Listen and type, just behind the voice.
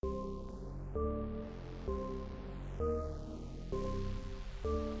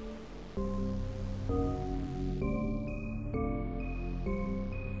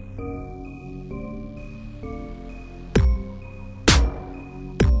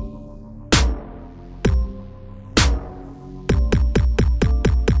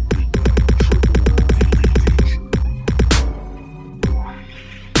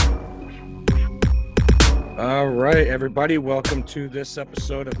right, everybody, welcome to this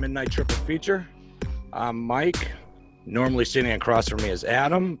episode of Midnight Triple Feature. I'm Mike. Normally sitting across from me is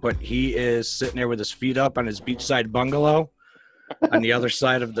Adam, but he is sitting there with his feet up on his beachside bungalow on the other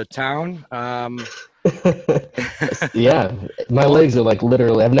side of the town. Yeah, my legs are like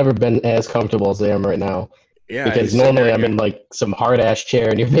literally, I've never been as comfortable as I am right now. Yeah, because normally I'm in like some hard ass chair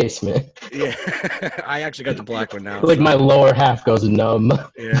in your basement. Yeah, I actually got the black one now. Like my lower half goes numb.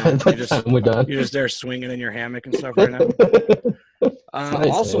 Yeah, by the time we're done. You're just there swinging in your hammock and stuff right now.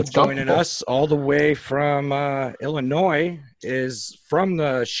 Nice, also joining us all the way from Illinois is from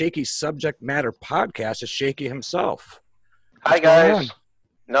the Shaky Subject Matter podcast is Shaky himself. Hi guys.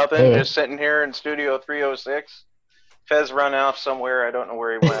 Nothing. Hey. Just sitting here in Studio 306. Fez run off somewhere. I don't know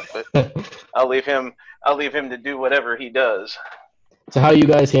where he went, but I'll leave him to do whatever he does. So how you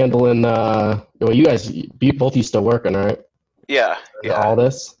guys handling? Well, you guys both you still working, right? Yeah. All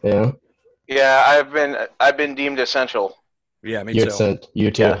this, yeah. Yeah, I've been deemed essential. Yeah, me too.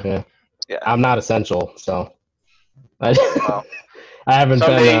 You too. Yeah. I'm not essential, so I haven't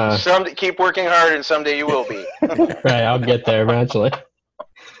Someday, keep working hard, and someday you will be. Right, I'll get there eventually.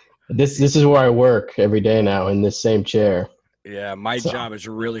 This is where I work every day now, in this same chair. Yeah, my job is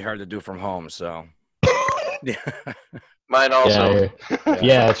really hard to do from home, so. Yeah. Mine also.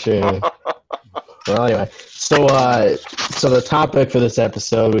 Yeah, sure. Well, anyway, so the topic for this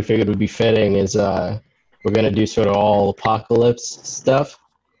episode we figured would be fitting is we're going to do sort of all apocalypse stuff.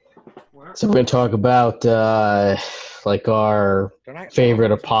 So we're going to talk about like our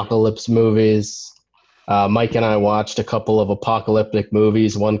favorite apocalypse movies. Mike and I watched a couple of apocalyptic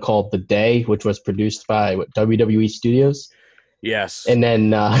movies, one called The Day, which was produced by WWE Studios. Yes. And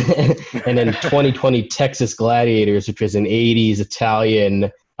then 2020 Texas Gladiators, which was an 80s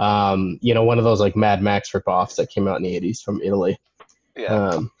Italian, one of those like Mad Max ripoffs that came out in the 80s from Italy.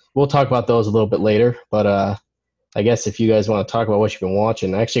 Yeah. We'll talk about those a little bit later, but I guess if you guys want to talk about what you've been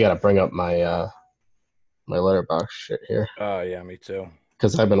watching, I actually got to bring up my my Letterboxd shit here. Oh, yeah, me too.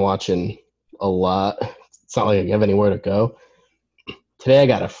 Because I've been watching a lot. It's not like I have anywhere to go. Today I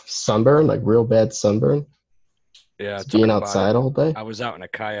got a sunburn, like real bad sunburn. Yeah, just being outside all day. I was out in a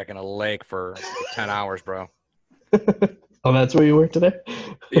kayak in a lake for 10 hours, bro. Oh, that's where you were today?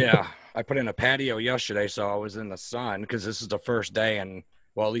 Yeah, I put in a patio yesterday, so I was in the sun because this is the first day, and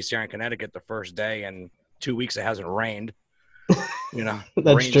well, at least here in Connecticut, the first day in 2 weeks it hasn't rained. You know,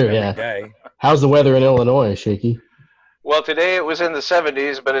 that's true. Every day. How's the weather in Illinois, Shaky? Well, today it was in the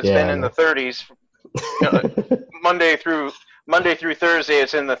 70s, but it's been in the 30s. Monday through Thursday,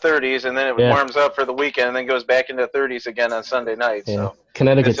 it's in the 30s, and then it warms up for the weekend, and then goes back into 30s again on Sunday night. Yeah. So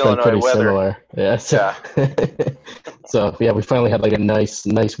Connecticut's been pretty similar. Yeah. So, so yeah, we finally had like a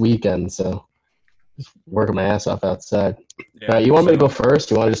nice weekend. So just working my ass off outside. Yeah, you want me to go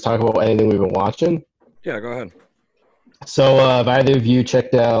first? You want to just talk about anything we've been watching? Yeah, go ahead. So have either of you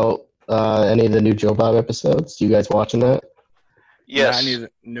checked out any of the new Joe Bob episodes? You guys watching that? Yes. Any of the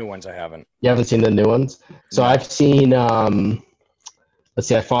new ones I haven't. You haven't seen the new ones? So I've seen, let's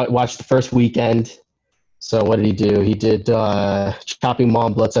see, I watched the first weekend. So what did he do? He did Chopping Mall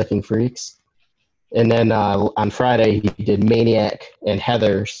and Bloodsucking Freaks. And then on Friday, he did Maniac and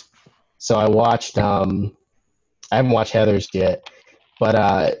Heathers. So I watched, I haven't watched Heathers yet,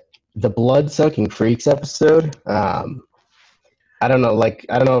 but the Bloodsucking Freaks episode, I don't know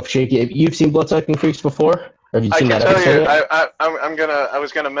if Shaky, if you've seen Bloodsucking Freaks before? Have you seen I can tell you, I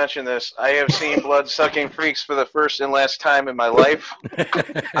was gonna mention this. I have seen Blood-Sucking Freaks for the first and last time in my life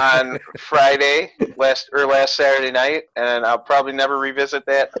on Friday, last Saturday night, and I'll probably never revisit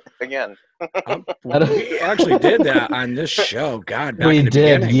that again. We actually did that on this show. God, back we in the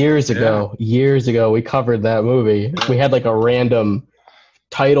did beginning. Years ago. We covered that movie. We had like a random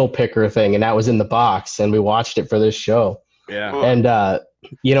title picker thing, and that was in the box, and we watched it for this show. Yeah, and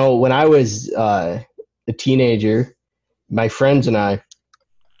when I was a teenager, my friends and I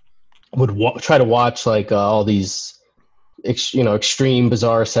would try to watch like all these extreme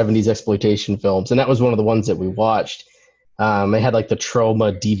bizarre 70s exploitation films, and that was one of the ones that we watched. I had like the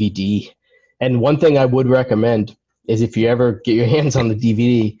Trauma DVD, and one thing I would recommend is if you ever get your hands on the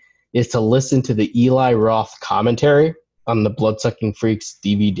DVD is to listen to the Eli Roth commentary on the Bloodsucking Freaks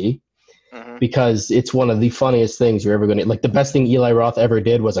DVD. Because it's one of the funniest things you're ever going to... Like, the best thing Eli Roth ever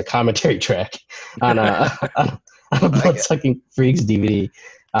did was a commentary track on a Bloodsucking Freaks DVD.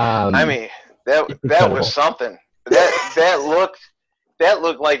 I mean, that was something. That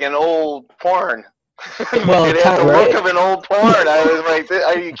looked like an old porn. Well, it had the look of an old porn. I was like,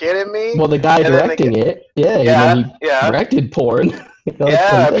 are you kidding me? Well, the guy directing it, he directed porn.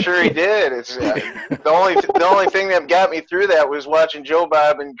 Yeah, I'm sure he did. It's the only thing that got me through that was watching Joe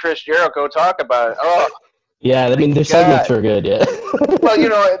Bob and Chris Jericho talk about it. Oh, Yeah, I mean, their segments were good, yeah.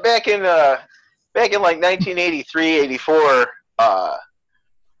 Well, back in like 1983, 84,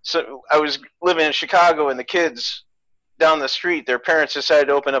 so I was living in Chicago, and the kids down the street, their parents decided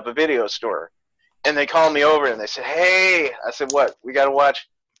to open up a video store, and they called me over and they said, "Hey," I said, "What? We got to watch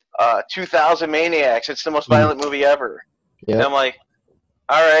 2000 Maniacs. It's the most violent movie ever." Yeah. And I'm like,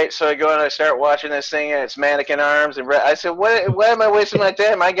 all right. So I go and I start watching this thing, and it's Mannequin Arms. And I said, why am I wasting my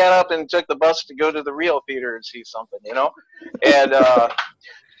time? I got up and took the bus to go to the real theater and see something,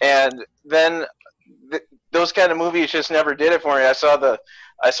 And then those kind of movies just never did it for me. I saw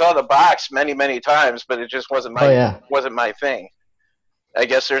the box many, many times, but it just wasn't my thing. I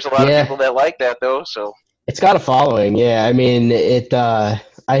guess there's a lot of people that like that, though. So it's got a following. Yeah, I mean,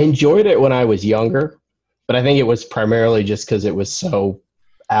 I enjoyed it when I was younger, but I think it was primarily just because it was so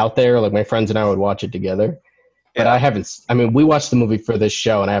out there. Like my friends and I would watch it together. But I haven't. I mean, we watched the movie for this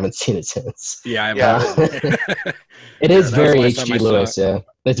show, and I haven't seen it since. Yeah, it is very H.G. Lewis. Yeah,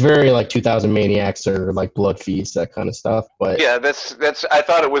 it's very like 2000 Maniacs or like Blood Feast, that kind of stuff. But yeah, that's. I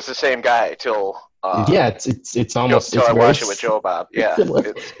thought it was the same guy till. It's almost. Until I watched it with Joe Bob. Yeah.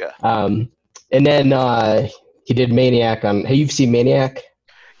 And then he did Maniac on. Hey, you've seen Maniac?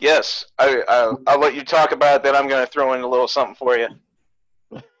 Yes, I'll let you talk about it. Then I'm going to throw in a little something for you.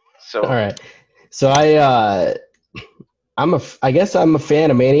 So. All right. So I guess I'm a fan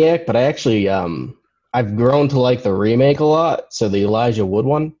of Maniac, but I actually I've grown to like the remake a lot. So the Elijah Wood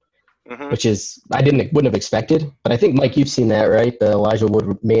one, which is wouldn't have expected, but I think Mike, you've seen that, right? The Elijah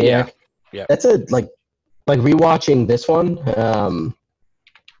Wood Maniac. Yeah. That's like rewatching this one.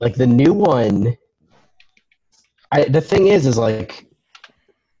 Like the new one. The thing is like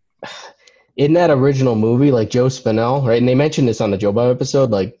in that original movie, like Joe Spinell, right? And they mentioned this on the Joe Bob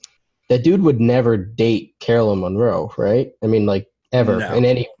episode, like. That dude would never date Carolyn Monroe, right? I mean, like ever in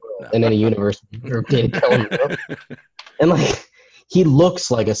any universe, or dated Carolyn Monroe. And like he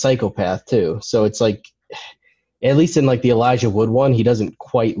looks like a psychopath too. So it's like, at least in like the Elijah Wood one, he doesn't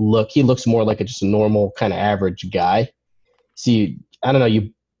quite look. He looks more like just a normal kind of average guy. So I don't know.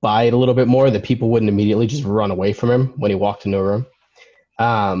 You buy it a little bit more that people wouldn't immediately just run away from him when he walked into a room.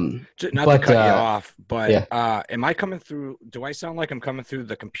 Not to cut you off, but am I coming through? Do I sound like I'm coming through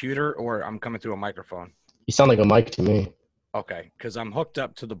the computer, or I'm coming through a microphone? You sound like a mic to me. Okay, because I'm hooked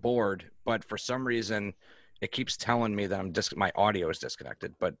up to the board, but for some reason, it keeps telling me that my audio is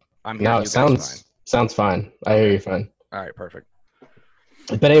disconnected. But I'm hearing you guys fine. Sounds fine. I hear you fine. All right, perfect.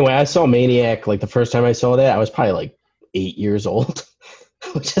 But anyway, I saw Maniac like the first time I saw that. I was probably like 8 years old,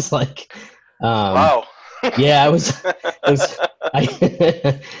 which is like, wow. Yeah,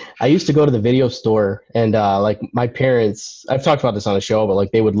 I used to go to the video store, and like my parents, I've talked about this on the show, but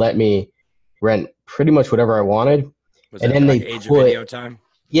like they would let me rent pretty much whatever I wanted. Was and that then they Age of Video time?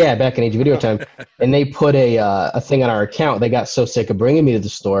 Yeah, back in Age of Video time. And they put a thing on our account. They got so sick of bringing me to the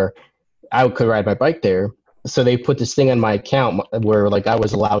store, I could ride my bike there. So they put this thing on my account where like I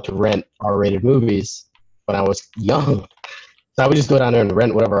was allowed to rent R-rated movies when I was young. So I would just go down there and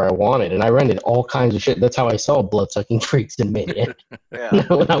rent whatever I wanted, and I rented all kinds of shit. That's how I saw Bloodsucking Freaks and Maniac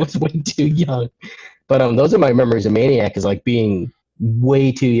when I was way too young. But those are my memories of Maniac, is like being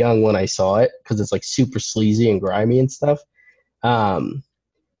way too young when I saw it, because it's like super sleazy and grimy and stuff.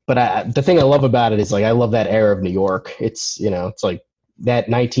 But the thing I love about it is like I love that era of New York. It's it's like that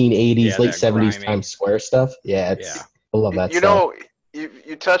 1980s, late 70s grimy Times Square stuff. Yeah, I love that stuff.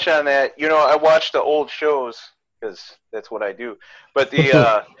 You touch on that. I watched the old shows, because that's what I do. But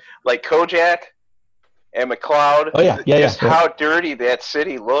the like Kojak and McCloud. Oh yeah. How dirty that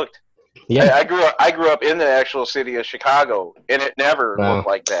city looked. Yeah. I grew up in the actual city of Chicago, and it never looked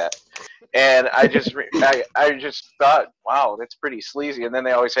like that. And I just thought, wow, that's pretty sleazy. And then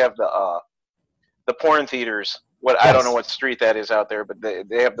they always have the porn theaters. I don't know what street that is out there, but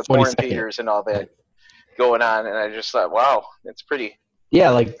they have the porn theaters and all that going on. And I just thought, wow, it's pretty. Yeah,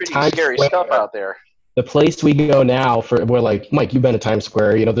 like pretty scary stuff out there. The place we go now we're like, Mike, you've been to Times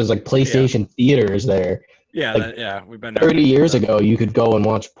Square. There's like PlayStation theaters there. Yeah, like, we've been there. 30 years ago, you could go and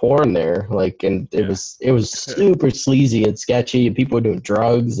watch porn there. Like, and it was super sleazy and sketchy, and people were doing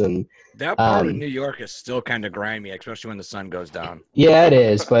drugs and. That part of New York is still kind of grimy, especially when the sun goes down. Yeah, it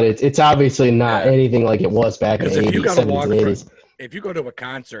is, but it's obviously not anything like it was back in the 80s, 70s, and 80s. If you go to a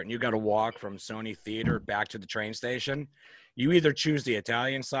concert and you got to walk from Sony Theater back to the train station, you either choose the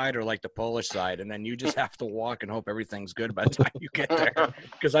Italian side or like the Polish side, and then you just have to walk and hope everything's good by the time you get there.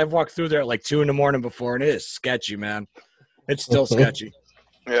 Because I've walked through there at like 2 a.m. before, and it is sketchy, man. It's still sketchy.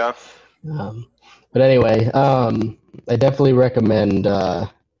 Yeah. But anyway, I definitely recommend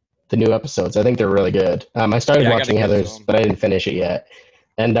the new episodes. I think they're really good. I started watching Heathers, but I didn't finish it yet.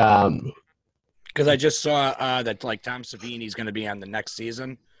 And Because I just saw that like Tom Savini's going to be on the next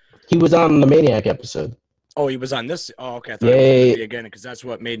season. He was on the Maniac episode. Oh, he was on this. Oh, okay. I thought he was going to be again because that's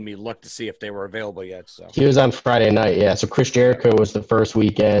what made me look to see if they were available yet. So he was on Friday night. Yeah. So Chris Jericho was the first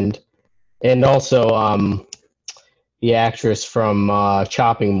weekend, and also the actress from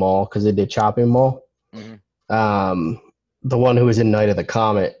Chopping Mall, because they did Chopping Mall. Mhm. The one who was in Night of the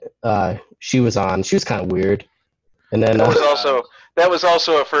Comet. She was on. She was kind of weird. And then that was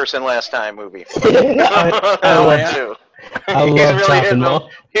also a first and last time movie. I love Chopping Mall.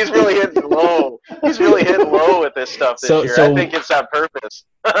 He's really hitting low. He's really hitting low with this stuff this year. I think it's on purpose.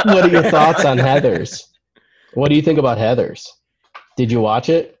 What are your thoughts on Heathers? What do you think about Heathers? Did you watch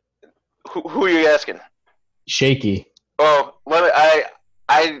it? Who are you asking? Shaky. Oh,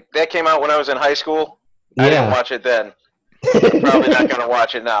 that came out when I was in high school. Yeah. I didn't watch it then. I'm probably not going to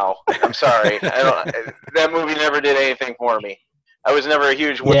watch it now. I'm sorry. That movie never did anything for me. I was never a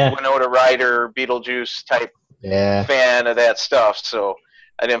huge Winona Ryder, Beetlejuice type fan of that stuff, so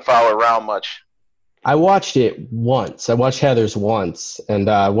I didn't follow around much. I watched it once. I watched Heathers once, and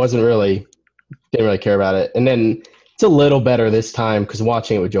didn't really care about it. And then it's a little better this time because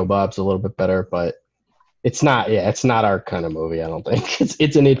watching it with Joe Bob's a little bit better, but it's not. Yeah, it's not our kind of movie. I don't think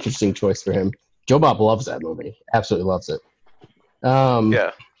it's an interesting choice for him. Joe Bob loves that movie. Absolutely loves it.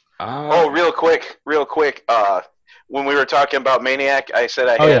 Real quick. When we were talking about Maniac, I said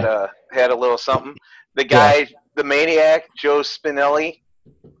I had a little something. The guy, the Maniac, Joe Spinelli.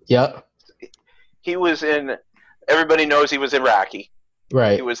 Yep. He was in. Everybody knows he was in Rocky.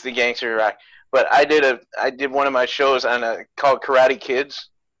 Right. He was the gangster in Rocky. But I did one of my shows called Karate Kids.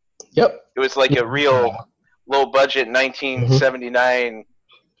 Yep. It was like a real low budget 1979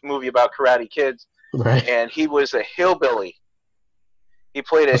 movie about Karate Kids. Right. And he was a hillbilly. He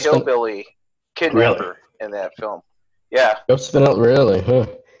played a hillbilly kidnapper in that film. Yeah. Joe Spinelli, really? Huh.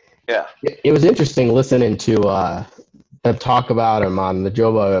 Yeah. It was interesting listening to them talk about him on the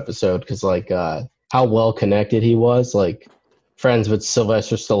Joe Bob episode because, like, how well connected he was, like, friends with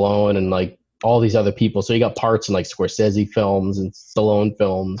Sylvester Stallone and, like, all these other people. So he got parts in, like, Scorsese films and Stallone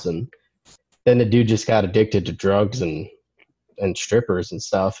films. And then the dude just got addicted to drugs and strippers and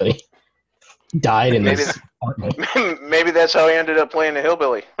stuff. And he died in this apartment. Maybe that's how he ended up playing the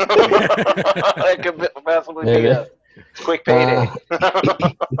hillbilly. That could possibly be a quick payday.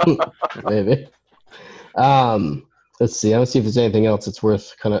 Maybe. Let's see. Let's see if there's anything else that's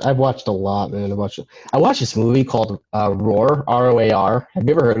worth kind of. I've watched a lot, man. I watched this movie called Roar, ROAR. Have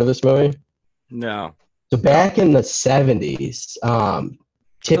you ever heard of this movie? No. So back in the 70s,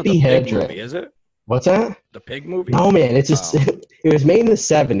 Tippi Hedren. Is it? What's that? The pig movie? No, man. It's just it was made in the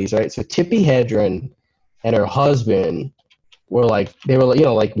 70s, right? So Tippi Hedren and her husband were like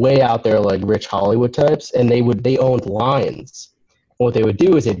like way out there, like rich Hollywood types, and they owned lions. And what they would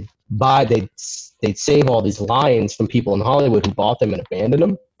do is they'd save all these lions from people in Hollywood who bought them and abandoned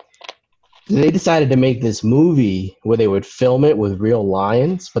them. So they decided to make this movie where they would film it with real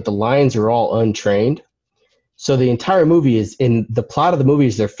lions, but the lions are all untrained. So the entire movie the plot of the movie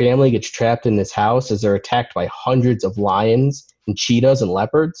is their family gets trapped in this house as they're attacked by hundreds of lions and cheetahs and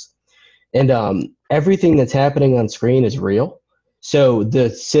leopards. And everything that's happening on screen is real. So the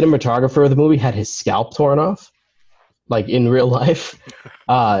cinematographer of the movie had his scalp torn off, like in real life.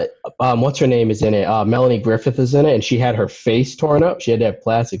 What's her name is in it? Melanie Griffith is in it, and she had her face torn up. She had to have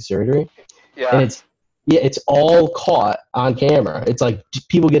plastic surgery. Yeah. And it's all caught on camera. It's like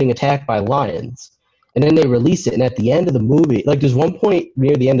people getting attacked by lions. And then they release it, and at the end of the movie, like there's one point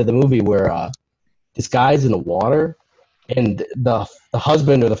near the end of the movie where this guy's in the water, and the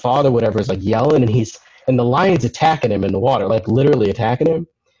husband or the father, whatever, is like yelling, and the lion's attacking him in the water, like literally attacking him.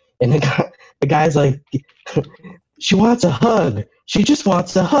 And the guy's like, she wants a hug. She just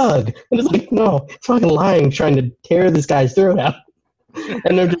wants a hug. And it's like, no, it's fucking lion trying to tear this guy's throat out.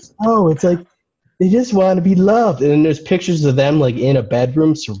 And they're just, it's like, they just want to be loved. And then there's pictures of them like in a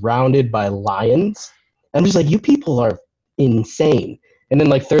bedroom surrounded by lions. I'm just like, you people are insane. And then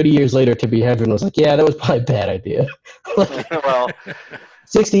like 30 years later, Tippi Hedren was like, yeah, that was probably a bad idea. Well,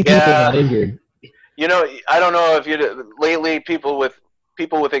 60 people got injured. You know, I don't know if lately people with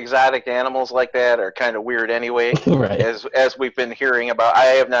exotic animals like that are kind of weird anyway. Right. As we've been hearing about. I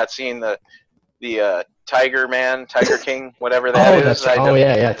have not seen the Tiger King, whatever that is.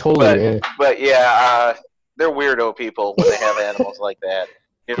 Yeah, totally. But they're weirdo people when they have animals like that.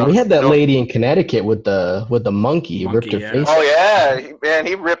 You know, we had that lady in Connecticut with the monkey ripped her face. Oh yeah, man,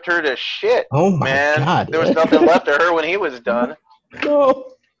 he ripped her to shit. Oh my God, there was nothing left of her when he was done.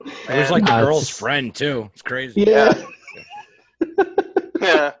 No, it was like the girl's friend too. It's crazy. Yeah.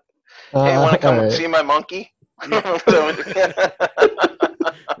 Yeah. Hey, you want to come see my monkey?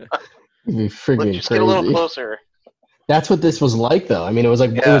 It'd be Let's friggin' just get a little crazy. closer. That's what this was like, though. I mean, it was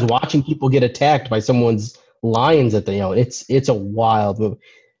like it was watching people get attacked by someone's lions that they own. It's a wild movie.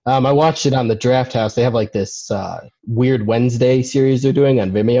 I watched it on the Draft House. They have like this Weird Wednesday series they're doing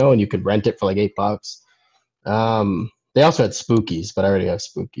on Vimeo, and you could rent it for like $8. They also had Spookies, but I already have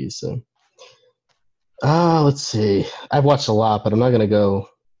Spookies. So, let's see. I've watched a lot, but I'm not gonna go.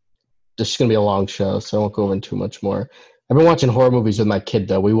 This is gonna be a long show, so I won't go into too much more. I've been watching horror movies with my kid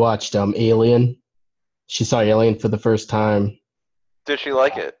though. We watched Alien. She saw Alien for the first time. Did she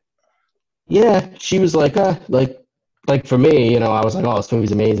like it? Yeah, she was like, like for me, I was like, oh, this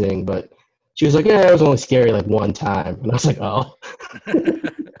movie's amazing, but she was like, yeah, it was only scary like one time, and I was like, oh.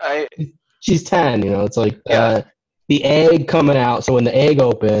 She's 10, it's like the egg coming out. So when the egg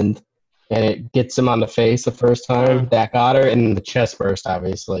opened and it gets him on the face the first time, that got her, and the chest burst,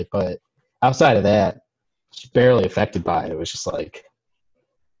 obviously. But outside of that, she's barely affected by it. It was just like,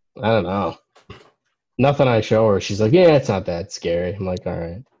 I don't know. Nothing I show her. She's like, yeah, it's not that scary. I'm like, all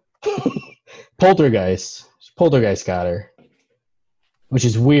right. Poltergeist got her. Which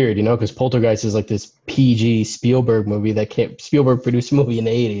is weird, because Poltergeist is like this PG Spielberg movie Spielberg produced a movie in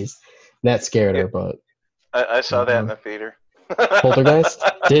the 80s. That scared her, but I saw that in the theater. Poltergeist?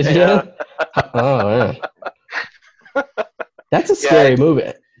 Did you? Yeah. Oh, yeah. That's a scary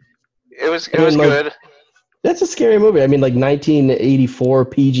movie. It was good. That's a scary movie. I mean, like 1984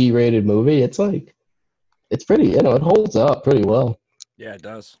 PG rated movie. It's like, it's pretty, it holds up pretty well. Yeah, it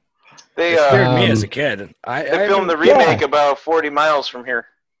does. They it scared me as a kid. They filmed the remake about 40 miles from here.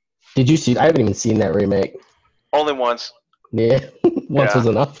 Did you see? I haven't even seen that remake. Only once. Yeah, once was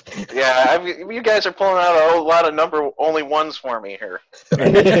enough. Yeah, you guys are pulling out a whole lot of only ones for me here.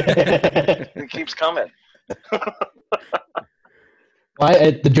 It keeps coming.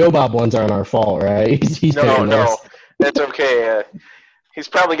 The Joe Bob ones aren't our fault, right? He's no, that's okay. He's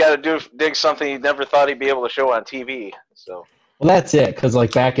probably got to dig something he never thought he'd be able to show on TV. So. Well, that's it, because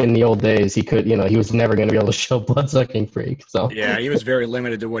like back in the old days, he could, he was never going to be able to show Bloodsucking Freak. So yeah, he was very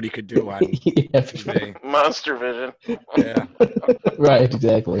limited to what he could do on TV. Monster Vision. Yeah. Right,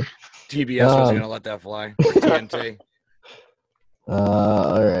 exactly. TBS wasn't going to let that fly. Or TNT.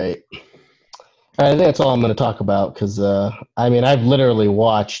 All right. I think that's all I'm going to talk about because, I've literally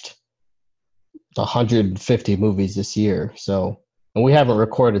watched 150 movies this year, and we haven't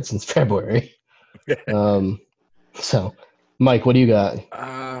recorded since February. So. Mike, what do you got?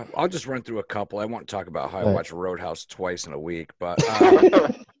 I'll just run through a couple. I won't talk about how I watch Roadhouse twice in a week, but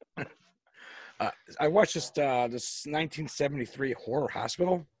I watched this 1973 Horror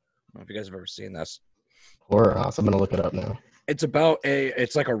Hospital. I don't know if you guys have ever seen this. Horror Hospital. I'm gonna look it up now. It's about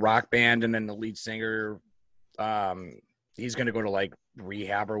it's like a rock band, and then the lead singer, he's gonna go to like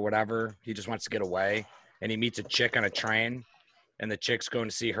rehab or whatever. He just wants to get away, and he meets a chick on a train, and the chick's going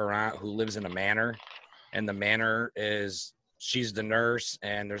to see her aunt who lives in a manor, and the manor is. She's the nurse,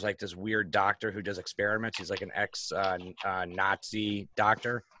 and there's like this weird doctor who does experiments. He's like an ex-Nazi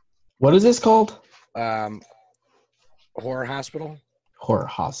doctor. What is this called? Horror Hospital. Horror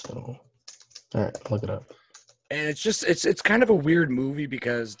Hospital. All right, look it up. And it's just it's kind of a weird movie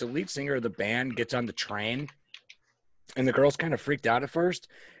because the lead singer of the band gets on the train, and the girl's kind of freaked out at first,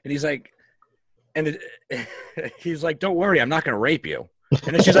 and he's like, "Don't worry, I'm not going to rape you."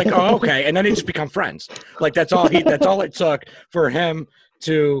 And then she's like, "Oh, okay." And then they just become friends. Like that's all it took for him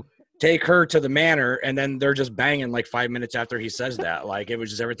to take her to the manor, and then they're just banging like 5 minutes after he says that. Like it was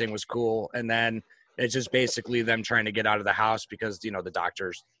just everything was cool, and then it's just basically them trying to get out of the house because the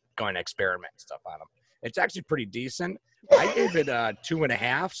doctor's going to experiment and stuff on them. It's actually pretty decent. I gave it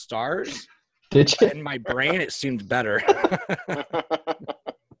 2.5 stars. Did you? In my brain, it seemed better.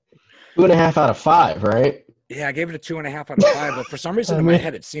 2.5 out of 5, right? Yeah, I gave it a 2.5 out of 5, but for some reason in my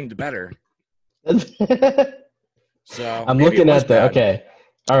head it seemed better. So I'm looking at okay.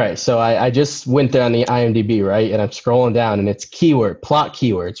 All right, so I just went down the IMDb, right? And I'm scrolling down and it's plot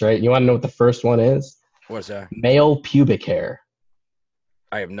keywords, right? You want to know what the first one is? What's that? Male pubic hair.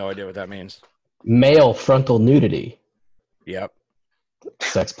 I have no idea what that means. Male frontal nudity. Yep.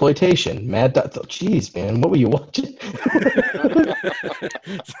 Sexploitation. Jeez, man, what were you watching?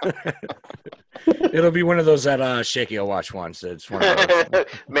 It'll be one of those that Shaky will watch once. It's one of those.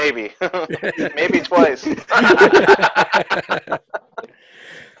 Maybe. Maybe twice.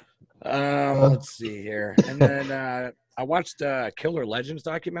 Let's see here. And then I watched Killer Legends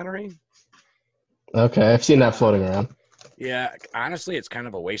documentary. Okay, I've seen that floating around. Yeah, honestly, it's kind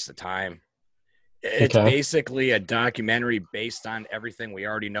of a waste of time. It's basically a documentary based on everything we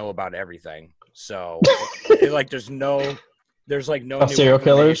already know about everything. So, there's no new serial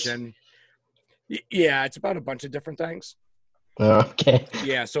killers. Yeah, it's about a bunch of different things. Okay.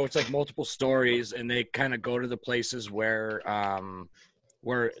 Yeah, so it's like multiple stories, and they kind of go to the places where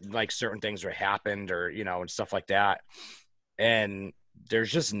like certain things are happened, or and stuff like that. And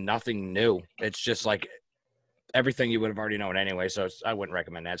there's just nothing new. It's just like everything you would have already known anyway. So I wouldn't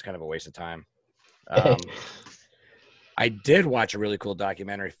recommend that. It's kind of a waste of time. I did watch a really cool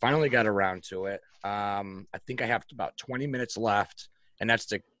documentary. Finally got around to it. I think I have about 20 minutes left, and that's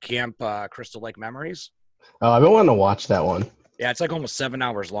the Camp Crystal Lake Memories. Oh, I've been wanting to watch that one. Yeah, it's like almost 7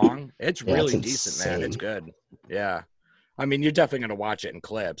 hours long. It's really decent, man. It's good. Yeah. I mean, you're definitely going to watch it in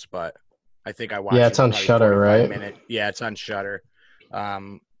clips, but I think I watched it. Yeah, it's on Shudder, right? Yeah, it's on Shudder.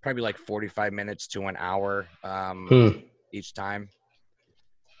 Probably like 45 minutes to an hour each time.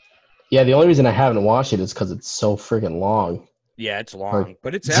 Yeah, the only reason I haven't watched it is because it's so friggin' long. Yeah, it's long,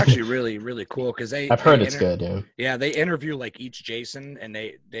 but it's actually really, really cool because I've heard it's good. Yeah. Yeah, they interview like each Jason, and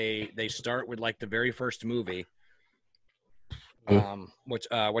they start with like the very first movie. What's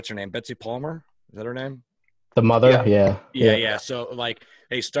her name? Betsy Palmer? Is that her name? The mother? Yeah. So like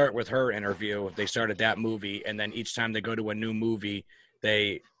they start with her interview. They started that movie, and then each time they go to a new movie,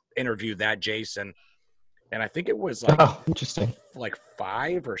 they interview that Jason. And I think it was like interesting, like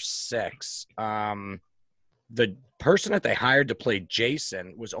 5 or 6. The person that they hired to play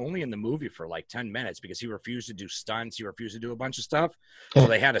Jason was only in the movie for like 10 minutes because he refused to do stunts. He refused to do a bunch of stuff. So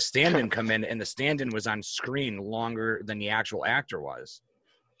they had a stand-in come in, and the stand-in was on screen longer than the actual actor was.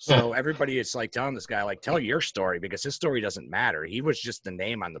 So everybody is like telling this guy, like, tell your story, because his story doesn't matter. He was just the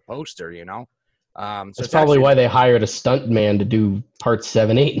name on the poster, So that's probably why they hired a stunt man to do parts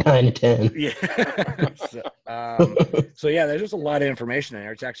 7, 8, 9, and 10. Yeah. So yeah, there's just a lot of information in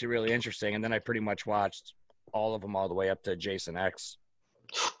there. It's actually really interesting. And then I pretty much watched all of them all the way up to Jason X.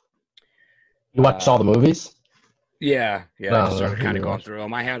 You watched all the movies? Yeah. I just started kind of going through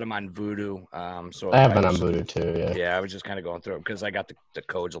them. I had them on Vudu. So I have been on Vudu too. Yeah. Yeah, I was just kind of going through them because I got the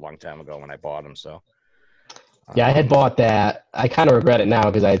codes a long time ago when I bought them. So. Yeah, I had bought that. I kind of regret it now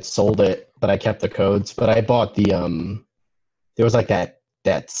because I had sold it, but I kept the codes. But I bought the there was like that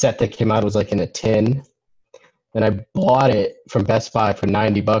set that came out. It was like in a tin, and I bought it from Best Buy for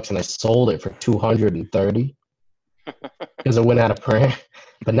 $90, and I sold it for $230 because it went out of print.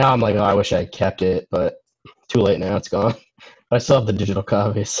 But now I'm like, oh, I wish I had kept it, but too late now. It's gone. But I still have the digital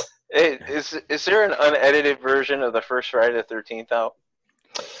copies. Hey, is there an unedited version of the first Friday the 13th out?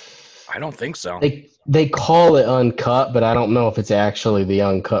 I don't think so. They call it uncut, but I don't know if it's actually the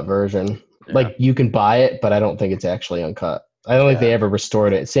uncut version. Yeah. Like, you can buy it, but I don't think it's actually uncut. I don't think they ever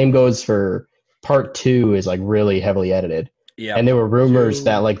restored it. Same goes for part 2 is like really heavily edited. Yeah. And there were rumors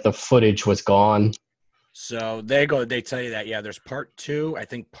that like the footage was gone. So they tell you that, there's part 2, I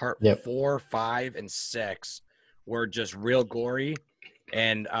think part 4, 5, and 6 were just real gory.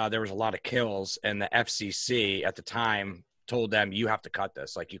 And there was a lot of kills, and the FCC at the time told them, you have to cut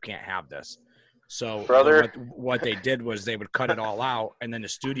this. Like, you can't have this. So what they did was they would cut it all out, and then the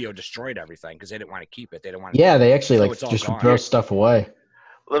studio destroyed everything because they didn't want to keep it. They didn't want to. Yeah, they actually just throw stuff away.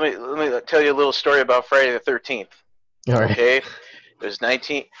 Let me tell you a little story about Friday the 13th. All right. Okay, it was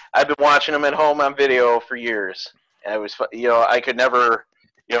 19. I've been watching them at home on video for years, and it was I could never,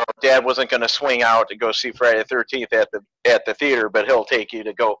 Dad wasn't going to swing out to go see Friday the 13th at the theater, but he'll take you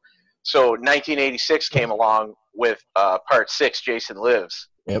to go. So 1986 came along with part 6, Jason Lives.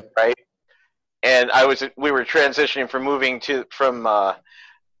 Yep. Right. And we were transitioning from moving from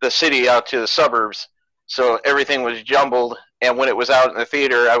the city out to the suburbs, so everything was jumbled. And when it was out in the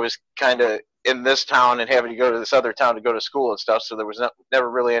theater, I was kind of in this town and having to go to this other town to go to school and stuff. So there was never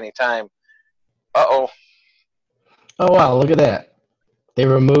really any time. Oh wow! Look at that. They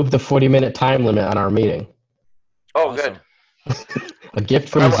removed the 40-minute time limit on our meeting. Oh, awesome. Good. A gift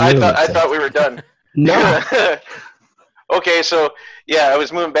from Zoom. I thought we were done. No. Okay, so I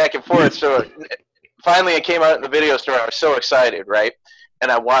was moving back and forth. So finally, it came out in the video store. I was so excited, right?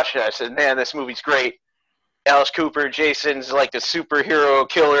 And I watched it. I said, "Man, this movie's great." Alice Cooper, Jason's like the superhero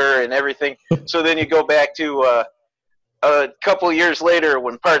killer and everything. So then you go back to a couple years later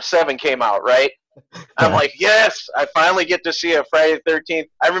when Part 7 came out, right? I'm like, yes, I finally get to see a Friday the 13th.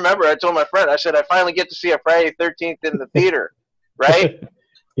 I remember I told my friend, I said, I finally get to see a Friday the 13th in the theater, right?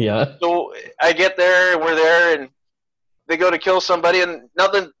 Yeah. So I get there, we're there, and they go to kill somebody, and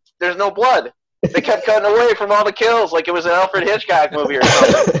there's no blood. They kept cutting away from all the kills like it was an Alfred Hitchcock movie or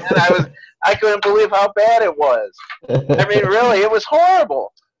something. And I couldn't believe how bad it was. I mean, really, it was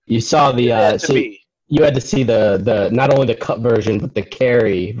horrible. You saw you had to see the not only the cut version, but the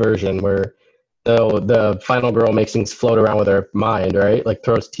Carrie version where the final girl makes things float around with her mind, right? Like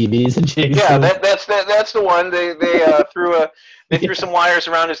throws TVs and shit. Yeah, that's the one. They They threw some wires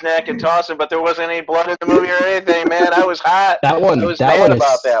around his neck and tossed him, but there wasn't any blood in the movie or anything, man. I was hot. That one, I was that mad one is,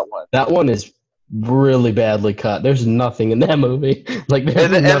 about that one. That one is really badly cut. There's nothing in that movie. Like, there's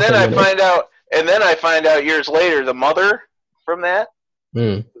And then nothing I in find out, years later, the mother from that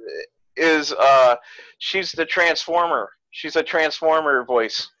it. is she's the Transformer. She's a Transformer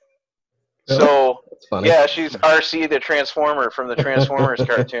voice. Really? So That's funny. yeah, she's RC the Transformer from the Transformers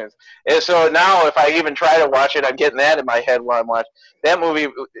cartoons. And so now if I even try to watch it, I'm getting that in my head while I'm watching that movie.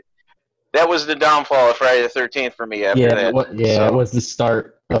 That was the downfall of Friday the 13th for me after that. It was the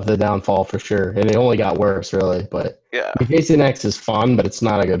start of the downfall for sure, and it only got worse, really. But yeah, Jason X is fun, but it's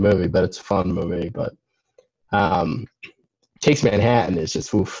not a good movie, but it's a fun movie. But Takes Manhattan is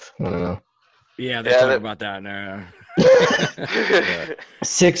just oof. I don't know. Yeah, they talk about that in there.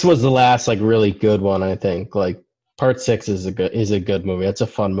 6 was the last like really good one, I think. Like Part 6 is a good movie. It's a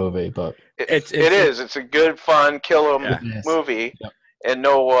fun movie, but it is. It's a good, fun, kill 'em movie, and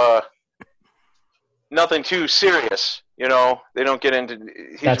nothing too serious. You know, they don't get into.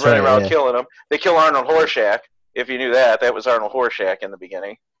 He's running around killing them. They kill Arnold Horshack. If you knew that, that was Arnold Horshack in the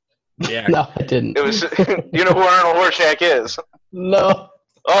beginning. Yeah. No, I didn't. It was. You know who Arnold Horshack is? No.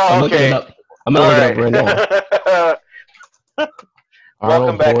 Oh, okay. I'm gonna look it up right now.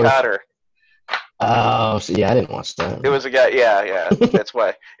 Welcome back, Kotter. Oh, so yeah, I didn't watch that. It was a guy. Yeah. That's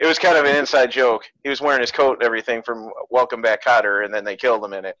why. It was kind of an inside joke. He was wearing his coat and everything from Welcome Back, Kotter, and then they killed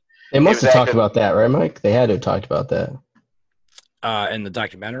him in it. They must have talked about that, right, Mike? They had to have talked about that. In the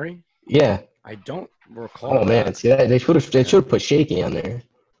documentary? Yeah. I don't recall. Oh man, see that they should have put Shaky on there.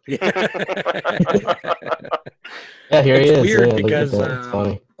 Yeah. Yeah, here he is. It's weird yeah, because it's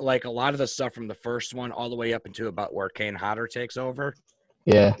funny. like a lot of the stuff from the first one all the way up into about where Kane Hodder takes over.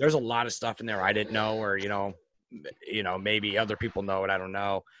 Yeah. There's a lot of stuff in there I didn't know, or maybe other people know it. I don't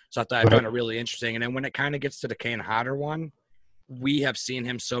know. So I thought I found it really interesting. And then when it kind of gets to the Kane Hodder one, we have seen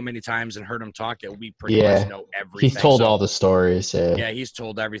him so many times and heard him talk that we pretty much know everything. He's told all the stories. Yeah, he's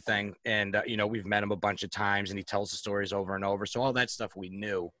told everything. And, we've met him a bunch of times and he tells the stories over and over. So all that stuff we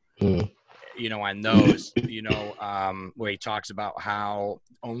knew, on those, where he talks about how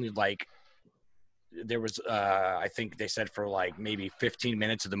only like there was, I think they said for like maybe 15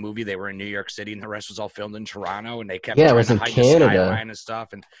 minutes of the movie, they were in New York City and the rest was all filmed in Toronto and they kept trying to hide the skyline and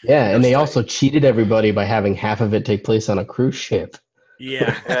stuff. And and they also cheated everybody by having half of it take place on a cruise ship.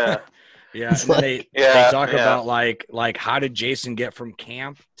 Yeah. And then they talk about like how did Jason get from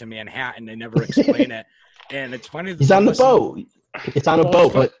camp to Manhattan? They never explain it. And it's funny. He's on the boat. It's on a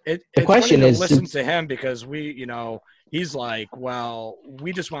boat, but the question is, listen to him because we, he's like, well,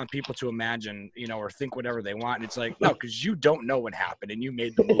 we just want people to imagine, or think whatever they want. And it's like, no, because you don't know what happened and you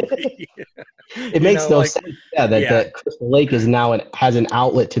made the movie. It makes no sense. Yeah, that Crystal Lake is now has an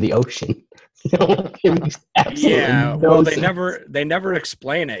outlet to the ocean. It makes well, they never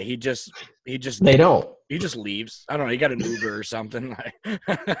explain it. He just they don't. He just leaves. I don't know. He got an Uber or something.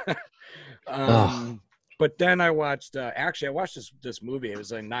 But then I watched. I watched this movie. It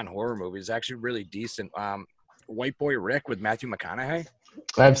was a non-horror movie. It's actually really decent. White Boy Rick with Matthew McConaughey.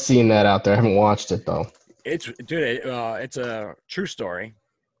 I've seen that out there. I haven't watched it though. It's a true story.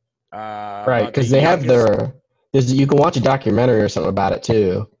 Right, because they have you can watch a documentary or something about it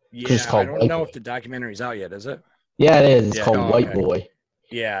too. Yeah, I don't know if the documentary's out yet. Is it? Yeah, it is. It's called White Boy.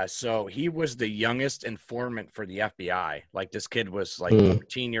 Yeah, so he was the youngest informant for the FBI. Like this kid was like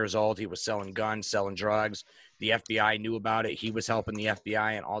 13 years old. He was selling guns, selling drugs. The FBI knew about it. He was helping the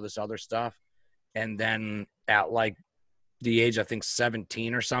FBI and all this other stuff. And then at like the age, I think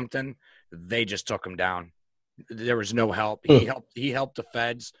 17 or something, they just took him down. There was no help. He helped the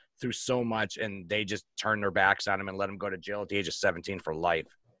feds through so much, and they just turned their backs on him and let him go to jail at the age of 17 for life.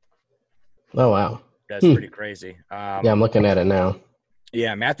 Oh wow, that's pretty crazy. Yeah, I'm looking at it now.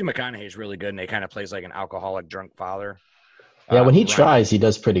 Yeah, Matthew McConaughey is really good, and he kind of plays like an alcoholic drunk father. Yeah, when he tries, he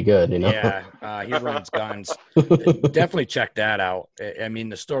does pretty good, Yeah, he runs guns. Definitely check that out. I mean,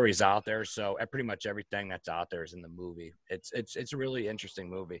 the story's out there, so pretty much everything that's out there is in the movie. It's a really interesting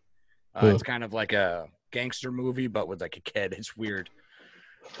movie. It's kind of like a gangster movie, but with like a kid. It's weird.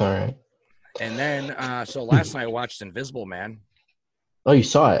 All right. And then, so last night I watched Invisible Man. Oh, you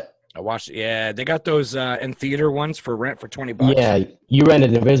saw it? I watched it. Yeah, they got those in theater ones for rent for $20. Yeah, you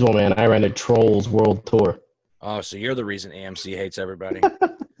rented Invisible Man. I rented Trolls World Tour. Oh, so you're the reason AMC hates everybody.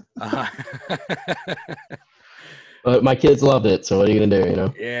 But my kids loved it, so what are you gonna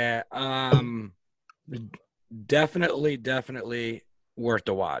do? Yeah. Definitely worth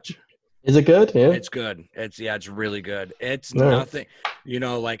the watch. Is it good? Yeah, it's good. It's really good. It's nothing.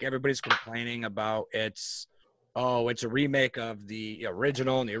 Like everybody's complaining about it's a remake of the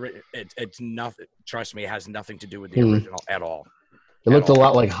original, and it's nothing. Trust me, it has nothing to do with the original at all. It looked a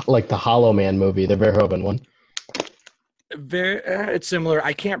lot like the Hollow Man movie, the Verhoeven one. Very, it's similar.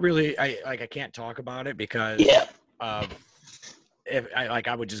 I can't really, I can't talk about it because of if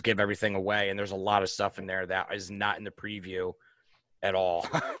I would just give everything away, and there's a lot of stuff in there that is not in the preview at all.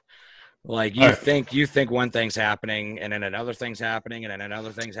 Like you think one thing's happening, and then another thing's happening, and then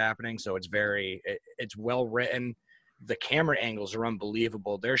another thing's happening. So it's it's well written. The camera angles are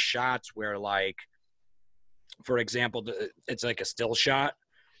unbelievable. There's shots where, like, for example, it's like a still shot,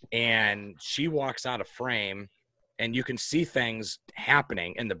 and she walks out of frame, and you can see things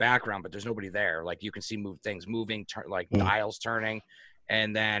happening in the background, but there's nobody there. Like you can see things moving, dials turning,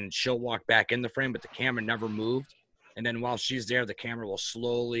 and then she'll walk back in the frame, but the camera never moved. And then while she's there, the camera will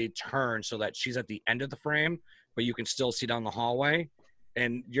slowly turn so that she's at the end of the frame, but you can still see down the hallway.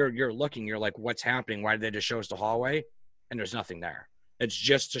 And you're looking, you're like, what's happening? Why did they just show us the hallway? And there's nothing there. It's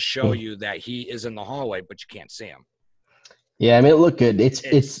just to show you that he is in the hallway, but you can't see him. Yeah, I mean, it looked good.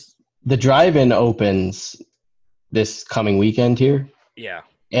 It's the drive-in opens this coming weekend here. Yeah.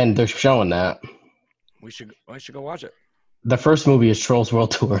 And they're showing that. We should go watch it. The first movie is Trolls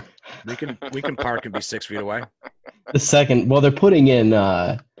World Tour. We can park and be 6 feet away. The second, well, they're putting in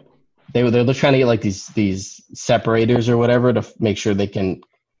they're trying to get like these separators or whatever to make sure they can.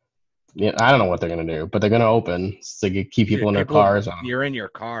 Yeah, I don't know what they're gonna do, but they're gonna open so they can keep people in their cars. You're in your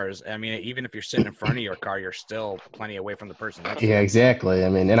cars. I mean, even if you're sitting in front of your car, you're still plenty away from the person next to you. Yeah, exactly. I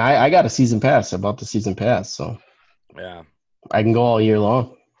mean, and I got a season pass. I bought the season pass, so yeah, I can go all year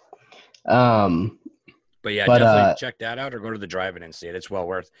long. But definitely check that out or go to the drive-in and see it. It's well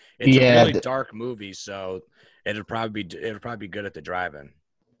worth. It's a really dark movie, so it'll probably be good at the drive-in.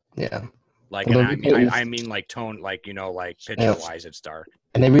 Yeah. Like, and I mean like tone, like, like picture-wise, it's dark.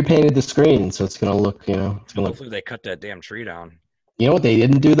 And they repainted the screen, so it's gonna look, Hopefully they cut that damn tree down. You know what they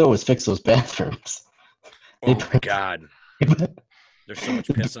didn't do though was fix those bathrooms. Oh my god. There's so much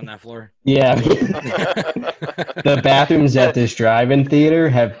piss on that floor. Yeah. The bathrooms at this drive-in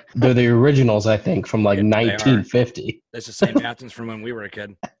theater they're the originals, I think, from like 1950. It's the same bathrooms from when we were a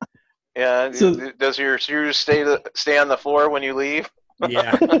kid. Yeah. So, does your shoes stay on the floor when you leave?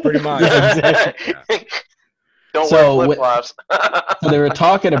 Yeah, pretty much. Yeah. Don't wear flip-flops. So they were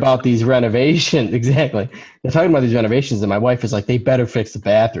talking about these renovations. Exactly. They're talking about these renovations, and my wife is like, they better fix the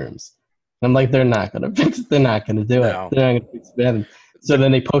bathrooms. And I'm like, they're not going to fix it. They're not going to do it. No. They're not going to fix the bathrooms. So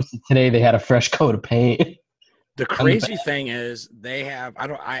then they posted today they had a fresh coat of paint. The crazy thing is they have,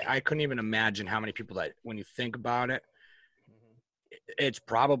 I couldn't even imagine how many people that, when you think about it, it's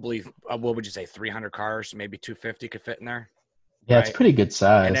probably, what would you say, 300 cars, maybe 250 could fit in there. Yeah, right? It's pretty good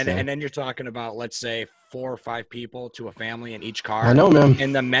size. And then you're talking about, let's say, 4 or 5 people to a family in each car. I know, man.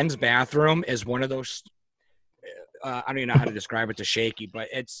 And the men's bathroom is one of those, I don't even know how to describe it to Shaky, but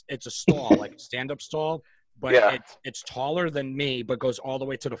it's a stall, like a stand-up stall. But it's taller than me, but goes all the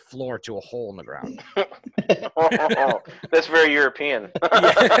way to the floor to a hole in the ground. That's very European.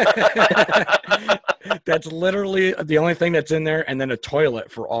 That's literally the only thing that's in there, and then a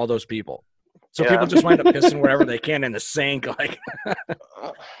toilet for all those people. So people just wind up pissing wherever they can in the sink. Like,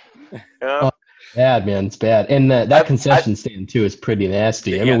 bad, man. It's bad. And that concession stand, too, is pretty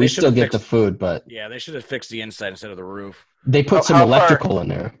nasty. I mean, we still get the food, but... Yeah, they should have fixed the inside instead of the roof. They put some electrical in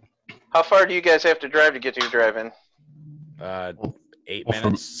there. How far do you guys have to drive to get to your drive-in? 8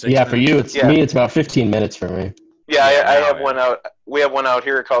 minutes. 6 minutes. For you, me. It's about 15 minutes for me. Yeah, I have one out. We have one out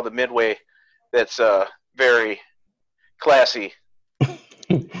here called the Midway. That's very classy.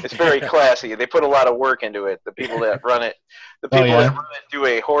 It's very classy. They put a lot of work into it. The people that run it, that run it do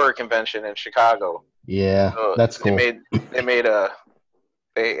a horror convention in Chicago. Yeah, so that's cool. They made a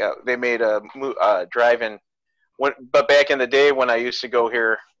drive-in. But back in the day when I used to go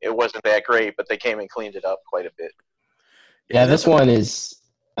here, it wasn't that great, but they came and cleaned it up quite a bit. Yeah, this one is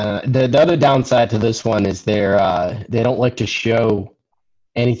the other downside to this one is they don't like to show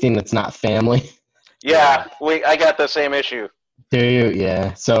anything that's not family. Yeah, I got the same issue. Do you?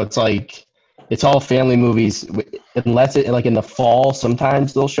 Yeah. So it's like it's all family movies, unless it like in the fall.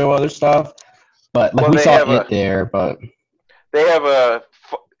 Sometimes they'll show other stuff, but like we saw it there. But they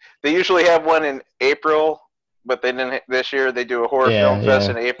usually have one in April. But they didn't this year. They do a horror film fest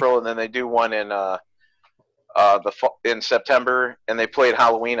in April, and then they do one in in September, and they played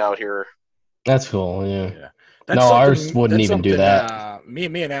Halloween out here. That's cool. Yeah. No, ours wouldn't even do that. Me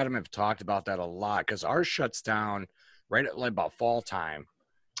and Adam have talked about that a lot because ours shuts down right at like about fall time,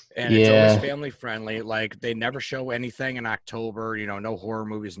 and it's always family friendly. Like they never show anything in October. No horror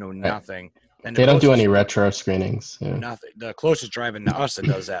movies, no nothing. And they don't do any retro screenings. Yeah. Nothing. The closest drive-in to us that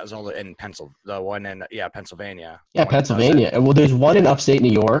does that is all in Pennsylvania. The one in Pennsylvania. Yeah, Pennsylvania. Well, there's one in upstate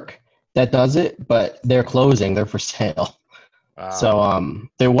New York that does it, but they're closing. They're for sale. So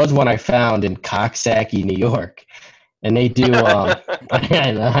there was one I found in Coxsackie, New York, and they do.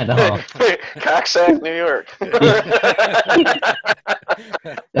 I know. Coxsack, New York.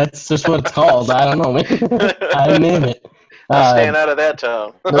 That's just what it's called. I don't know. I name it. I'm staying out of that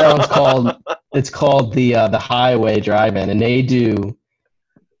town. That one's called. It's called the Highway Drive-In, and they do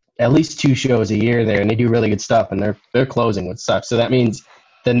at least 2 shows a year there, and they do really good stuff. And they're closing with stuff. So that means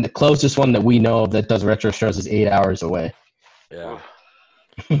then the closest one that we know of that does retro shows is 8 hours away. Yeah.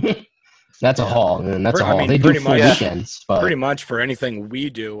 That's a haul, and that's a haul. I mean, they do full weekends, but pretty much for anything we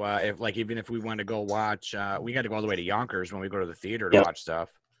do. Even if we want to go watch, we got to go all the way to Yonkers when we go to the theater to watch stuff.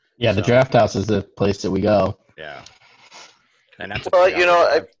 Yeah, the Draft House is the place that we go. Yeah, and that's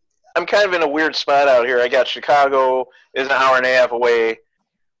I'm kind of in a weird spot out here. I got Chicago is an hour and a half away.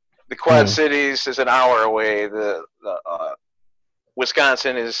 The Quad Cities is an hour away. The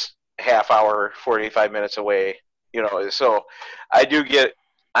Wisconsin is half hour, 45 minutes away. So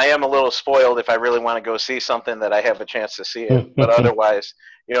I am a little spoiled if I really want to go see something that I have a chance to see it. But otherwise,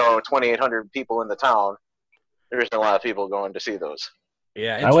 2,800 people in the town, there isn't a lot of people going to see those.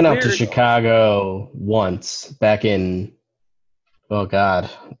 Yeah, I went out to Chicago once back in, oh God,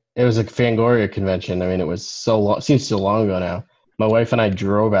 it was a Fangoria convention. I mean, it was so long, it seems so long ago now. My wife and I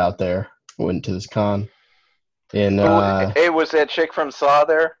drove out there, went to this con. Hey, was that chick from Saw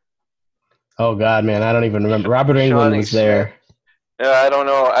there? Oh God, man, I don't even remember. Robert Englund was there. Yeah, I don't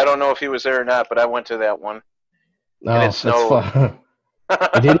know if he was there or not, but I went to that one. Oh, that's fun.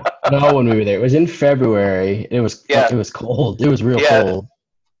 I didn't know when we were there. It was in February. It was cold. It was real cold.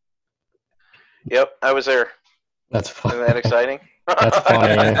 Yep, I was there. That's fun. Isn't that exciting? That's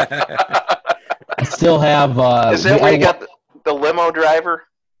funny. I still have. Is that where you got the limo driver?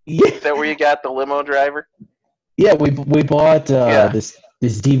 Yeah. Is that where you got the limo driver? Yeah, we bought this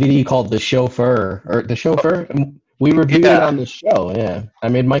DVD called The Chauffeur or The Chauffeur. We reviewed it on the show. Yeah, I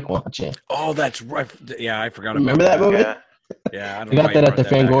made Mike watch it. Oh, that's right. Yeah, I forgot. Remember that movie? Yeah, we got that at the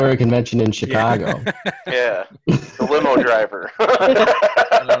Fangoria convention in Chicago. Yeah, the limo driver.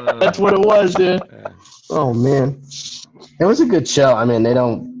 That's what it was, dude. Oh man, it was a good show. I mean, they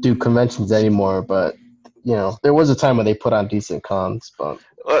don't do conventions anymore, but there was a time when they put on decent cons. But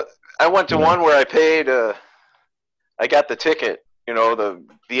I went to one where I paid. I got the ticket, the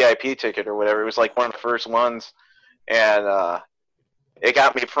VIP ticket or whatever. It was like one of the first ones, and it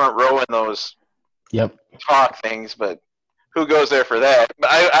got me front row in those talk things, but. Who goes there for that?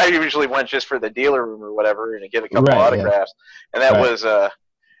 I usually went just for the dealer room or whatever and to get a couple autographs. And that was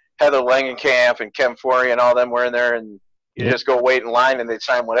Heather Langenkamp and Kem Forey and all them were in there, and you just go wait in line and they'd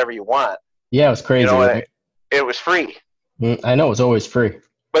sign whatever you want. Yeah, it was crazy. It was free. I know, it was always free.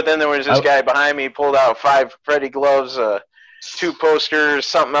 But then there was this guy behind me, pulled out 5 Freddie gloves, 2 posters,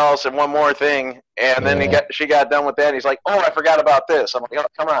 something else, and one more thing. And then she got done with that, and he's like, oh, I forgot about this. I'm like, oh,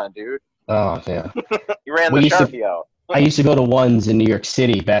 come on, dude. Oh, yeah. You ran the Sharpie out. I used to go to ones in New York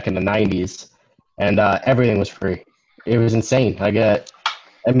City back in the 90s, and everything was free. It was insane. I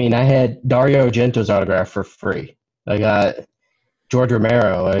had Dario Argento's autograph for free. I got George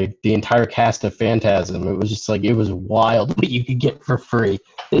Romero, the entire cast of Phantasm. It was just it was wild what you could get for free.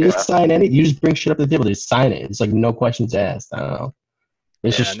 They just sign anything. You just bring shit up to the table. They just sign it. It's no questions asked. I don't know.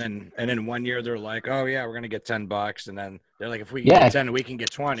 And then one year they're like, oh yeah, we're gonna get $10, and then they're like, if we can get 10, we can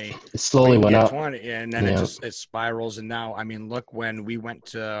get 20. It slowly went up. 20, and then it spirals. And now, I mean, look, when we went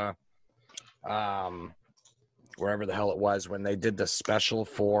to, wherever the hell it was, when they did the special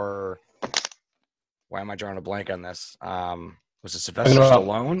for, why am I drawing a blank on this? Was it Sylvester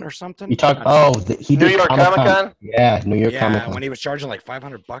Stallone or something? You talk? He did New York Comic-Con? Yeah, New York Comic-Con. Yeah, when he was charging like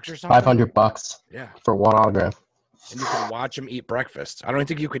 $500 or something. $500. Yeah. For one autograph. And you could watch him eat breakfast. I don't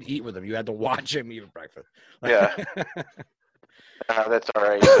think you could eat with him. You had to watch him eat breakfast. Yeah. That's all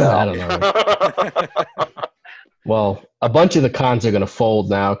right. I don't know. Well, a bunch of the cons are going to fold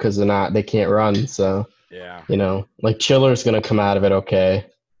now because they can't run. So, Chiller's going to come out of it okay.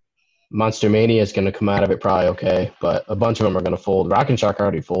 Monster Mania is going to come out of it probably okay. But a bunch of them are going to fold. Rock and Shock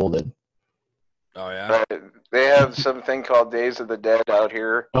already folded. Oh, yeah? They have something called Days of the Dead out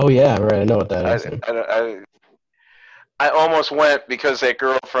here. Oh, yeah, right. I know what that is. I almost went because that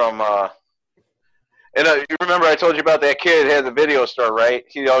girl from you remember I told you about that kid who had the video store, right?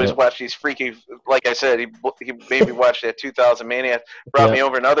 He always watched these freaky, like I said, he made me watch that 2000 Maniac, brought me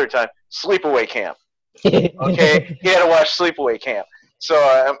over another time, Sleepaway Camp. Okay? He had to watch Sleepaway Camp. So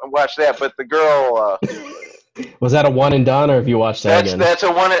I watched that, but the girl... was that a one and done, or have you watched that again? That's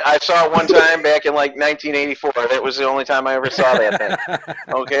a one. I saw it one time back in 1984. That was the only time I ever saw that thing.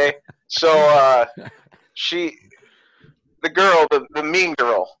 Okay? So the girl, the mean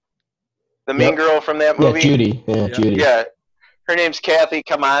girl. The mean girl from that movie? Yeah, Judy. Yeah, Judy. Yeah. her name's Kathy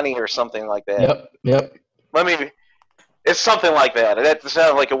Kamani or something like that. Yep. It's something like that. That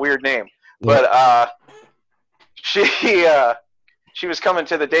sounded like a weird name, but she was coming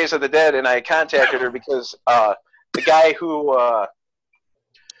to the Days of the Dead, and I contacted her because the guy who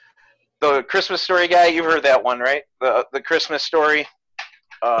the Christmas Story guy, you've heard that one, right? The Christmas Story.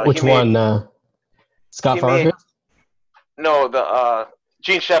 Which one? Scott Farquhar? No, the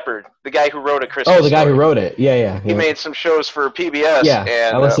Gene Shepard, the guy who wrote A Christmas Oh, the guy Story. who wrote it. Yeah. He made some shows for PBS. Yeah,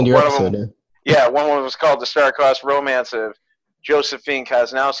 and, I listened to your one of episode. them, yeah, one was called The Star-Crossed Romance of Josephine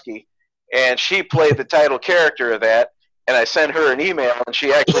Kosnowski, and she played the title character of that, and I sent her an email, and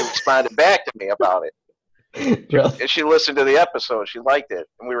she actually responded back to me about it. Really? And she listened to the episode. She liked it,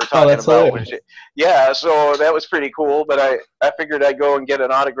 and we were talking that's about hilarious. yeah, so that was pretty cool, but I figured I'd go and get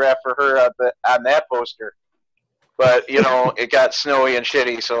an autograph for her on that poster. But, it got snowy and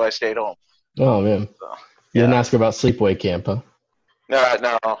shitty, so I stayed home. Oh, man. So, You didn't ask her about Sleepaway Camp, huh?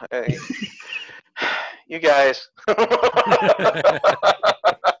 No. Hey, you guys.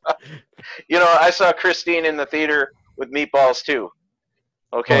 I saw Christine in the theater with Meatballs too.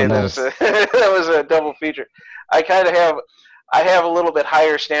 Okay, Oh, nice. that was a double feature. I have a little bit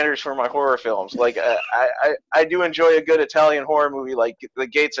higher standards for my horror films. Like I do enjoy a good Italian horror movie like The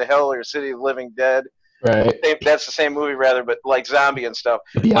Gates of Hell or City of the Living Dead. Right. That's the same movie rather, but like zombie and stuff.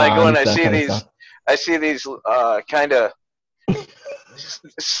 Beyond, And I go and that kind of stuff. I see these kind of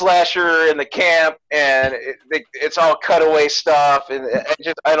slasher in the camp, and it's all cutaway stuff, and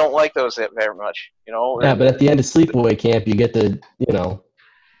I don't like those very much, Yeah, but at the end of Sleepaway Camp, you get the,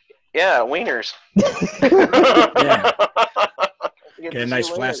 Yeah, wieners. Yeah. You Get a to nice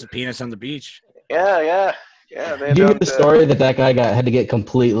see wieners. flaccid penis on the beach. Yeah. Did you hear the story that guy had to get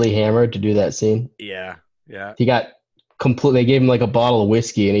completely hammered to do that scene? Yeah. He got they gave him like a bottle of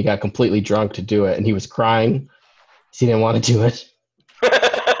whiskey, and he got completely drunk to do it, and he was crying. He didn't want to do it.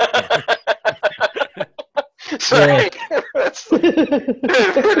 Sorry,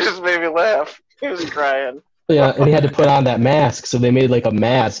 that just made me laugh. He was crying. Yeah, and he had to put on that mask, so they made like a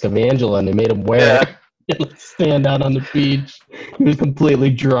mask of Angela, and they made him wear it and stand out on the beach. He was completely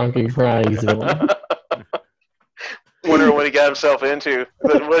drunk and crying. Wondering what he got himself into.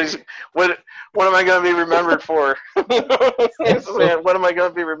 What am I going to be remembered for? Man, what am I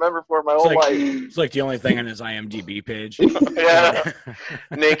going to be remembered for my whole life? It's like the only thing on his IMDb page. Yeah,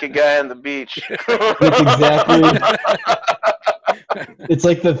 naked guy on the beach. That's exactly. It's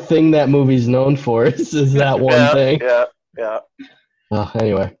like the thing that movie's known for is that one thing. Yeah. Oh,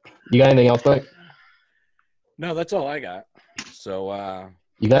 anyway, you got anything else, Mike? No, that's all I got. So,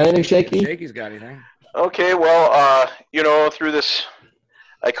 You got anything, Shaky? Shaky's got anything? Okay, well, through this,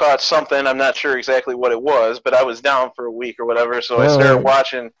 I caught something. I'm not sure exactly what it was, but I was down for a week or whatever, so I started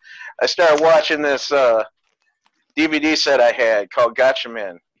watching this DVD set I had called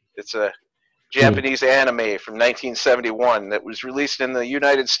Gatchaman. It's a Japanese anime from 1971 that was released in the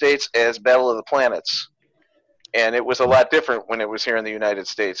United States as Battle of the Planets, and it was a lot different when it was here in the United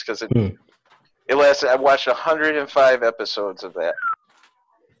States because it lasted. I watched 105 episodes of that.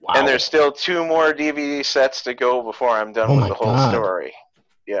 Wow. And there's still 2 more DVD sets to go before I'm done with the whole story.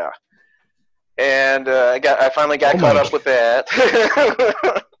 Yeah. And I finally got caught up with that.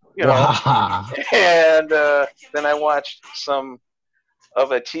 Wow. And then I watched some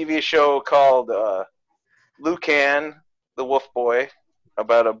of a TV show called Lucan, the Wolf Boy,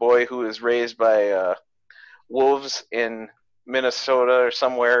 about a boy who is raised by wolves in Minnesota or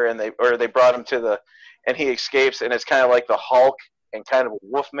somewhere, and they brought him and he escapes, and it's kind of like the Hulk and kind of a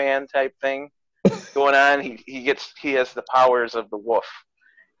Wolfman type thing going on. He has the powers of the wolf,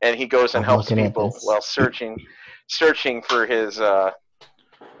 and he goes and helps people while searching for his for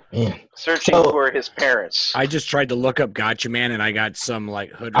his parents. I just tried to look up Gotcha Man, and I got some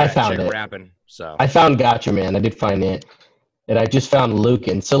like hood I rat found chick it. rapping. So I found Gatchaman. I did find it, and I just found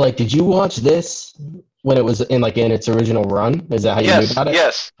Lucan. So, like, did you watch this when it was in its original run? Is that how you knew about it?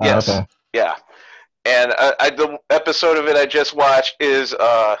 Yes. Okay. Yeah. And the episode of it I just watched is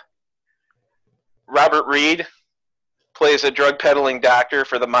Robert Reed plays a drug peddling doctor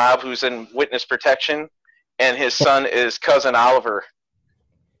for the mob who's in witness protection, and his son is Cousin Oliver.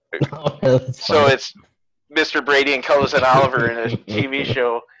 So it's Mr. Brady and Cousin Oliver in a TV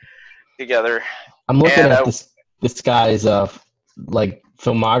show together. I'm looking at this guy's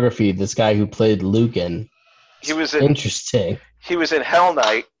filmography. This guy who played Lucan. He was interesting. He was in Hell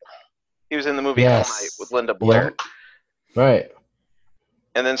Night. He was in the movie Hell Night with Linda Blair. Yeah. Right.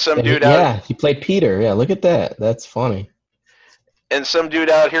 And then some dude out. Yeah, he played Peter. Yeah, look at that. That's funny. And some dude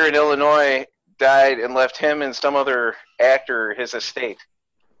out here in Illinois died and left him and some other actor his estate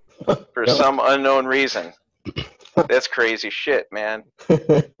for some unknown reason. That's crazy shit, man.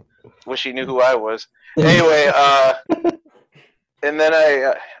 Wish he knew who I was. Anyway, and then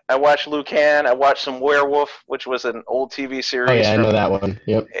I watched Lucan. I watched some Werewolf, which was an old TV series. Oh yeah, I know that one.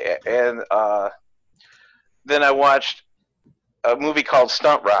 Yep. And then I watched a movie called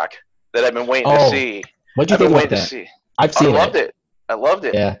Stunt Rock that I've been waiting to see. What'd you think about that? I've seen it. I loved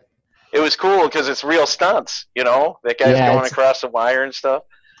it. Yeah. It was cool because it's real stunts, you know? That guy's going across the wire and stuff.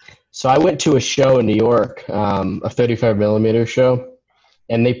 So I went to a show in New York, a 35 millimeter show,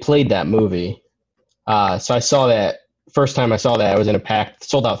 and they played that movie. So I saw that. First time I saw that, I was in a packed,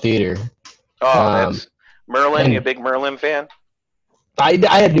 sold-out theater. Oh, that's Merlin. You a big Merlin fan?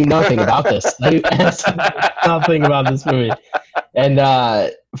 I knew nothing about this. I knew nothing about this movie, and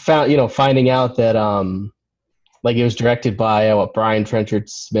finding out that like it was directed by Brian Trenchard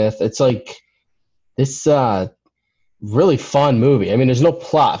Smith. It's like this really fun movie. I mean, there's no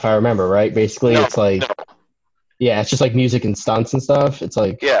plot if I remember right. Basically, it's like it's just like music and stunts and stuff. It's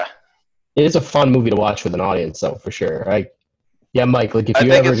like it is a fun movie to watch with an audience, though, for sure. Mike, like if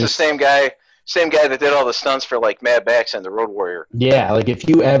you ever the same guy that did all the stunts for like Mad Max and the Road Warrior. Yeah, like if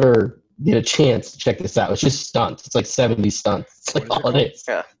you ever get a chance to check this out, it's just stunts. It's like 70 stunts. It's like all it is.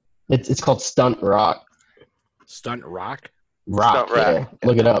 Yeah. It's called Stunt Rock. Stunt Rock? Rock. Yeah.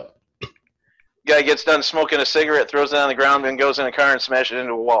 Look it up. Guy gets done smoking a cigarette, throws it on the ground, then goes in a car and smashes it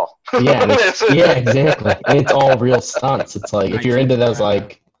into a wall. Yeah, exactly. And it's all real stunts. It's like if you're into those,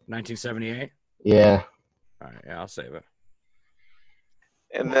 like 1978. Yeah. All right, I'll save it.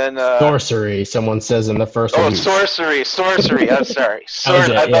 And then sorcery. Someone says in the first one. Oh, sorcery. I'm sorry.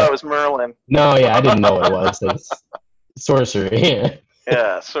 I thought it was Merlin. No, I didn't know it was. It's sorcery. Yeah.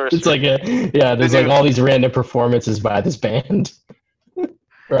 Yeah, sorcery. It's like there's like all these random performances by this band.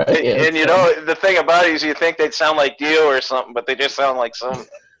 Right. And you know, the thing about it is you think they'd sound like Dio or something, but they just sound like some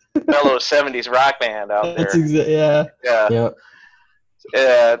fellow 70s rock band out there. Yeah.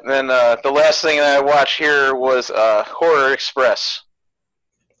 Then the last thing that I watched here was Horror Express.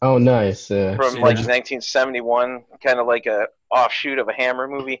 Oh, nice. From like 1971, kind of like a offshoot of a Hammer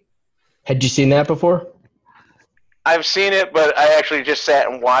movie. Had you seen that before? I've seen it, but I actually just sat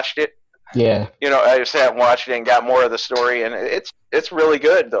and watched it. Yeah. You know, I just sat and watched it and got more of the story, and it's really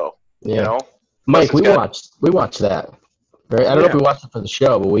good though. Yeah. You know, Mike, we watched that. Right? I don't know if we watched it for the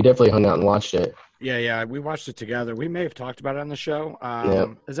show, but we definitely hung out and watched it. Yeah, we watched it together. We may have talked about it on the show.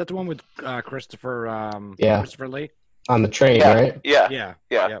 Is that the one with Christopher Lee? On the train, right? Yeah.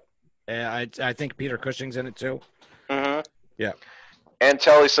 I think Peter Cushing's in it too. Mm-hmm. Yeah. And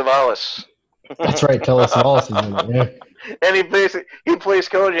Telly Savalas. That's right, Telly Savalas is in it. Yeah. And he plays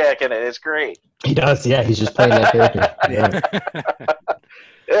Kojak in it. It's great. He does, yeah. He's just playing that character. Yeah.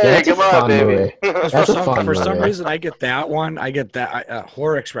 Hey, come on, baby. For some reason, I get that one. I get that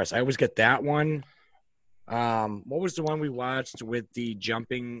Horror Express. I always get that one. What was the one we watched with the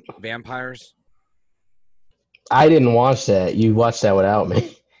jumping vampires? I didn't watch that. You watched that without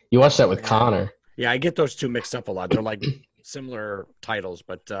me. You watched that with Connor. Yeah, I get those two mixed up a lot. They're like similar titles,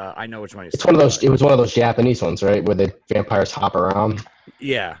 but I know which one you're talking about. It was one of those Japanese ones, right, where the vampires hop around.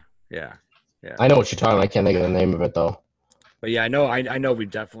 Yeah. I know what you're talking about. I can't think of the name of it though. But yeah, I know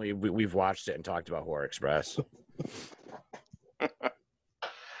we've watched it and talked about Horror Express.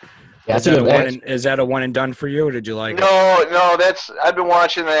 Yeah, is that a one and done for you, or did you like it? No, I've been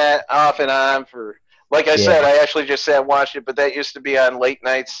watching that off and on for, like I said, I actually just sat and watched it, but that used to be on late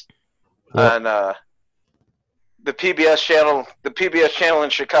nights on the PBS channel. The PBS channel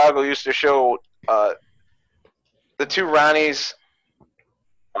in Chicago used to show the two Ronnies,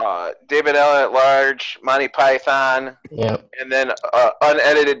 David L. at Large, Monty Python, and then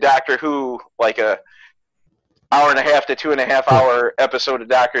unedited Doctor Who, like a hour and a half to 2.5 hour episode of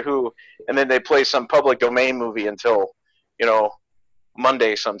Doctor Who, and then they play some public domain movie until,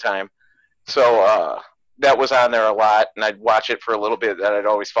 Monday sometime. So that was on there a lot, and I'd watch it for a little bit, then I'd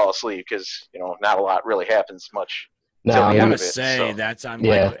always fall asleep because, not a lot really happens much. No, I want to say that's on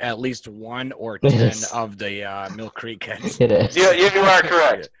like at least 1 or 10 of the Mill Creek heads. It is. Yeah, you are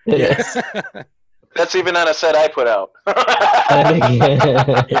correct. Yes. That's even on a set I put out.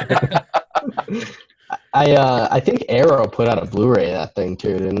 I think Arrow put out a Blu-ray of that thing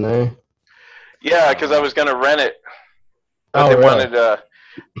too, didn't they? Yeah, because I was going to rent it. But they wanted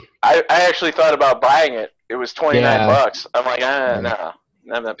I actually thought about buying it. It was $29. I'm like, no.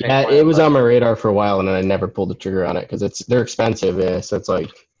 I'm not paying it was on my radar for a while, and I never pulled the trigger on it because they're expensive. Yeah, so it's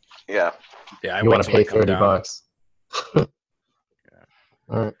like, yeah. You want to pay $30?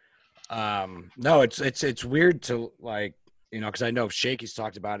 All right. No, it's weird to like, because I know Shakey's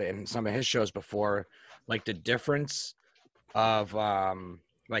talked about it in some of his shows before, like the difference of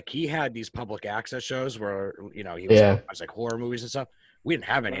like he had these public access shows where he was Yeah. it was like horror movies and stuff. We didn't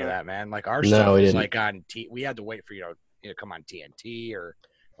have any of that, man. Like our No, stuff we was didn't. like on we had to wait for come on TNT or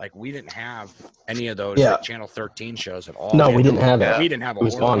like we didn't have any of those Yeah. like Channel 13 shows at all. No, had we didn't have that. We didn't have a It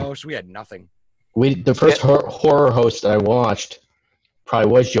was horror gone. host. We had nothing. The first horror host I watched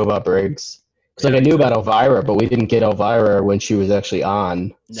probably was Joe Bob Briggs. Because like I knew about Elvira, but we didn't get Elvira when she was actually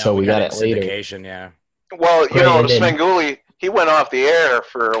on. No, so we got it in later. syndication, yeah. Well, Right, and then- Svengoolie, he went off the air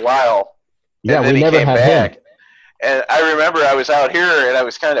for a while. Yeah, and then we he never came had back. him. And I remember I was out here and I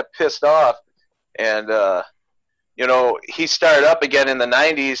was kind of pissed off. And, he started up again in the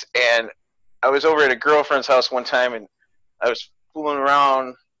 90s. And I was over at a girlfriend's house one time and I was fooling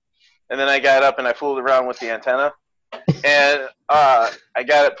around. And then I got up and I fooled around with the antenna. And I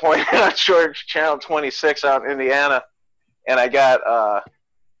got it pointed on George Channel 26 out in Indiana. And I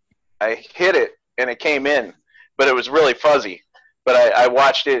hit it and it came in. But it was really fuzzy. But I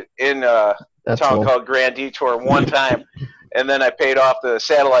watched it in a town called Grand Detour one time, and then I paid off the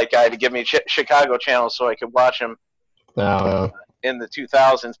satellite guy to give me Chicago channels so I could watch him in the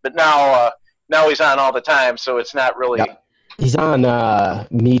 2000s. But now he's on all the time, so it's not really. Yeah. He's on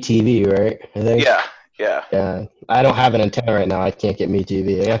MeTV, right? I think. Yeah. I don't have an antenna right now. I can't get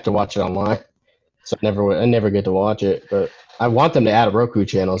MeTV. I have to watch it online, so I never get to watch it. But I want them to add a Roku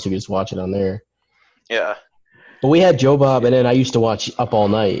channel so you can just watch it on there. Yeah. But we had Joe Bob, and then I used to watch Up All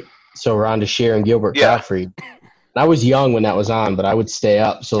Night. So Rhonda Shear and Gilbert Gottfried. I was young when that was on, but I would stay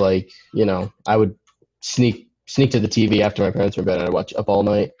up. So I would sneak to the TV after my parents were in bed, and I'd watch Up All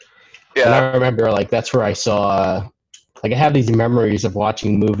Night. Yeah. And I remember that's where I saw I have these memories of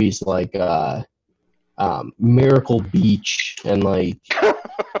watching movies like Miracle Beach and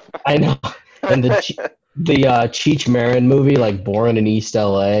I know, and the Cheech Marin movie, like Born in East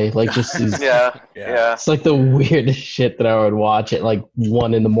LA, like just these, Yeah. It's like the weirdest shit that I would watch at like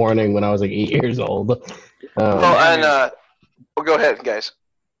 1 a.m. when I was like 8 years old. Go ahead, guys.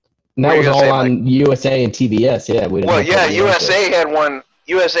 And that was all on USA and TBS. Yeah. USA had one.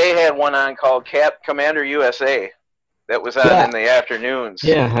 USA had one on called Commander USA that was on in the afternoons.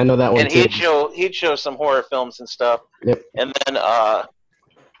 Yeah, I know that one. And he'd show some horror films and stuff. Yep. And then the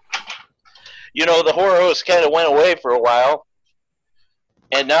horror host kind of went away for a while.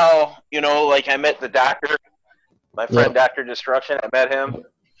 And now, I met the doctor, my friend Dr. Destruction. I met him.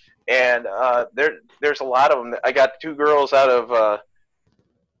 And there's a lot of them. I got 2 girls out of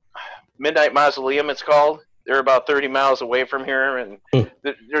Midnight Mausoleum, it's called. They're about 30 miles away from here. And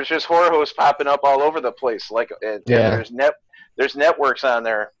there's just horror hosts popping up all over the place. And there's networks on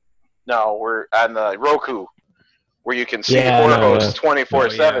there. No, we're on the Roku where you can see horror hosts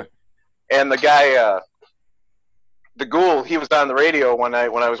 24/7. And the guy, the ghoul, he was on the radio when I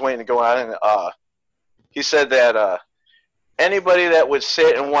was waiting to go on, and he said that anybody that would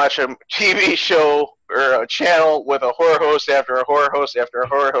sit and watch a TV show or a channel with a horror host after a horror host after a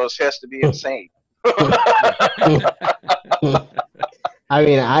horror host has to be insane. I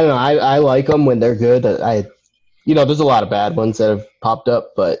mean, I don't know. I like them when they're good. There's a lot of bad ones that have popped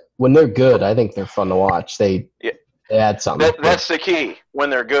up, but when they're good, I think they're fun to watch. They add something. That's the key, when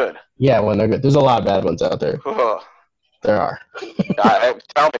they're good. Yeah, when they're good. There's a lot of bad ones out there. There are.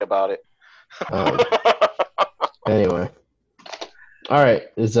 Tell me about it. Anyway. All right.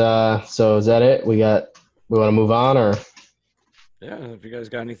 Is that it? We want to move on, or? Yeah, if you guys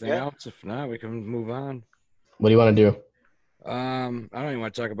got anything else. If not, we can move on. What do you want to do? I don't even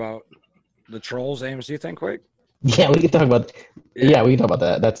want to talk about the Trolls AMC thing quick. Yeah, we can talk about. Yeah, we can talk about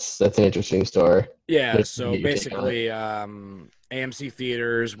that. That's an interesting story. Yeah. So basically, AMC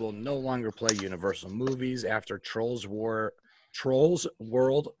theaters will no longer play Universal movies after Trolls World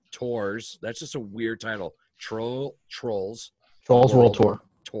Tours. That's just a weird title. Trolls World Tour.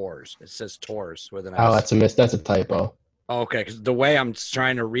 Tours. It says tours with an S. Oh, that's a typo. Okay, because the way I'm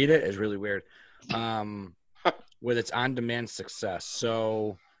trying to read it is really weird. With its on-demand success.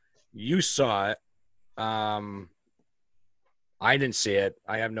 So you saw it. I didn't see it.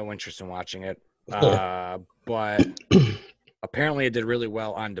 I have no interest in watching it. But apparently it did really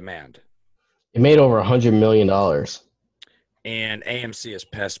well on demand. It made over $100 million. And AMC is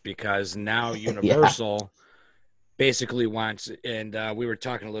pissed because now Universal basically wants, and we were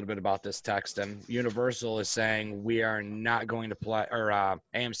talking a little bit about this text, and Universal is saying we are not going to play, or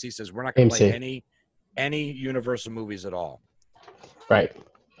AMC says we're not going to play any Universal movies at all. Right.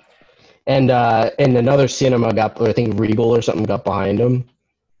 And another cinema I think Regal or something got behind them.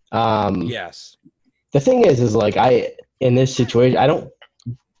 Yes. The thing is in this situation,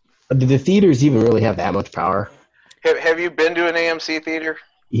 do the theaters even really have that much power? Have you been to an AMC theater?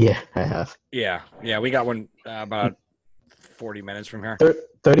 Yeah, I have. Yeah. We got one about 40 minutes from here.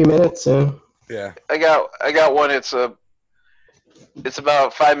 30 minutes. Yeah. I got one. It's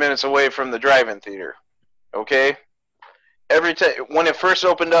about 5 minutes away from the drive-in theater. Okay. Every time when it first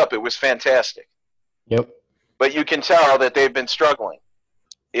opened up, it was fantastic. Yep. But you can tell that they've been struggling.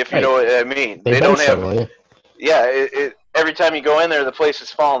 If you Right. know what I mean, They've they been don't have. struggling. Yeah. Every time you go in there, the place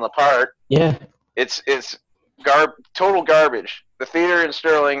is falling apart. Yeah. It's total garbage. The theater in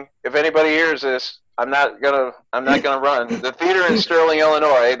Sterling. If anybody hears this, I'm not gonna run. The theater in Sterling,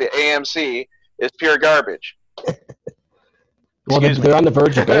 Illinois, the AMC, is pure garbage. Well, they're on the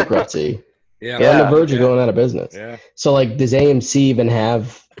verge of bankruptcy. Yeah. They're on the Yeah. verge of going out of business. Yeah. So, like, does AMC even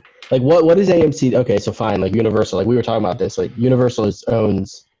have, like, what is AMC? Okay, so fine, like Universal, like we were talking about this, like Universal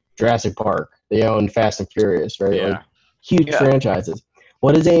owns Jurassic Park. They own Fast and Furious, right? Yeah. Like, huge Yeah. franchises.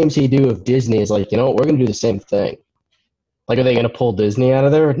 What does AMC do if Disney is like, you know what, we're going to do the same thing? Like, are they going to pull Disney out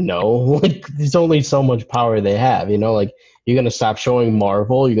of there? No. Like, there's only so much power they have, you know? Like, you're going to stop showing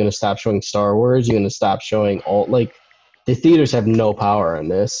Marvel. You're going to stop showing Star Wars. You're going to stop showing all, like, the theaters have no power on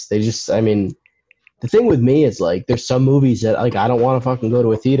this. They just, I mean, the thing with me is, like, there's some movies that, like, I don't want to fucking go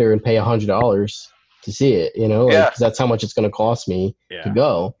to a theater and pay $100 to see it, you know? Like, Yeah. 'cause that's how much it's going to cost me to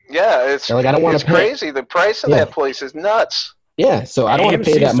go. Yeah, it's Like, I don't wanna it's pay- crazy. The price of Yeah. that place is nuts. Yeah, so I don't want to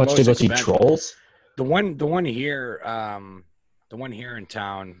pay AMC is that the much to most go see expensive. Trolls. The one here in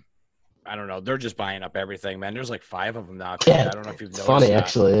town, I don't know. They're just buying up everything, man. There's like 5 of them now. Yeah, I don't know if you've It's noticed funny, that.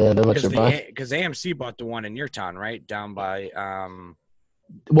 actually. Yeah, how much they're buying. Because AMC bought the one in your town, right? Down by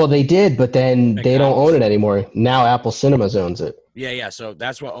Well, they did, but then they don't McDonald's. own it anymore. Now Apple Cinemas owns it. yeah. So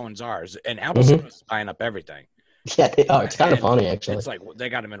that's what owns ours. And Apple Mhm. Cinemas buying up everything. Yeah, they are. It's kind of And funny, actually. It's like they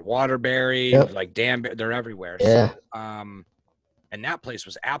got them in Waterbury, Yep. like Danbury. They're everywhere. Yeah. So, and that place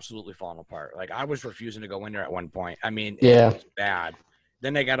was absolutely falling apart. Like I was refusing to go in there at one point. I mean, Yeah. it was bad.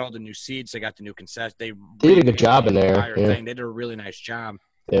 Then they got all the new seats. They got the new concessions. They They did a good job in the there, entire yeah. thing. They did a really nice job.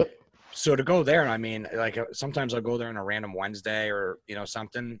 Yep. So to go there, I mean, like sometimes I'll go there on a random Wednesday or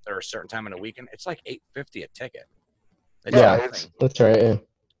something or a certain time in a weekend. It's like $8.50 a ticket. It's Yeah, nothing. That's right. Yeah.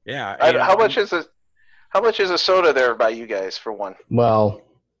 Yeah. How much is a soda there by you guys for one? Well,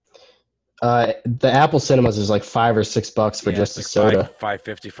 the Apple Cinemas is like $5 or $6 for just a it's like soda.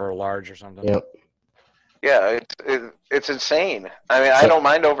 $5.50 for a large or something. Yep. Yeah, it's insane. I mean, I don't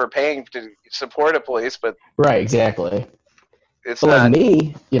mind overpaying to support a place, but Right. Exactly. it's But not. like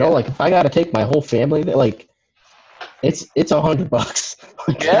me, you know, like if I got to take my whole family, there, like it's $100.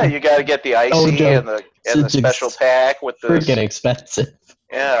 Like, Yeah, you got to get the icy joke. and the It's special pack with the freaking expensive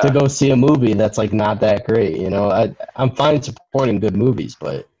yeah. to go see a movie that's like not that great. You know, I'm fine supporting good movies,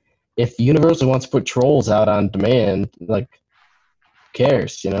 but if Universal wants to put Trolls out on demand, like, who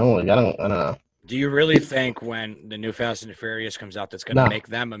cares? You know, like I don't know. Do you really think when the new Fast and the Furious comes out, that's going to No. make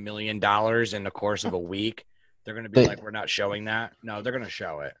them $1 million in the course of a week? They're going to be They- like, we're not showing that. No, they're going to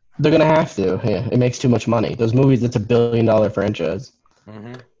show it. They're gonna have to. Yeah, it makes too much money. Those movies, it's $1 billion franchise.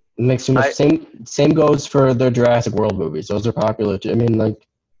 Mm-hmm. It makes too much. Same goes for their Jurassic World movies. Those are popular too. I mean, like,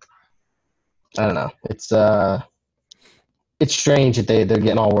 I don't know. It's strange that they're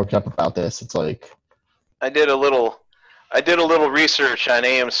getting all worked up about this. It's like, I did a little research on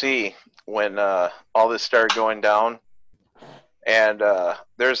AMC when all this started going down, and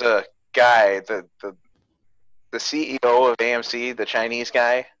there's a guy, the CEO of AMC, the Chinese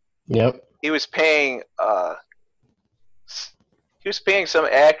guy. yep, He was paying some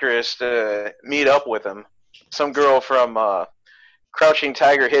actress to meet up with him, some girl from Crouching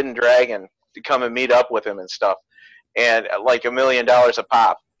Tiger, Hidden Dragon, to come and meet up with him and stuff, and like $1 million a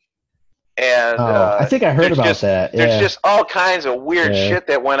pop. And I think I heard there's about just- that. There's Yeah, just all kinds of weird Yeah. shit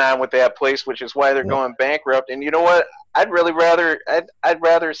that went on with that place, which is why they're Yeah. going bankrupt. And you know what? I'd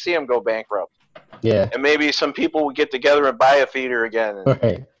rather see them go bankrupt, yeah, and maybe some people would get together and buy a theater again,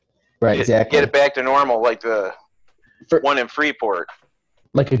 and right, exactly. get it back to normal, like the For- one in Freeport.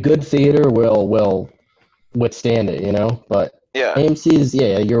 Like a good theater will withstand it, you know. But Yeah, AMC's,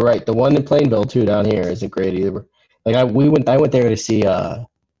 yeah, you're right. The one in Plainville too down here isn't great either. Like I went there to see I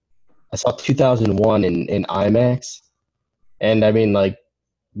saw 2001 in IMAX, and I mean like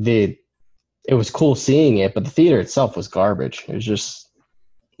it was cool seeing it, but the theater itself was garbage. It was just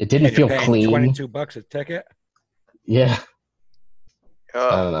it didn't feel clean. $22 a ticket. Yeah, I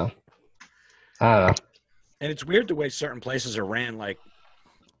uh, don't know. I don't know. And it's weird the way certain places are ran. Like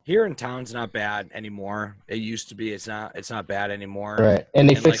here in town's not bad anymore. It used to be. It's not bad anymore. Right, and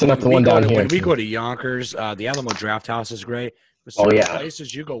they And, fixing like, up the when one we go down to- here. When we too. go to Yonkers, the Alamo Draft House is great. But Oh, certain yeah.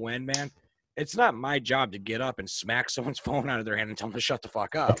 places you go in, man, it's not my job to get up and smack someone's phone out of their hand and tell them to shut the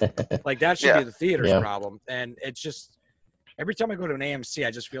fuck up. Like that should Yeah. be the theater's Yeah. problem. And it's just every time I go to an AMC,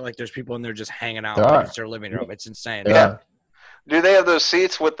 I just feel like there's people in there just hanging out There like are. it's their living room. It's insane. Yeah. Do they have those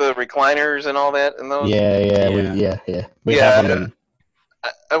seats with the recliners and all that? And those? Yeah. We have them in.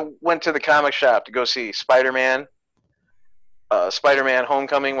 I went to the comic shop to go see Spider-Man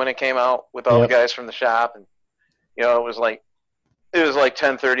Homecoming when it came out with all the guys from the shop, and it was like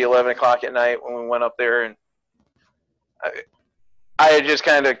 10:30, 11 o'clock at night when we went up there, and I had just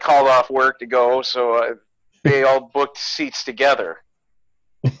kind of called off work to go, so they all booked seats together.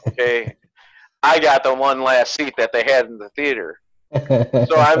 Okay, I got the one last seat that they had in the theater,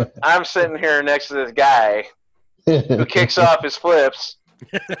 so I'm sitting here next to this guy who kicks off his flips,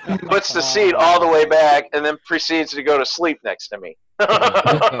 puts the seat all the way back, and then proceeds to go to sleep next to me.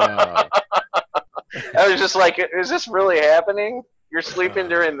 I was just like, is this really happening? You're sleeping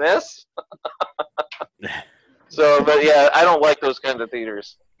during this? So, but yeah, I don't like those kinds of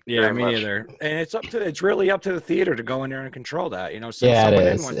theaters. Yeah, me neither. And it's really up to the theater to go in there and control that. Send someone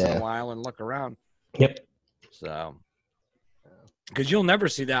in once in a while and look around. Yep. So, because you'll never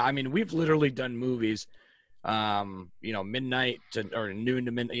see that. I mean, we've literally done movies, midnight or noon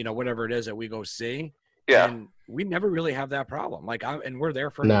to midnight, whatever it is that we go see. Yeah. And we never really have that problem. And we're there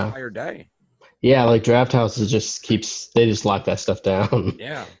for an entire day. Yeah, like Draft Houses they just lock that stuff down.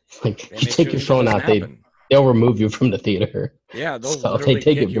 Yeah. Like you take your phone out, they'll remove you from the theater. Yeah, they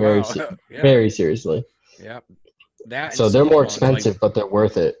take it very seriously. Yeah. That. So they're more expensive, but they're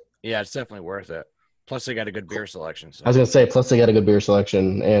worth it. Yeah, it's definitely worth it. Plus, they got a good beer selection. So. I was gonna say, plus they got a good beer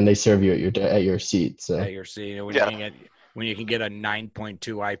selection, and they serve you at your seat. So. At your seat, when you can get a 9.2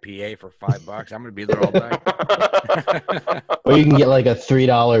 IPA for $5, I'm gonna be there all day. Or you can get like a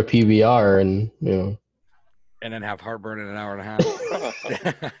 $3 PBR, and and then have heartburn in an hour and a half.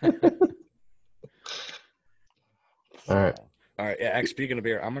 All right. Yeah. Speaking of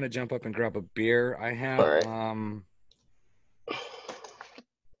beer, I'm gonna jump up and grab a beer. I have.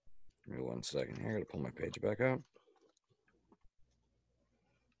 Give me 1 second here. I gotta pull my page back up.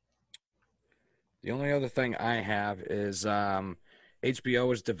 The only other thing I have is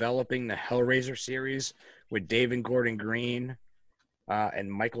HBO is developing the Hellraiser series with David Gordon Green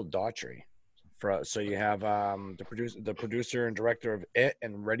and Michael Daughtry. So you have the producer and director of It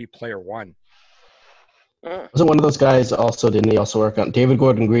and Ready Player One. Wasn't one of those guys also? Didn't he also work on? David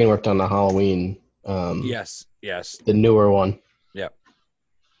Gordon Green worked on the Halloween. Yes. The newer one. Yep.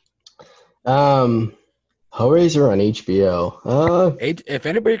 Hellraiser on HBO. If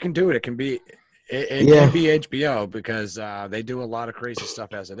anybody can do it, it can be. It can be HBO because they do a lot of crazy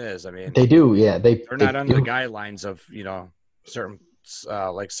stuff as it is. I mean, they do. Yeah, they're not under the guidelines of certain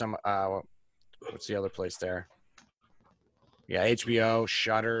like some what's the other place there? Yeah, HBO,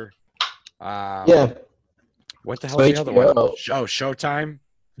 Shudder. Yeah. What the hell is the other one? Oh, Showtime.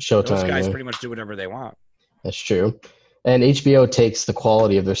 Those guys pretty much do whatever they want. That's true. And HBO takes the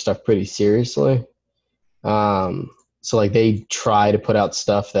quality of their stuff pretty seriously. So like they try to put out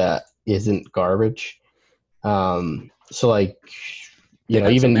stuff that isn't garbage. So like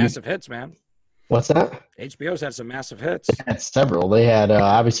even massive hits, man. What's that? HBO's had some massive hits. They had several. They had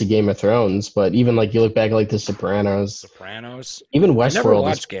obviously Game of Thrones, but even like you look back like The Sopranos. Even Westworld. I never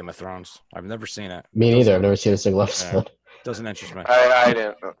watched Game of Thrones. I've never seen it. Me neither. I've never seen a single episode. Doesn't interest me. I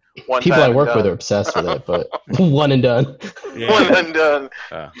didn't. People I work with are obsessed with it, but one and done. Yeah. One and done.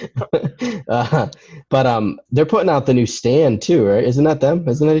 But they're putting out the new Stand too, right? Isn't that them?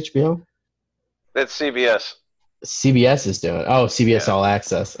 Isn't that HBO? That's CBS. CBS is doing. Oh, CBS All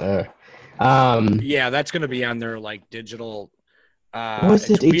Access. Yeah, that's going to be on their like digital. What is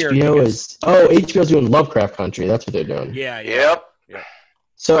it? HBO is. Oh, HBO's doing Lovecraft Country. That's what they're doing. Yeah. Yep. Yeah.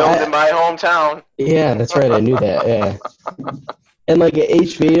 So filmed in my hometown. Yeah, that's right. I knew that. Yeah. And like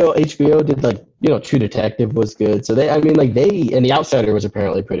HBO did like True Detective was good. So and The Outsider was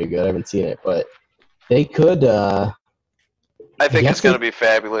apparently pretty good. I haven't seen it, but they could. I think it's going to be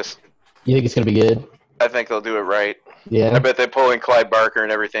fabulous. You think it's going to be good? I think they'll do it right. Yeah. I bet they pull in Clive Barker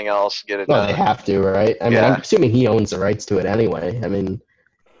and everything else. Get it done. They have to, right? I mean, I'm assuming he owns the rights to it anyway. I mean,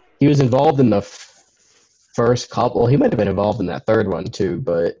 he was involved in the first couple. He might have been involved in that third one too,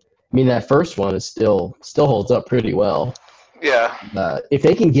 but I mean, that first one is still holds up pretty well. Yeah. If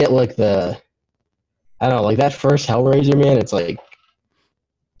they can get like I don't know, like that first Hellraiser, man, it's like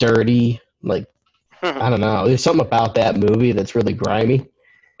dirty. Like, I don't know. There's something about that movie that's really grimy.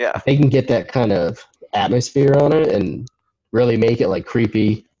 Yeah. If they can get that kind of atmosphere on it and really make it like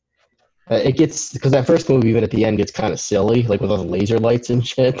creepy. It gets, because that first movie, even at the end, gets kind of silly, like with all the laser lights and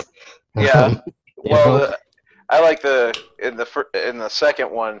shit. Yeah. I like in the second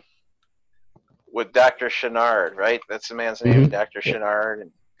one with Dr. Chenard, right? That's the man's name, Dr. Chenard.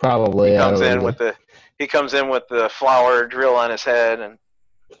 And probably. He comes in with the flower drill on his head, and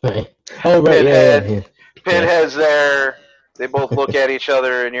oh right, Pinhead's there. they both look at each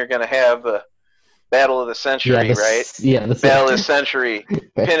other, and you're going to have the battle of the century, right? Yeah, Battle of the century.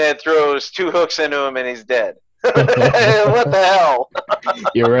 Pinhead throws 2 hooks into him, and he's dead. What the hell?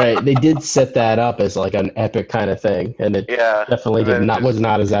 You're right. They did set that up as like an epic kind of thing, and it definitely was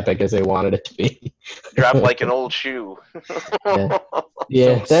not as epic as they wanted it to be. Dropped like an old shoe.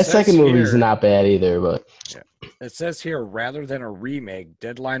 Yeah, So that second movie's here- not bad either, but It says here, rather than a remake,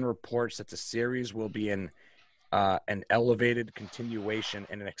 Deadline reports that the series will be an elevated continuation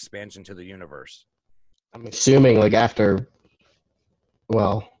and an expansion to the universe. I'm assuming like after,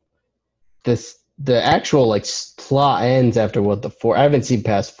 well, the actual like plot ends after what the 4. I haven't seen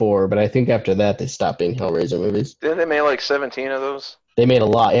past 4, but I think after that they stopped being Hellraiser movies. Didn't they make like 17 of those? They made a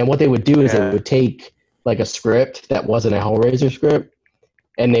lot, and what they would do is Yeah. they would take like a script that wasn't a Hellraiser script,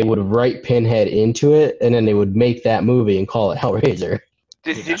 and they would write Pinhead into it, and then they would make that movie and call it Hellraiser.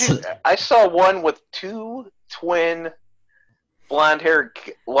 Did you? I saw one with 2 twin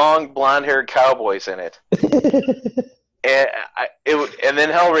long blonde-haired cowboys in it. And then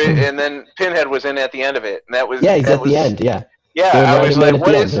Hellraiser, and then Pinhead was in at the end of it, and that was Yeah, he's at the end. Yeah. Yeah, They would I write was him in like, at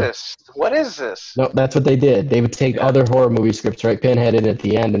the "What end, is yeah. this? What is this?" No, that's what they did. They would take other horror movie scripts, write Pinhead in at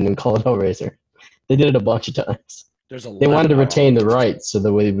the end, and then call it Hellraiser. They did it a bunch of times. There's They wanted to retain the rights, so they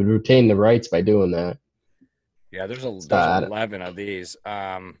would retain the rights by doing that. Yeah, there's bad. 11 of these.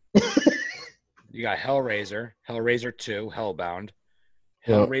 You got Hellraiser, Hellraiser 2, Hellbound,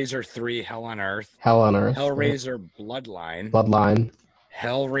 Yep. Hellraiser 3, Hell on Earth, Hell on Earth. Hellraiser Bloodline, Bloodline.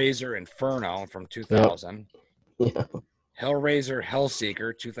 Hellraiser Inferno from 2000, Yeah. Hellraiser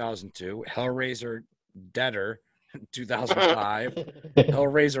Hellseeker 2002, Hellraiser Deader 2005,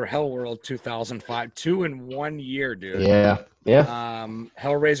 Hellraiser Hellworld 2005, 2 in 1 year, dude. Yeah. Yeah.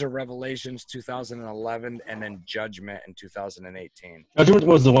 Hellraiser Revelations 2011, and then Judgment in 2018. Judgment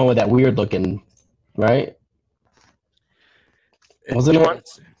was the one with that weird looking, right? Wasn't it?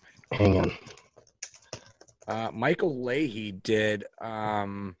 Let's see. Hang on. Michael Leahy did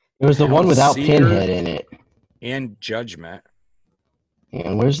It was the one without Hellseeker. Pinhead in it. and Judgment.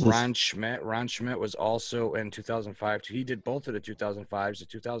 And where's this? Ron Schmidt was also in 2005. He did both of the 2005s to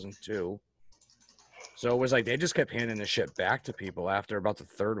 2002. So it was like they just kept handing the shit back to people after about the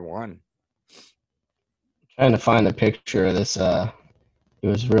third one. Trying to find the picture of this. It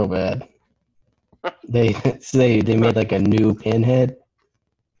was real bad. They made like a new Pinhead.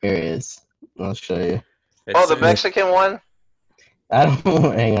 Here it is. I'll show you. Oh, the said- Mexican one? I don't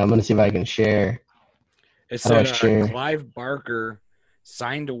know. Hang on. I'm gonna see if I can share. It How do I said share? Clive Barker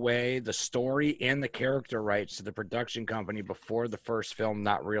signed away the story and the character rights to the production company before the first film,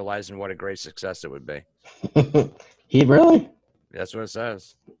 not realizing what a great success it would be. He really? That's what it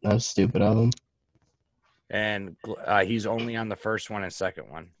says. That was stupid of him. And he's only on the first one and second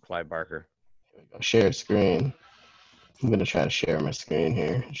one, Clive Barker. Share screen. I'm gonna try to share my screen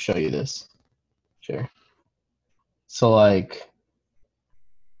here. Show you this. Share. So like,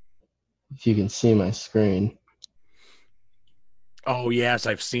 if you can see my screen, Oh, yes,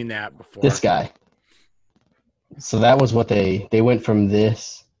 I've seen that before. this guy. So that was what they went from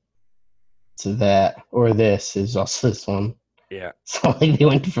this to that, or this is also this one. Yeah. So like they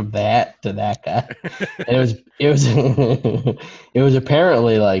went from that to that guy, and it was it was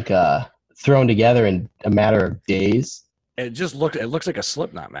apparently like thrown together in a matter of days. It looks like a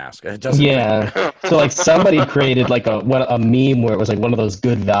Slipknot mask. It doesn't. Yeah. So like somebody created like a meme where it was like one of those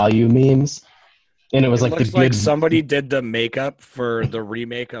good value memes, and it was It like the looks good. like somebody did the makeup for the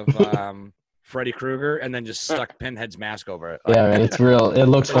remake of Freddy Krueger and then just stuck Pinhead's mask over it. Yeah, man, it's real. It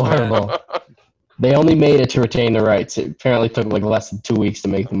looks horrible. They only made it to retain the rights. It apparently took like less than 2 weeks to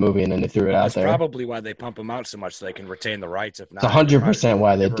make the movie, and then they threw it out That's there. probably why they pump them out so much so they can retain the rights. If not, It's 100%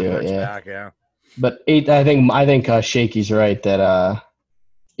 why they do it. reverts Yeah. back, yeah. But I think Shaky's right that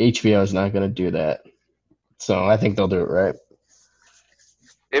HBO is not going to do that. So I think they'll do it right.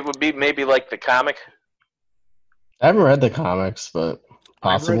 It would be maybe like the comic. I haven't read the comics, but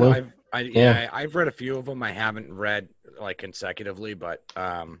possibly. I've read a few of them. I haven't read like consecutively, but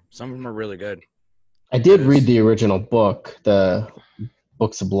some of them are really good. I did read the original book, the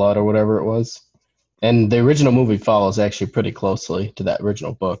Books of Blood or whatever it was. And the original movie follows actually pretty closely to that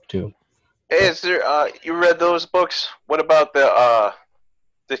original book too. Is there? You read those books? What about the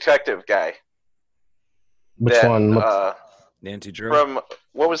detective guy? Which that, one? Nancy Drew. From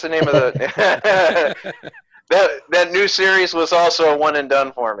what was the name of the? that new series was also a one and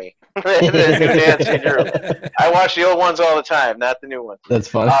done for me. The new Nancy Drew. I watch the old ones all the time, not the new ones. That's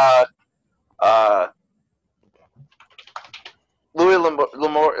fun. Louis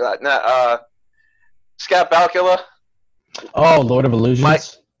L'Amour, Scott Bakula, Oh, Lord of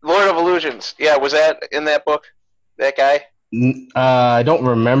Illusions. Lord of Illusions. Yeah, was that in that book? That guy? I don't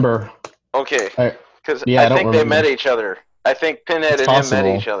remember. Okay, I- because Yeah, I I don't think they met remember. each other. I think Pinhead It's and him met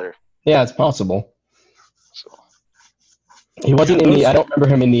possible. each other. Yeah, it's possible. So He wasn't Yeah, in the. those- I don't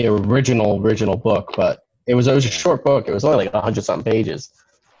remember him in the original book, but it was a Yeah. short book. It was only like 100-something pages.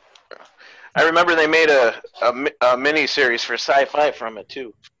 I remember they made a mini series for Sci-Fi from it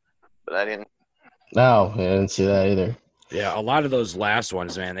too, but I didn't. No, I didn't see that either. Yeah, a lot of those last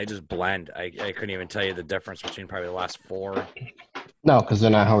ones, man, they just blend. I couldn't even tell you the difference between probably the last 4. No, because they're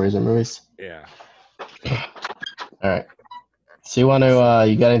not Hellraiser movies. Yeah. All right. So you want to?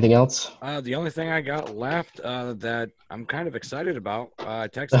 You got anything else? The only thing I got left that I'm kind of excited about, I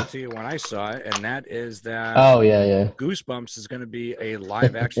texted it to you when I saw it, and that is that Oh yeah. Goosebumps is going to be a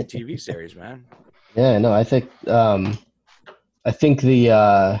live-action TV series, man. Yeah, no, I think the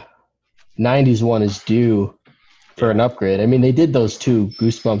 '90s one is due for an upgrade. I mean, they did those 2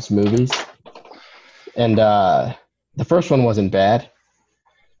 Goosebumps movies, and the first one wasn't bad,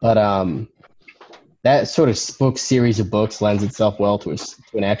 but that sort of series of books lends itself well to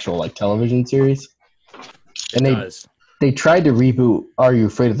an actual like television series. And It does. they tried to reboot Are You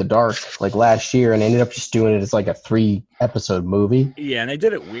Afraid of the Dark like last year, and ended up just doing it as like a 3-episode movie. Yeah, and they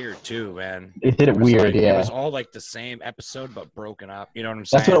did it weird too, man. It did it was weird, like, yeah. It was all like the same episode but broken up. You know what I'm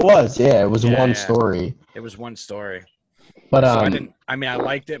saying? That's what it was. Yeah, it was Yeah, one yeah. story. It was one story. But So I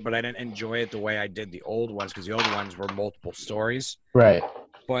liked it, but I didn't enjoy it the way I did the old ones because the old ones were multiple stories. right.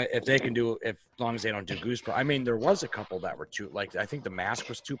 But if they can do, as long as they don't do Goosebumps, I mean, there was a couple that were 2. Like I think The Mask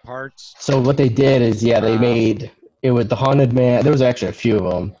was 2 parts. So what they did is, they made it with the Haunted Man. There was actually a few of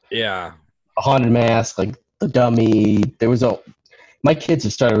them. Yeah. A Haunted Mask, like The Dummy. My kids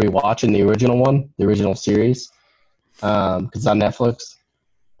have started rewatching the original one, the original series, because it's on Netflix.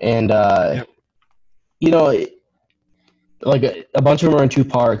 And, like a bunch of them are in 2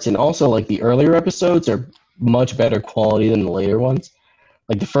 parts. And also, like, the earlier episodes are much better quality than the later ones.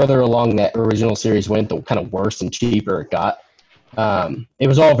 Like, the further along that original series went, the kind of worse and cheaper it got. It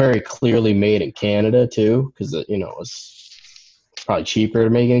was all very clearly made in Canada, too, because, it was probably cheaper to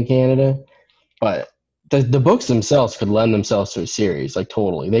make it in Canada. But the books themselves could lend themselves to a series, like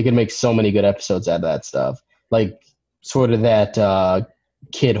totally. They could make so many good episodes out of that stuff. Like sort of that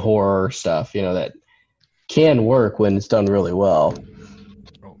kid horror stuff, that can work when it's done really well.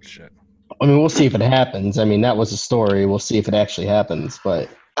 Oh, shit. I mean, we'll see if it happens. I mean, that was a story. We'll see if it actually happens, but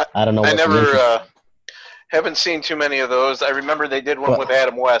I don't know. I never haven't seen too many of those. I remember they did one with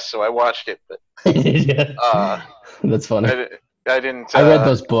Adam West, so I watched it. But that's funny. I didn't. I read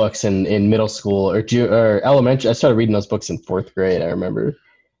those books in middle school or elementary. I started reading those books in 4th grade. I remember.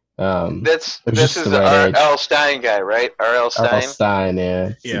 This is the R.L. Stein guy, right? R.L. Stein. R.L. Stein,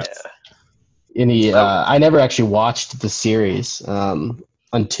 yeah. Yeah. And I never actually watched the series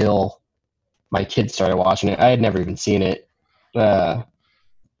until my kids started watching it. I had never even seen it, and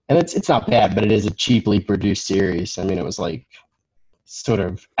it's not bad, but it is a cheaply produced series. I mean, it was like sort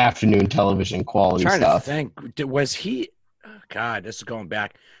of afternoon television quality I'm trying stuff. to think, was he? Oh, God, this is going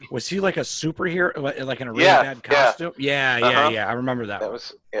back. Was he like a superhero, like in a really bad costume? Yeah. I remember that. That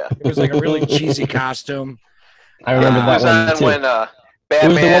was It was like a really cheesy costume. I remember that one was too. on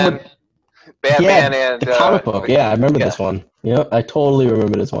when Batman and the comic book. Yeah, I remember this one. Yeah, I totally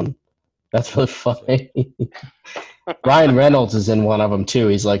remember this one. That's really funny. Ryan Reynolds is in one of them too.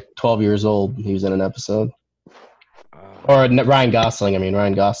 He's like 12 years old. He was in an episode. Or Ryan Gosling. I mean,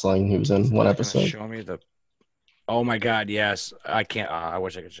 Ryan Gosling. He was in one episode. Show me the. Oh my God! Yes, I can't. I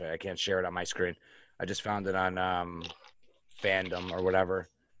wish I could share. I can't share it on my screen. I just found it on Fandom or whatever.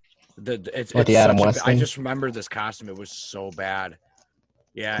 It's the Adam West I thing? just remember this costume. It was so bad.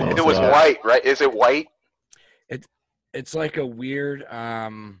 Yeah, it was white, right? Is it white? It's like a weird.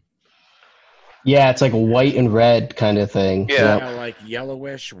 Yeah, it's like a white and red kind of thing. Yeah. Kinda like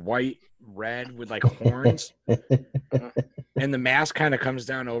yellowish, white, red with like horns. And the mask kind of comes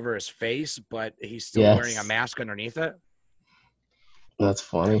down over his face, but he's still wearing a mask underneath it. That's I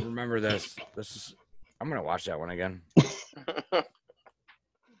funny. remember this. I'm gonna watch that one again.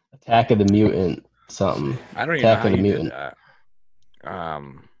 Attack of the Mutant something. I don't even know Attack how of the you did Mutant. that.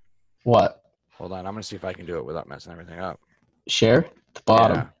 What? Hold on, I'm gonna see if I can do it without messing everything up. Share? At the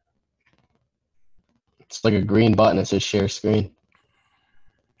bottom. Yeah. It's like a green button that says share screen.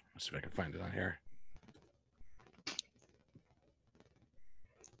 Let's see if I can find it on here.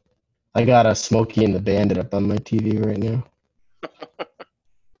 I got a Smokey and the Bandit up on my TV right now.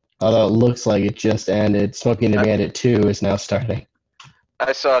 Although it looks like it just ended. Smokey and the Bandit 2 is now starting.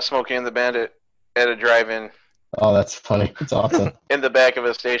 I saw Smokey and the Bandit at a drive-in Oh, that's funny. It's awesome. in the back of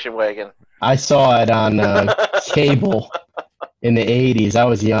a station wagon. I saw it on cable in the 80s. I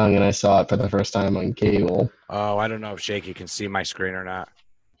was young and I saw it for the first time on cable. Oh, I don't know if Shaky can see my screen or not.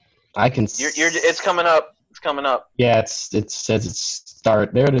 I can. It's coming up. It's coming up. Yeah, it says it's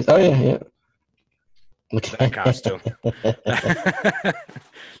start. There it is. Oh yeah. Look at That costume.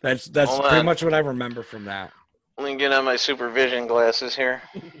 That's Hold pretty on. much what I remember from that. Let me get on my supervision glasses here.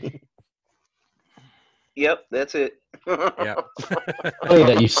 Yep, that's it. Yeah. Funny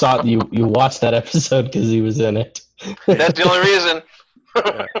that you watched that episode because he was in it. That's the only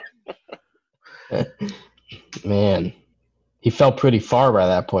reason. Man, he fell pretty far by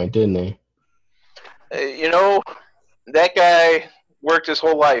that point, didn't he? That guy worked his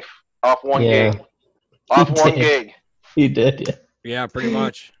whole life off one Yeah. gig. Off He one did. gig. He did. Yeah. Yeah, pretty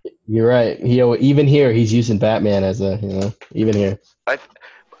much. You're right. Even here, he's using Batman as even here.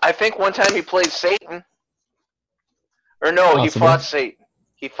 I think one time he played Satan. Or no, he Possibly. fought Satan.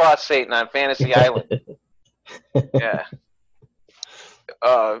 He fought Satan on Fantasy Island. Yeah.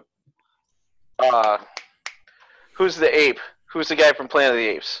 Who's the ape? Who's the guy from Planet of the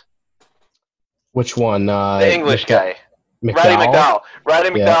Apes? Which one? The English guy. McDowell? Roddy McDowell. Roddy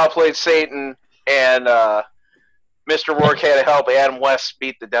Yeah. McDowell played Satan, and Mr. Rourke had to help Adam West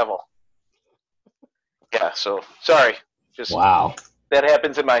beat the devil. Yeah, so sorry. Just Wow. that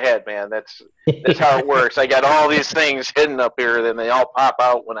happens in my head, man. That's how it works. I got all these things hidden up here, then they all pop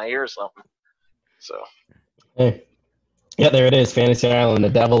out when I hear something. So Hey. Yeah, there it is. Fantasy Island, the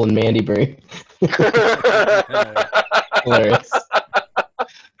Devil and Mandy Bree. Hilarious.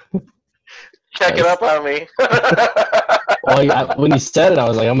 check it up on me. Well, when you said it, I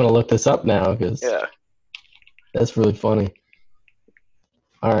was like, I'm going to look this up now because Yeah. that's really funny.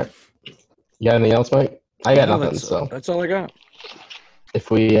 All right. You got anything else, Mike? I got No, nothing. that's, So that's all I got. if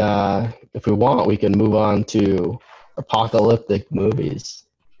we want, we can move on to apocalyptic movies.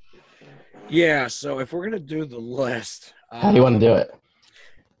 Yeah, so if we're gonna do the list, How do you want to do it?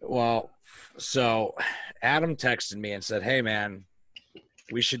 well, so Adam texted me and said, "Hey, man,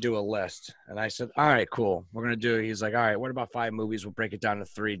 we should do a list." And I said, "All right, cool. We're gonna do it." He's like, "All right, what about 5 movies? We'll break it down to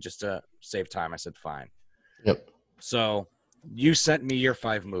 3 just to save time." I said, "Fine." Yep. So you sent me your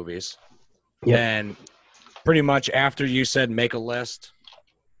 5 movies, Yep. and pretty much after you said make a list,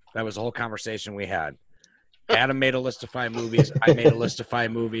 that was the whole conversation we had. Adam made a list of 5 movies. I made a list of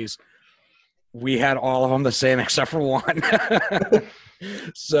 5 movies. We had all of them the same except for one.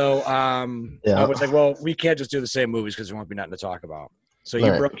 So Yeah. I was like, well, we can't just do the same movies because there won't be nothing to talk about. So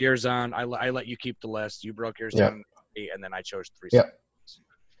you Right. broke yours down. I let you keep the list. You broke yours Yep. down, and then I chose 3. Yep.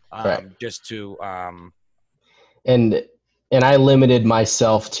 Right. Just to And I limited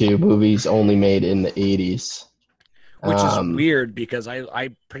myself to movies only made in the 80s. which is weird because I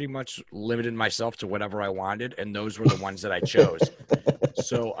pretty much limited myself to whatever I wanted, and those were the ones that I chose.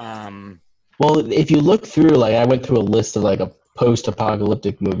 So Well, if you look through, like, I went through a list of, like, a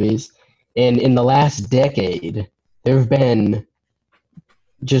post-apocalyptic movies, and in the last decade, there have been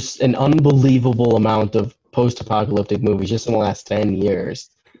just an unbelievable amount of post-apocalyptic movies just in the last 10 years,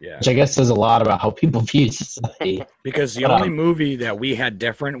 yeah, which I guess says a lot about how people view society. because the But, only movie that we had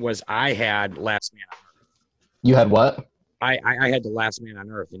different was I had Last Man. You had what? I had the Last Man on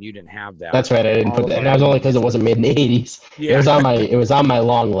Earth, and you didn't have that. That's right, I didn't put that. And that was only because it wasn't made in the 80s. Yeah, It was on my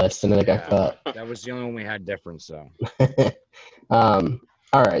long list, and then it got cut. that was the only one we had different. So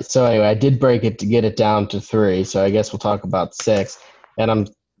All right. So anyway, I did break it to get it down to 3. So I guess we'll talk about 6. And I'm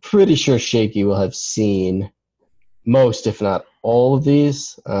pretty sure Shaky will have seen most, if not all, of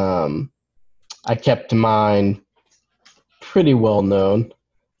these. I kept mine pretty well known.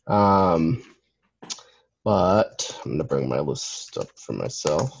 But I'm gonna bring my list up for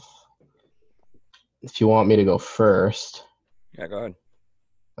myself. If you want me to go first. yeah, go ahead.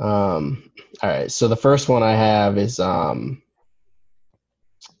 All right, so the first one I have is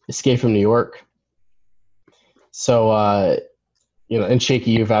Escape from New York. So, and Shaky,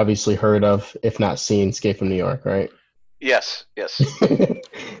 you've obviously heard of, if not seen, Escape from New York, right? Yes.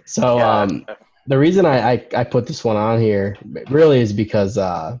 So, Yeah. the reason I put this one on here really is because,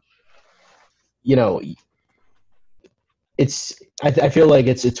 I feel like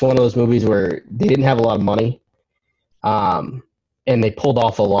it's one of those movies where they didn't have a lot of money, and they pulled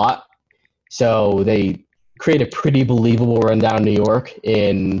off a lot. So they create a pretty believable rundown New York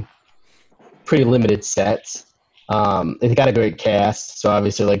in pretty limited sets. It's got a great cast. So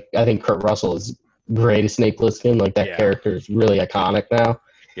obviously, like, I think Kurt Russell is great as Snake Plissken. Like, that Yeah. character is really iconic now.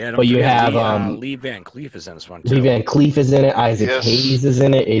 Yeah, don't But you forget have, Lee Van Cleef is in this one too. Lee Van Cleef is in it. Isaac Yes. Hayes is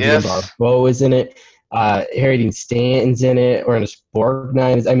in it. Adrian Yes. Barbeau is in it. Harry Dean Stanton's in it. Ernest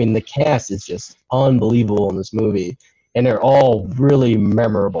Borgnine is. I mean, the cast is just unbelievable in this movie, and they're all really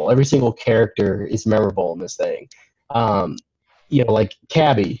memorable. Every single character is memorable in this thing. like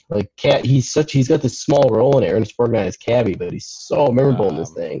Cabby, he's got this small role in it. Ernest Borgnine as Cabby, but he's so memorable in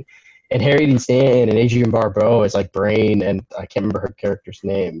this thing. And Harry Dean Stanton and Adrienne Barbeau as like Brain, and I can't remember her character's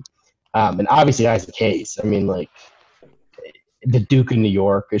name. And obviously Isaac Hayes. I mean, like the Duke of New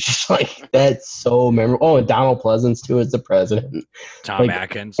York is just like that's so memorable. Oh, and Donald Pleasance too as the president. Tom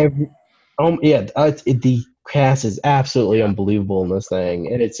Atkins. The cast is absolutely unbelievable in this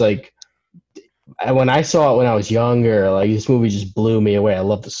thing, and it's like when I saw it when I was younger, like this movie just blew me away. I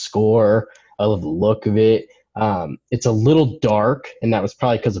love the score. I love the look of it. It's a little dark, and that was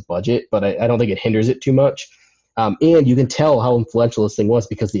probably because of budget, but I don't think it hinders it too much. And you can tell how influential this thing was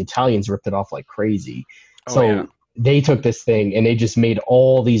because the Italians ripped it off like crazy. They took this thing and they just made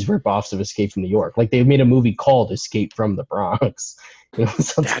all these ripoffs of Escape from New York. Like they made a movie called Escape from the Bronx.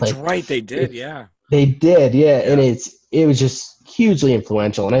 That's right, they did, yeah. They did, yeah. And it was just hugely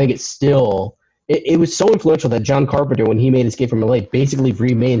influential, and I think it's still. It was so influential that John Carpenter, when he made Escape from LA, basically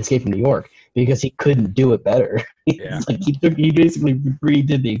remade Escape from New York because he couldn't do it better. Yeah. He basically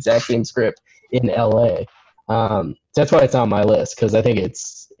redid the exact same script in LA. That's why it's on my list, because I think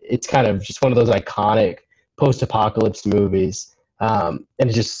it's kind of just one of those iconic post-apocalypse movies. And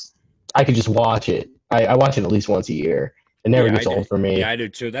I could just watch it. I watch it at least once a year. It never gets old for me. Yeah, I do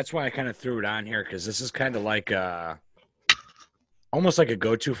too. That's why I kind of threw it on here, because this is kind of like almost like a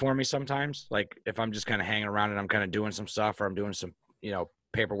go-to for me sometimes. Like if I'm just kind of hanging around and I'm kind of doing some stuff, or I'm doing some,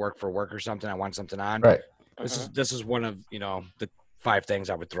 paperwork for work or something, I want something on. Right. This is one of, the 5 things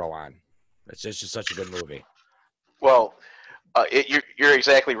I would throw on. It's just such a good movie. Well, you're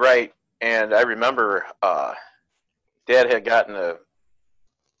exactly right. And I remember Dad had gotten a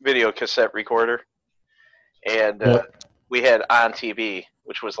video cassette recorder, and we had On TV,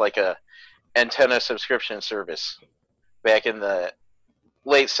 which was like a antenna subscription service back in the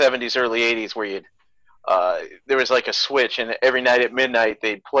late 70s, early 80s, where there was like a switch, and every night at midnight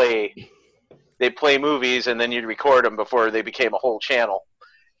they'd play movies, and then you'd record them before they became a whole channel.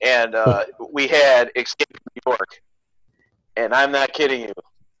 And we had Escape from New York, and I'm not kidding you.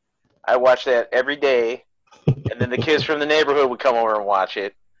 I watched that every day, and then the kids from the neighborhood would come over and watch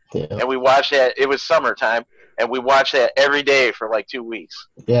it. Yeah. And we watched that. It was summertime, and we watched that every day for like 2 weeks.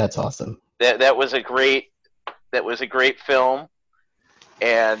 Yeah, it's awesome. That was a great film,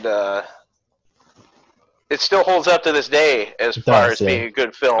 and it still holds up to this day as far as being a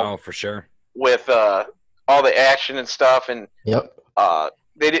good film. Oh, for sure. With all the action and stuff, and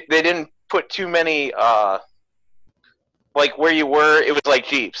they didn't put too many like where you were. It was like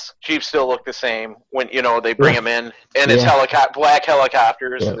Jeeps. Jeeps still look the same when they bring them in, and it's black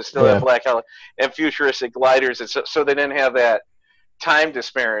helicopters. They still have black and futuristic gliders, and so they didn't have that time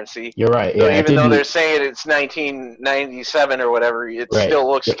disparity. You're right. So even though they're saying it's 1997 or whatever, it still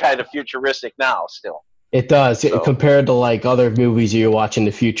looks kind of futuristic now. Still, it does. Compared to like other movies you watch in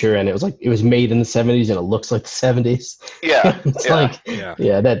the future, and it was made in the 70s and it looks like the 70s. Yeah,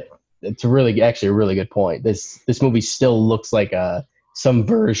 It's actually a really good point. This movie still looks like some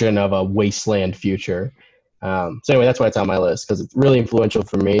version of a wasteland future. So anyway, that's why it's on my list, because it's really influential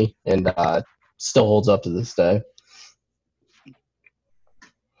for me and still holds up to this day.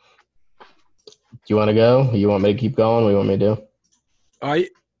 Do you want to go? You want me to keep going? What do you want me to do?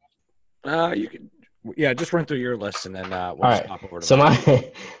 You can. Yeah, just run through your list and then we'll just hop over to so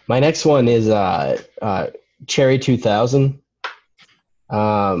my next one is Cherry 2000.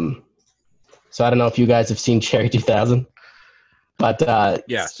 So I don't know if you guys have seen Cherry 2000, but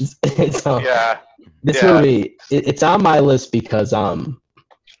yes. This movie it's on my list because I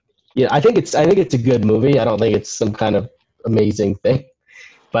think it's a good movie. I don't think it's some kind of amazing thing.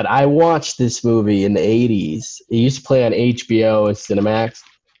 But I watched this movie in the 80s. It used to play on HBO and Cinemax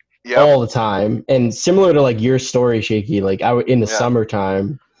all the time. And similar to like your story, Shaky, like in the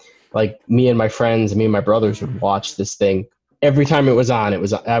summertime, like me and my friends, me and my brothers would watch this thing. Every time it was on,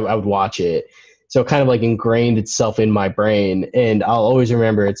 I would watch it. So it kind of like ingrained itself in my brain. And I'll always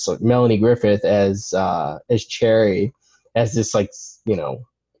remember it's like Melanie Griffith as Cherry, as this like,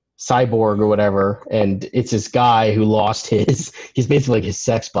 cyborg or whatever, and it's this guy who lost he's basically like his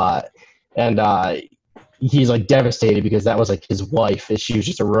sex bot, and he's like devastated because that was like his wife, and she was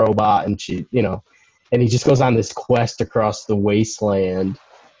just a robot, and she and he just goes on this quest across the wasteland.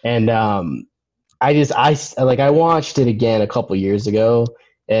 And I watched it again a couple years ago,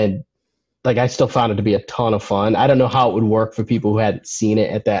 and like I still found it to be a ton of fun. I don't know how it would work for people who hadn't seen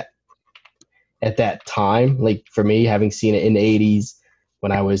it at that time. Like for me, having seen it in the 80s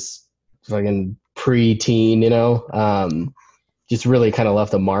when I was fucking pre-teen, just really kind of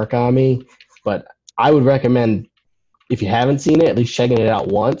left a mark on me. But I would recommend if you haven't seen it, at least checking it out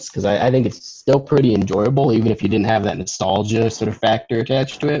once, because I think it's still pretty enjoyable, even if you didn't have that nostalgia sort of factor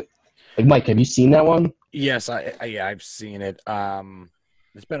attached to it. Like, Mike, have you seen that one? Yes, yeah, I've seen it.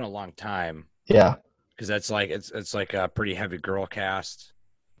 It's been a long time Yeah. because that's like it's like a pretty heavy girl cast.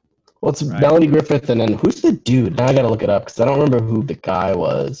 Well, it's Right. Melanie Griffith, and then who's the dude? Now I gotta look it up because I don't remember who the guy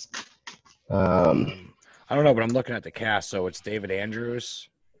was. I don't know, but I'm looking at the cast. So it's David Andrews.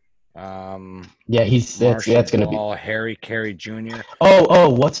 Yeah, that's gonna Ball, Harry Carey Jr. Oh,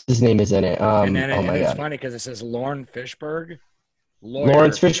 what's his name is in it? And then oh my it's God. funny because it says Lauren Fishburne.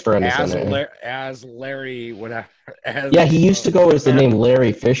 Lawrence Fishburne is in it. As Larry, whatever. Yeah, he used to go as the name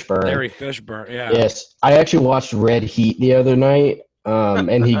Larry Fishburne. Larry Fishburne, yeah. Yes, I actually watched Red Heat the other night,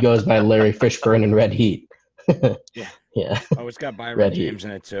 and he goes by Larry Fishburne in Red Heat. Yeah. Yeah. Oh, it's got Byron Red James Heat.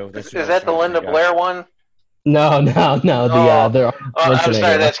 in it too. Is that the Linda Blair one? No. The I'm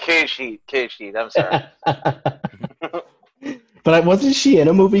sorry, that's Cage Heat. Cage Heat. I'm sorry. But wasn't she in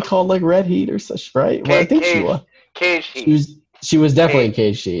a movie called like Red Heat or such? Right? Well, I think she was. Cage Heat. She was definitely in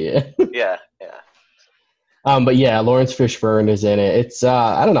Cage Heat. Yeah. But yeah, Lawrence Fishburne is in it. It's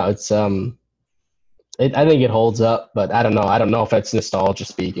I don't know. It's I think it holds up, but I don't know. I don't know if that's nostalgia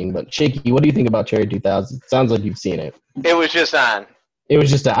speaking. But Shaky, what do you think about Cherry 2000? It sounds like you've seen it. It was just on. It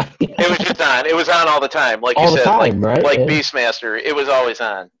was just on. It was just on. It was on all the time, like all you said, the time, right? like Beastmaster. It was always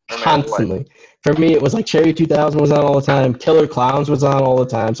on, no matter constantly. what. For me, it was like Cherry 2000 was on all the time. Killer Clowns was on all the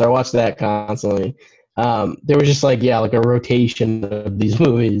time, so I watched that constantly. There was just like a rotation of these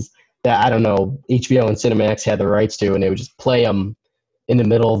movies that I don't know HBO and Cinemax had the rights to, and they would just play them in the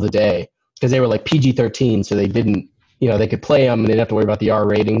middle of the day because they were like PG-13, so they didn't, they could play them and they didn't have to worry about the R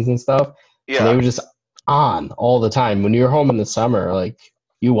ratings and stuff. Yeah. So they were just on all the time. When you were home in the summer, like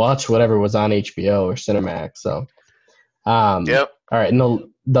you watch whatever was on HBO or Cinemax. So, Yep. All right, and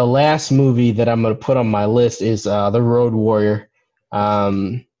the last movie that I'm going to put on my list is The Road Warrior.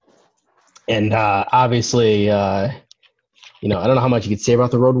 And obviously, I don't know how much you could say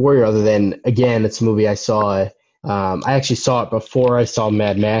about The Road Warrior other than, again, it's a movie I saw. I actually saw it before I saw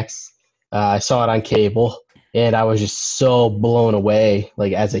Mad Max. I saw it on cable, and I was just so blown away,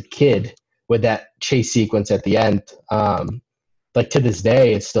 like as a kid, with that chase sequence at the end. Like to this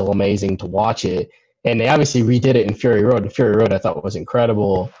day, it's still amazing to watch it. And they obviously redid it in Fury Road. And Fury Road I thought was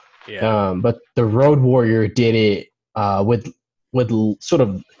incredible. Yeah. But The Road Warrior did it with sort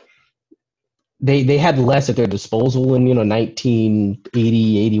of they had less at their disposal in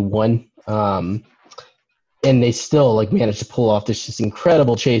 1980, 81. And they still like managed to pull off this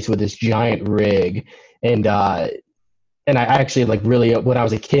incredible chase with this giant rig. And I actually like really, when I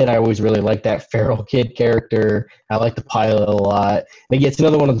was a kid, I always really liked that feral kid character. I liked the pilot a lot. And again, it's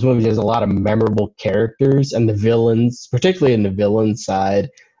another one of those movies. There's a lot of memorable characters and the villains, particularly in the villain side.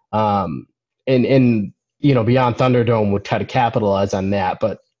 And Beyond Thunderdome would try to capitalize on that,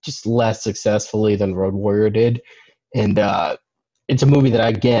 but just less successfully than Road Warrior did. And it's a movie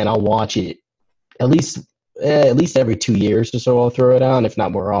that I'll watch it at least every 2 years or so. I'll throw it on, if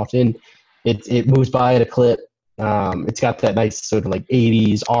not more often. It moves by at a clip. It's got that nice sort of like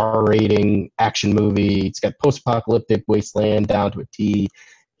 80s R rating action movie. It's got post-apocalyptic wasteland down to a T.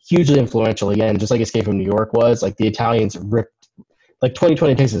 Hugely influential again, just like Escape from New York was. Like the Italians ripped, like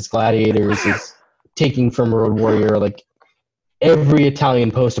 2020 Texas Gladiators is taking from Road Warrior. Like every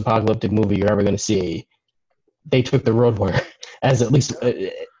Italian post-apocalyptic movie you're ever going to see, they took the Road Warrior as at least,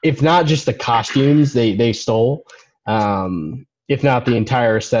 if not just the costumes they stole, if not the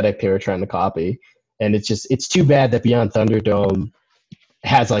entire aesthetic they were trying to copy. And it's too bad that Beyond Thunderdome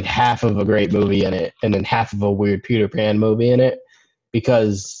has like half of a great movie in it and then half of a weird Peter Pan movie in it,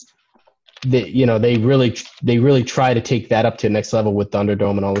 because they really try to take that up to the next level with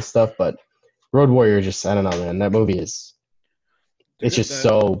Thunderdome and all this stuff. But Road Warrior just, I don't know, man, that movie is, it's just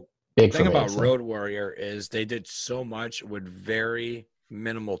so big for me. The thing about Road Warrior is they did so much with very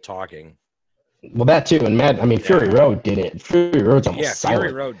minimal talking. Well, that too, and Fury Road did it. Fury Road's almost silent.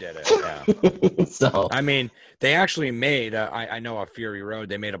 Fury Road did it. Yeah. So they actually made. I know a Fury Road.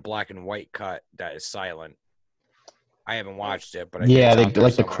 They made a black and white cut that is silent. I haven't watched it, but they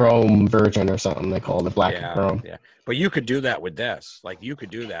like the Chrome version or something. They call it black and Chrome. Yeah, but you could do that with this. Like you could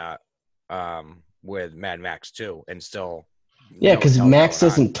do that with Mad Max 2 and still. Yeah, because Max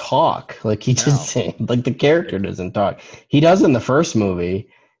doesn't talk. Like he just like the character doesn't talk. He does in the first movie.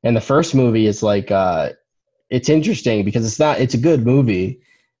 And the first movie is like, it's interesting because it's a good movie,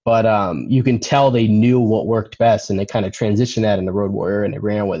 but you can tell they knew what worked best and they kind of transitioned that into Road Warrior and they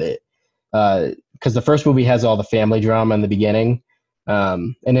ran with it. Because the first movie has all the family drama in the beginning,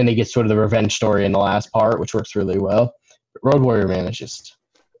 and then they get sort of the revenge story in the last part, which works really well. But Road Warrior, man, it's just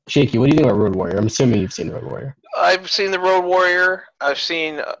shaky. What do you think about Road Warrior? I'm assuming you've seen Road Warrior. I've seen the Road Warrior. I've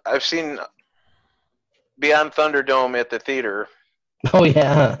seen Beyond Thunderdome at the theater. Oh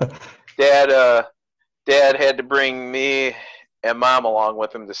yeah. Dad had to bring me and Mom along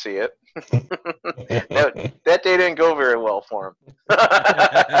with him to see it. That day didn't go very well for him.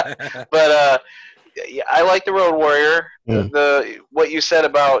 But yeah, I like the Road Warrior. The what you said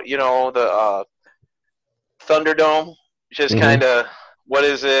about the Thunderdome, just kind of what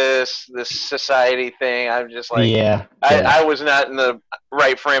is this society thing? I'm just like, I was not in the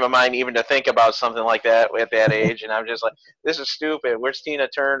right frame of mind even to think about something like that at that age, and I'm just like, this is stupid. Where's Tina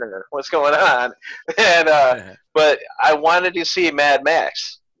Turner? What's going on? And but I wanted to see Mad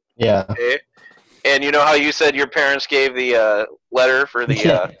Max. Yeah. Okay? And you know how you said your parents gave the letter for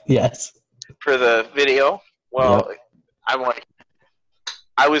the yes for the video? Well, I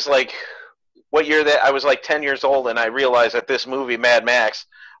was like, what year that? I was like 10 years old, and I realized that this movie, Mad Max,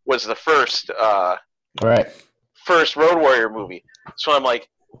 was the first Road Warrior movie. So I'm like,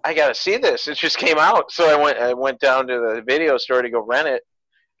 I gotta see this. It just came out. So I went down to the video store to go rent it,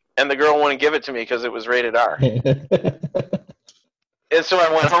 and the girl wouldn't give it to me because it was rated R. And so I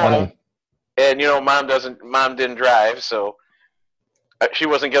went home, and Mom didn't drive, so she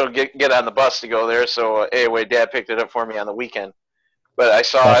wasn't gonna get on the bus to go there. So anyway, Dad picked it up for me on the weekend. But I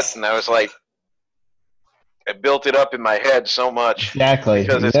saw it, and I was like, I built it up in my head so much. Exactly.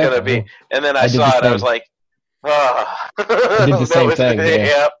 Because it's going to be. And then I saw it, I was like, I did the same thing.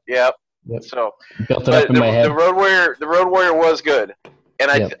 Yep. So, built it up in my head. The Road Warrior was good. And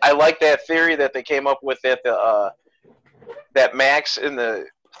I like that theory that they came up with that that Max in the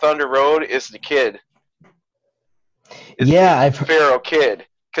Thunder Road is the kid. I've Pharaoh Kid.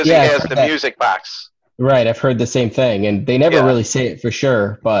 Because he has the music box. Right, I've heard the same thing, and they never really say it for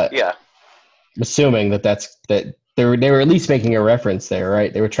sure, but I'm assuming that they were at least making a reference there,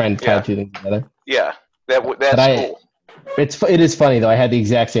 right? They were trying to tie two things together. Yeah, that's cool. It is funny though. I had the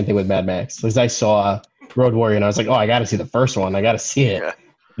exact same thing with Mad Max because I saw Road Warrior and I was like, oh, I got to see the first one. I got to see it. Yeah.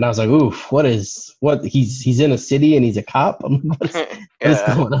 And I was like, oof, what? He's in a city and he's a cop. What is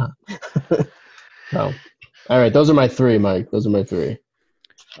going on? So, all right, those are my three, Mike. Those are my three.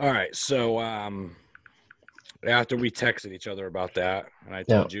 All right, so after we texted each other about that, and I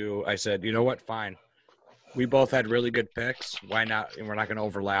told you, I said, you know what? Fine. We both had really good picks. Why not? And we're not going to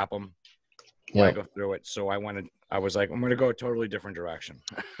overlap them. Why go through it? So I was like, I'm going to go a totally different direction.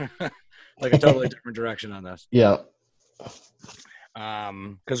 Like a totally different direction on this. Yeah.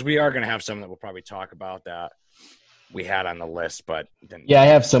 Because we are going to have some that we'll probably talk about that we had on the list, but then. Yeah, I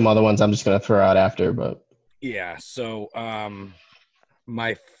have some other ones I'm just going to throw out after, but. Yeah, so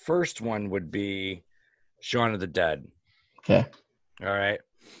my first one would be Shaun of the Dead. Okay. All right.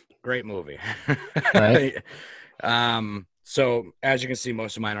 Great movie. Right. So as you can see,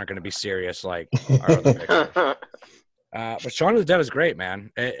 most of mine aren't going to be serious like our other pictures. But Shaun of the Dead is great,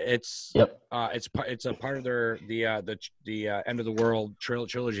 man. It's a part of the End of the World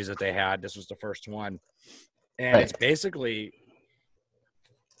trilogies that they had. This was the first one, and it's basically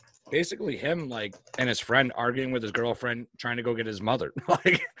him like and his friend arguing with his girlfriend trying to go get his mother.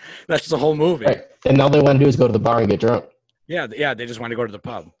 Like that's the whole movie. Right. And all they want to do is go to the bar and get drunk. Yeah, they just want to go to the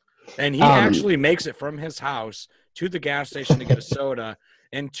pub. And he actually makes it from his house to the gas station to get a soda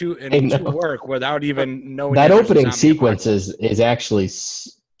and to work without even knowing. That opening sequence is actually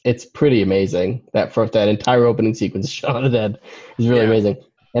it's pretty amazing. That entire opening sequence of Shaun of the Dead is really amazing.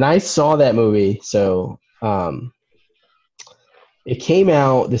 And I saw that movie, so it came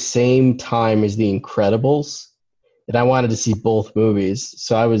out the same time as The Incredibles, and I wanted to see both movies.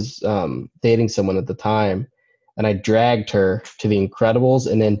 So I was dating someone at the time, and I dragged her to The Incredibles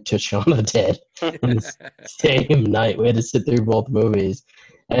and then to Shaun of the Dead on the same night. We had to sit through both movies.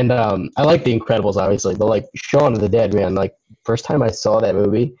 And I like The Incredibles, obviously, but like Shaun of the Dead, man, like first time I saw that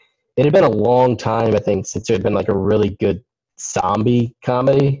movie, it had been a long time, I think, since there had been like a really good zombie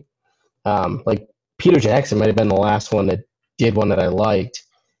comedy. Like Peter Jackson might have been the last one that did one that I liked.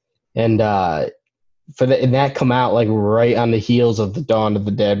 And that come out like right on the heels of the Dawn of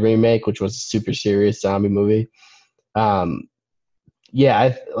the Dead remake, which was a super serious zombie movie.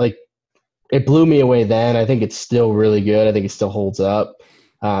 It blew me away then. I think it's still really good. I think it still holds up.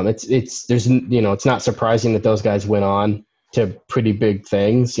 It's not surprising that those guys went on to pretty big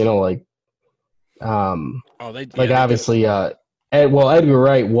things, obviously, Edgar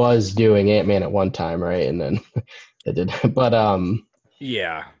Wright was doing Ant-Man at one time, right? And then it did, but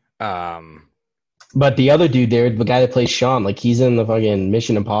but the other dude there, the guy that plays Sean, like he's in the fucking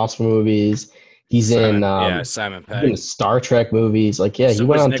Mission Impossible movies. He's Simon Pegg. In Star Trek movies. Like, yeah, so he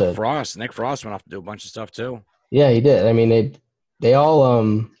went on Nick Frost. Nick Frost went off to do a bunch of stuff too. Yeah, he did. I mean, they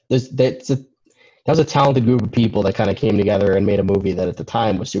all that was a talented group of people that kind of came together and made a movie that at the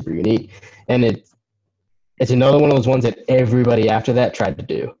time was super unique. And it's another one of those ones that everybody after that tried to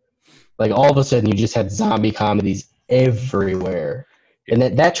do. Like all of a sudden, you just had zombie comedies everywhere, and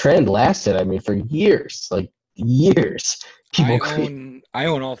that trend lasted. I mean, for years, like years. I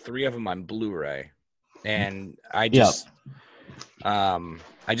own all 3 of them on Blu-ray, and I just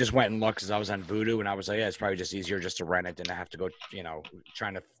went and looked because I was on Vudu, and I was like, yeah, it's probably just easier just to rent it than I have to go,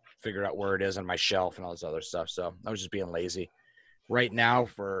 trying to figure out where it is on my shelf and all this other stuff. So I was just being lazy. Right now,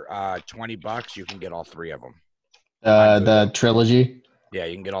 for $20, you can get all 3 of them. The trilogy. Yeah,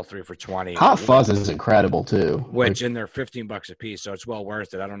 you can get all 3 for 20. Hot Fuzz is incredible too. And they're $15 a piece, so it's well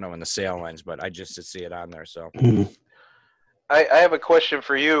worth it. I don't know when the sale ends, but I just to see it on there. So I have a question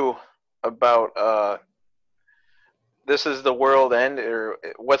for you about this is The World End, or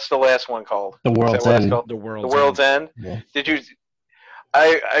what's the last one called? The World's End. The World's End. Yeah. Did you?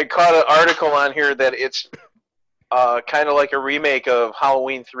 I caught an article on here that it's kind of like a remake of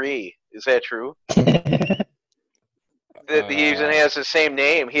Halloween 3. Is that true? He even has the same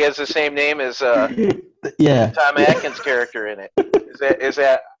name. He has the same name as yeah. Tom Atkins' character in it. Is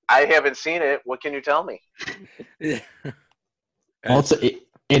that? I haven't seen it. What can you tell me? Well,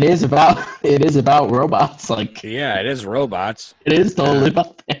 it is about robots. Like yeah, it is robots. It is totally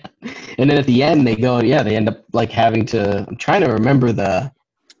about that. And then at the end, they end up like having to. I'm trying to remember the.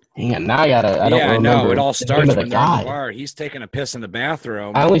 Hang on, now I don't remember. No, it all starts when they're in the bar. He's taking a piss in the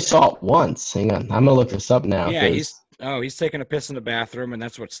bathroom. I only saw it once. Hang on, I'm gonna look this up now. Yeah, he's taking a piss in the bathroom, and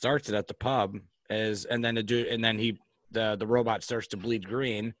that's what starts it at the pub. And then the robot starts to bleed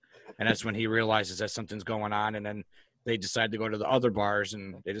green, and that's when he realizes that something's going on, and then they decide to go to the other bars,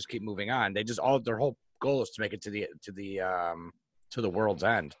 and they just keep moving on. Their whole goal is to make it to the world's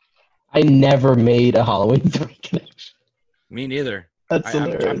end. I never made a Halloween 3 connection. Me neither. That's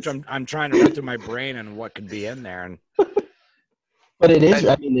hilarious. I'm trying to run through my brain and what could be in there, and but it is.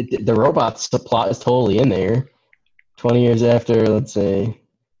 I mean, the robot's plot is totally in there. 20 years after, let's say.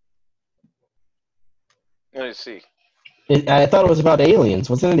 Let me see. I thought it was about aliens.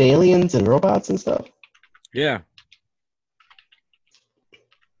 Wasn't it aliens and robots and stuff? Yeah.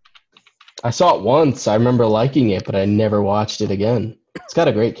 I saw it once. I remember liking it, but I never watched it again. It's got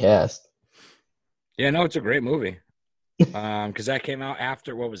a great cast. Yeah, no, it's a great movie. Because that came out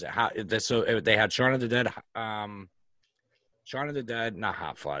after, what was it? So they had Shaun of the Dead. Shaun of the Dead, not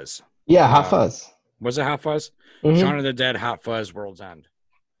Hot Fuzz. Yeah, Hot Fuzz. Was it Hot Fuzz? Mm-hmm. Shaun of the Dead, Hot Fuzz, World's End.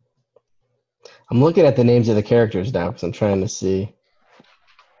 I'm looking at the names of the characters now because I'm trying to see.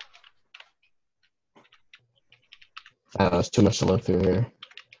 I don't know. It's too much to look through here.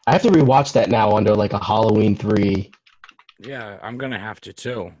 I have to rewatch that now under like a Halloween 3. Yeah, I'm gonna have to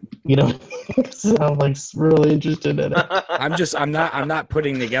too. You know, I'm like really interested in it. I'm not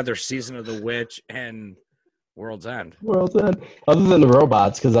putting together Season of the Witch and World's End. World's End. Other than the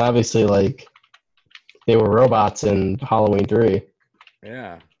robots, because obviously like they were robots in Halloween 3.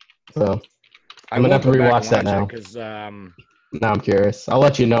 Yeah. So I'm gonna have to rewatch that now. Because now I'm curious. I'll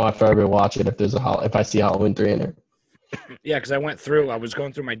let you know after I rewatch it if I see Halloween 3 in there. Yeah, because I was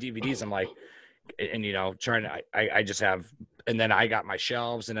going through my DVDs. I'm like, and trying to, I just have, and then I got my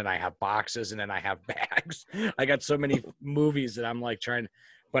shelves, and then I have boxes, and then I have bags. I got so many movies that I'm like trying,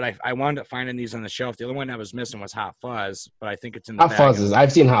 but I wound up finding these on the shelf. The other one I was missing was Hot Fuzz, but I think it's in the Hot Fuzz.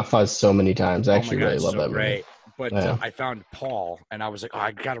 I've seen Hot Fuzz so many times. I actually really love that movie. Great. But I found Paul, and I was like, oh,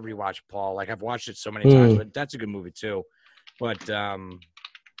 I got to rewatch Paul. Like I've watched it so many times, but that's a good movie too. But Shaun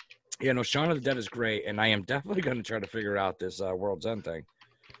of the Dead is great, and I am definitely going to try to figure out this World's End thing.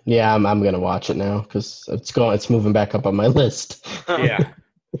 Yeah, I'm going to watch it now because it's moving back up on my list. Yeah.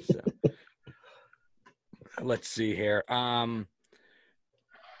 Let's see here.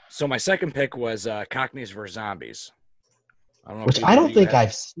 So my second pick was Cockneys vs. Zombies. I don't think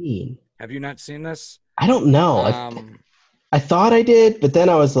I've seen. Have you not seen this? I don't know. I thought I did, but then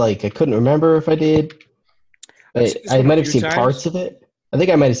I was like, I couldn't remember if I did. I might have seen parts of it. I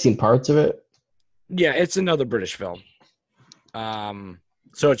think I might have seen parts of it. Yeah, it's another British film.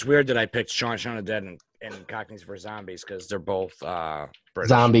 So it's weird that I picked Shaun of the Dead and Cockneys vs. Zombies because they're both British.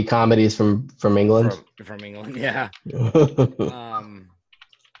 Zombie comedies from England. From England, yeah.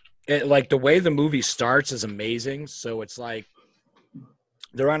 Like the way the movie starts is amazing. So it's like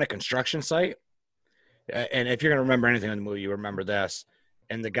they're on a construction site. And if you're going to remember anything in the movie, you remember this.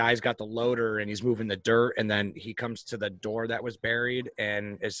 And the guy's got the loader and he's moving the dirt. And then he comes to the door that was buried.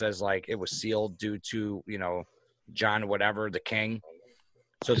 And it says like it was sealed due to, John, whatever, the king.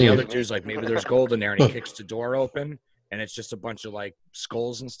 So the other dude's like, maybe there's gold in there. And he kicks the door open. And it's just a bunch of like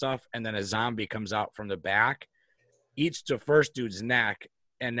skulls and stuff. And then a zombie comes out from the back, eats the first dude's neck,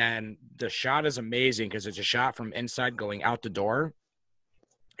 And then the shot is amazing because it's a shot from inside going out the door.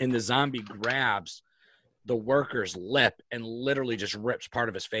 And the zombie grabs the worker's lip and literally just rips part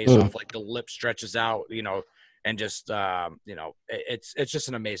of his face off. Like the lip stretches out, and just, it's just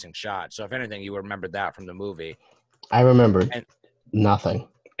an amazing shot. So if anything, you remember that from the movie. I remember nothing.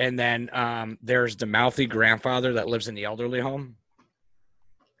 And then there's the mouthy grandfather that lives in the elderly home.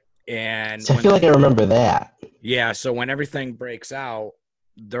 And I feel like I remember that. Yeah. So when everything breaks out,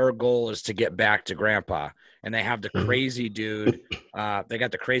 their goal is to get back to grandpa. And they have the crazy dude. They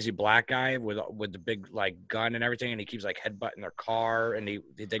got the crazy black guy with the big like gun and everything. And he keeps like headbutting their car, and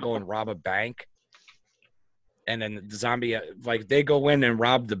they go and rob a bank. And then the zombie, like they go in and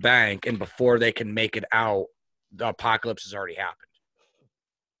rob the bank. And before they can make it out, the apocalypse has already happened.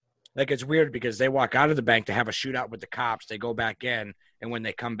 Like, it's weird because they walk out of the bank to have a shootout with the cops. They go back in, and when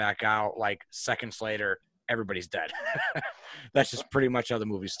they come back out, like seconds later, everybody's dead. That's just pretty much how the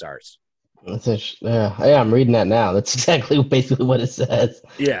movie starts. Yeah, I'm reading that now. That's exactly basically what it says.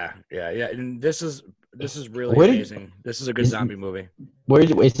 Yeah. And this is really amazing. This is a good zombie movie. Where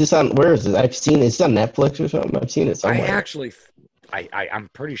is this on? Where is it? I've seen it's on Netflix or something. I've seen it somewhere. I'm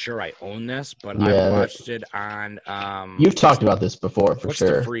pretty sure I own this, but I watched it on. You've talked about this before, for what's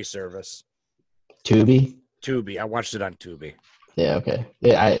sure. The free service? Tubi. I watched it on Tubi. Yeah. Okay.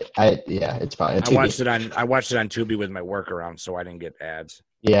 Yeah. It's probably. On Tubi. I watched it on Tubi with my work around, so I didn't get ads.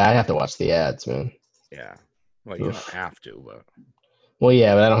 Yeah, I have to watch the ads, man. Yeah. Well, you don't have to, but. Well,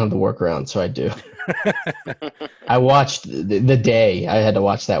 yeah, but I don't have the workaround, so I do. I watched the day I had to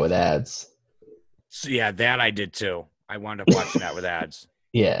watch that with ads. So, yeah, that I did too. I wound up watching that with ads.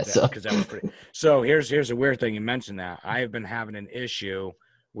 Yeah, because that was pretty. So here's a weird thing. You mentioned that I have been having an issue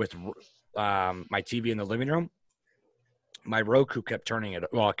with my TV in the living room. My Roku kept turning it.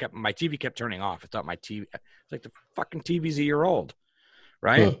 Well, my TV kept turning off. I thought my TV, it's like the fucking TV's a year old,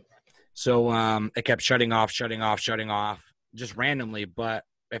 right? So it kept shutting off, just randomly. But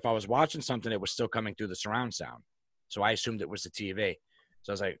if I was watching something, it was still coming through the surround sound. So I assumed it was the TV.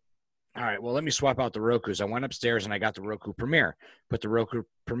 So I was like, all right, well, let me swap out the Rokus. I went upstairs and I got the Roku Premiere. Put the Roku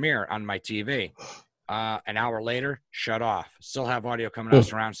Premiere on my TV. An hour later, shut off. Still have audio coming out of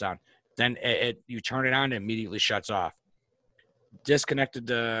surround sound. Then you turn it on, it immediately shuts off. Disconnected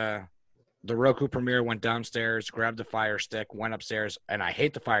the Roku Premiere, went downstairs, grabbed the Fire Stick, went upstairs, and I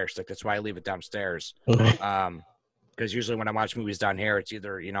hate the Fire Stick. That's why I leave it downstairs. Because usually when I watch movies down here, it's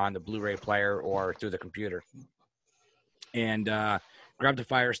either on the Blu-ray player or through the computer. And grabbed the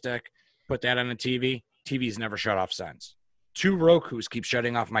Fire Stick, put that on the TV. TV's never shut off since. 2 Rokus keep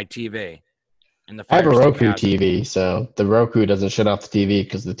shutting off my TV. And the I have a Roku hasn't. TV, so the Roku doesn't shut off the TV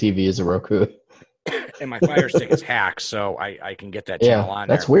because the TV is a Roku. And my Fire Stick is hacked, so I can get that channel on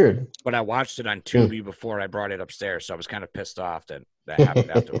there. That's weird. But I watched it on Tubi before I brought it upstairs, so I was kind of pissed off that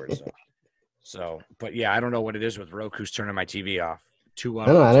happened afterwards. So, but yeah, I don't know what it is with Roku's turning my TV off.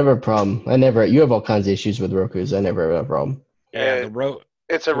 I never have a problem. You have all kinds of issues with Rokus. I never have a problem. Yeah,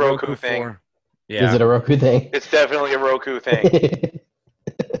 it's a Roku thing. 4. Yeah. Is it a Roku thing? It's definitely a Roku thing.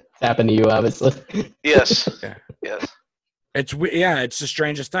 It's happened to you, obviously. Yes. Yeah. Yes. It's the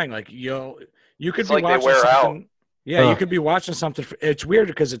strangest thing. Like you could be like watching they wear something. out. Yeah, you could be watching something. It's weird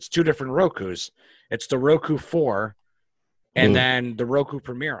because it's 2 different Rokus. It's the Roku 4, and then the Roku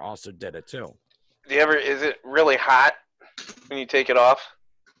Premiere also did it too. Is it really hot when you take it off?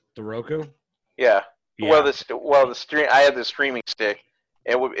 The Roku? Yeah. Yeah. Well, I had the streaming stick.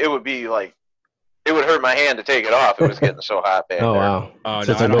 It would be like, it would hurt my hand to take it off. It was getting so hot back Oh there. wow! Oh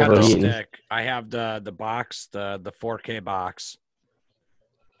So no, I don't have the overheating. stick. I have the box, the 4K box.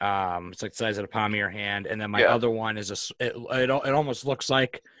 It's like the size of the palm of your hand, and then my other one is it almost looks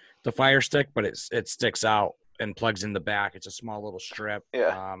like the Fire Stick, but it sticks out and plugs in the back. It's a small little strip.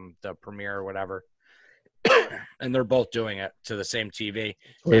 Yeah. The Premiere or whatever. And they're both doing it to the same TV.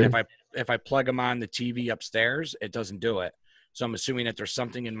 Weird. And if I plug them on the TV upstairs, it doesn't do it. So I'm assuming that there's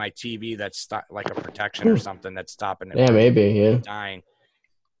something in my TV that's like a protection or something that's stopping it. Yeah, maybe. Yeah. Dying.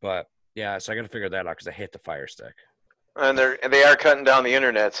 But yeah, so I got to figure that out because I hate the Fire Stick. And they are cutting down the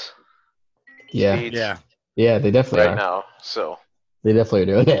internet's Yeah. speeds Yeah, they definitely right are. now. So They definitely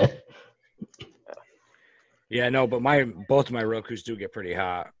are doing that. Yeah, no, but both of my Rokus do get pretty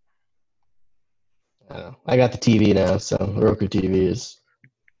hot. I don't know. I got the TV now, so Roku TV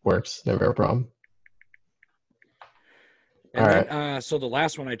works. Never a problem. And All then, so the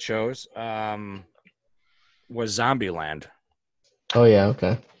last one I chose was Zombieland. Oh yeah,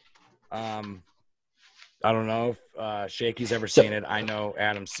 okay. I don't know if Shaky's ever seen it. I know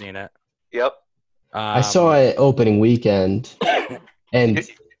Adam's seen it. yep. I saw it opening weekend, and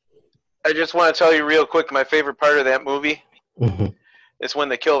I just want to tell you real quick my favorite part of that movie is when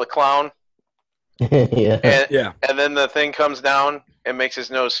they kill the clown, Yeah. Yeah. and then the thing comes down and makes his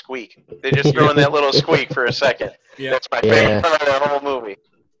nose squeak. They just throw in that little squeak for a second. Yeah. That's my Yeah. favorite part of the whole movie.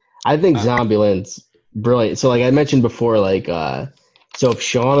 I think Zombieland's brilliant. So like I mentioned before, like so if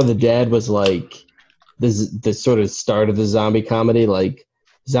Shaun of the Dead was like the sort of start of the zombie comedy, like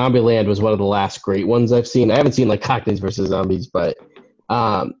Zombieland was one of the last great ones I've seen. I haven't seen like Cockneys versus Zombies, but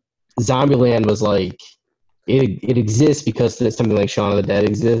Zombieland was like it exists because something like Shaun of the Dead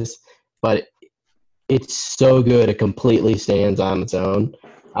exists, but it's so good it completely stands on its own.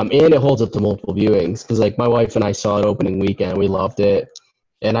 And it holds up to multiple viewings because like my wife and I saw it opening weekend, we loved it,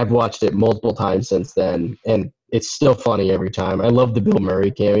 and I've watched it multiple times since then, and it's still funny every time. I love the Bill Murray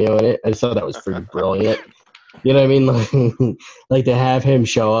cameo in it. I just thought that was pretty brilliant. You know what I mean? Like to have him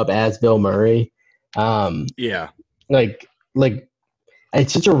show up as Bill Murray. Yeah. Like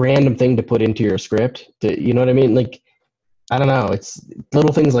it's such a random thing to put into your script. You know what I mean? Like I don't know. It's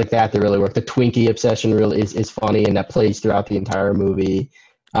little things like that that really work. The Twinkie obsession really is funny, and that plays throughout the entire movie.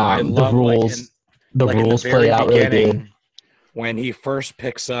 I love, the rules, like in the rules very play out really beginning, good. when he first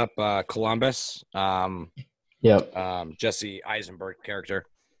picks up Columbus, Yep. Jesse Eisenberg character,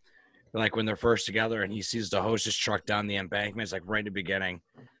 like when they're first together and he sees the hostess truck down the embankment, it's like right in the beginning,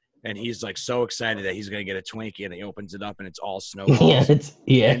 and he's like so excited that he's gonna get a Twinkie, and he opens it up and it's all snowballs.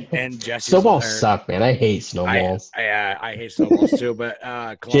 And Jesse's Snowballs there. suck, man. I hate snowballs. I hate snowballs too, but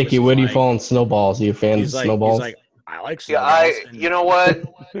Columbus Jakey, is where do you like- fall on snowballs? Are you a fan of He's like, snowballs? he's like, I like Yeah, snowballs. you know what?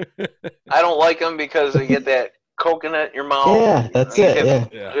 I don't like them because they get that coconut in your mouth. Yeah, that's it. Yeah.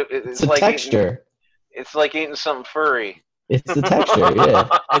 Yeah. It's a texture. It's like eating something furry. It's the texture, yeah.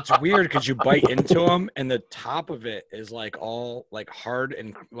 It's weird because you bite into them and the top of it is like all like hard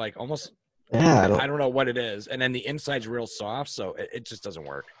and like almost, Yeah, I don't know what it is, and then the inside's real soft, so it just doesn't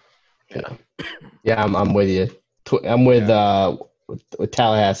work. yeah, I'm with you. I'm with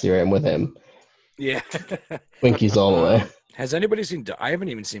Tallahassee, right? I'm with him. Yeah. Twinkies all the way. Has anybody seen? I haven't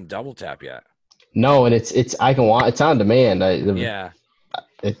even seen Double Tap yet. No, and it's I can watch. It's on demand. I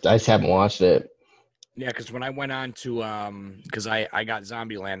just haven't watched it. Yeah, because when I went on to because I got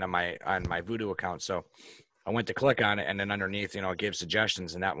Zombieland on my Vudu account, so I went to click on it, and then underneath, it gave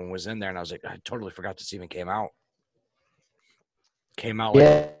suggestions, and that one was in there, and I was like, I totally forgot this even came out.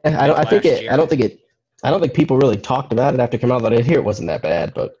 Yeah, I don't think people really talked about it after it came out. But I hear it wasn't that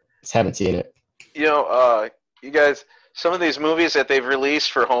bad, but just haven't seen it. You guys, some of these movies that they've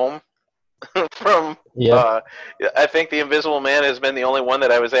released for home from I think The Invisible Man has been the only one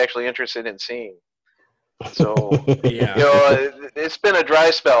that I was actually interested in seeing. So Yeah. It's been a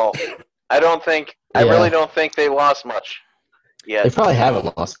dry spell. I really don't think they lost much yet. They probably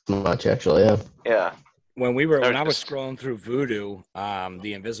haven't lost much, actually. Yeah. Yeah. When I was scrolling through Vudu,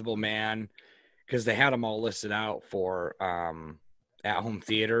 The Invisible Man, because they had them all listed out for at-home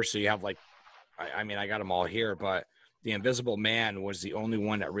theater. So you have like, I got them all here, but The Invisible Man was the only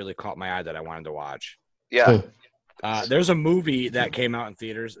one that really caught my eye that I wanted to watch. Yeah. There's a movie that came out in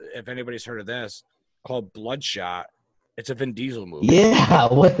theaters, if anybody's heard of this, called Bloodshot. It's a Vin Diesel movie. Yeah.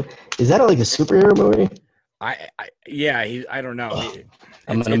 What is that? Like a superhero movie? I don't know.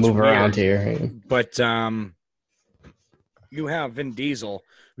 I'm gonna move around here. But you have Vin Diesel,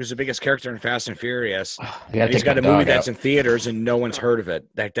 who's the biggest character in Fast and Furious. He's got a movie that's in theaters and no one's heard of it.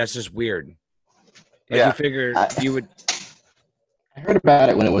 That's just weird. You figured you would. I heard about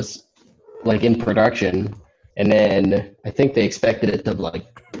it when it was like in production, and then I think they expected it to like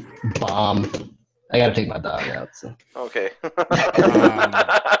bomb. I gotta take my dog out. So. Okay.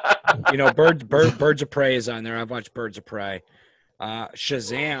 Birds of Prey is on there. I've watched Birds of Prey.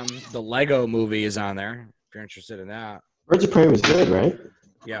 Shazam, the Lego movie, is on there. If you're interested in that. Birds of Prey was good, right?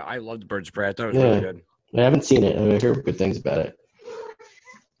 Yeah, I loved Birds of Prey. I thought it was really good. I haven't seen it. I hear good things about it.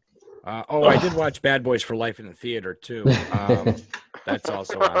 I did watch Bad Boys for Life in the theater too. That's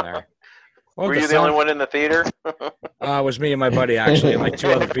also on there. Oh, Were you the only one in the theater? It was me and my buddy, actually, and like two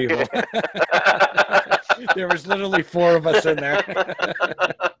other people. There was literally four of us in there.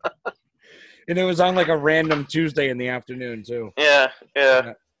 And it was on like a random Tuesday in the afternoon too. Yeah.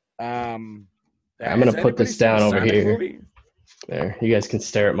 I'm gonna put this down over here. Movie? There, you guys can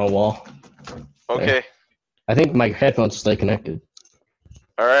stare at my wall. Okay. There. I think my headphones stay connected.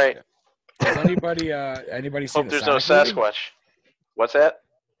 All right. Has anybody seen? Hope there's no Sasquatch. Movie? What's that?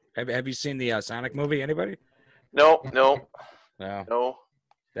 Have you seen the Sonic movie? Anybody? No.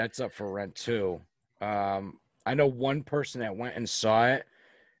 That's up for rent too. I know one person that went and saw it,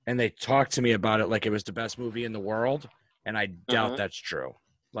 and they talked to me about it like it was the best movie in the world, and I doubt that's true.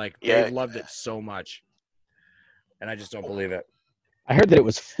 Like they loved it so much, and I just don't believe it. I heard that it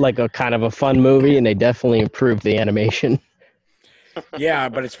was like a kind of a fun movie, and they definitely improved the animation. Yeah,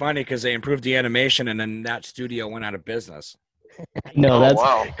 but it's funny because they improved the animation, and then that studio went out of business. No, Oh, that's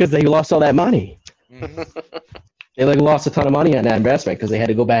wow. because they lost all that money. Mhm. They like lost a ton of money on that investment because they had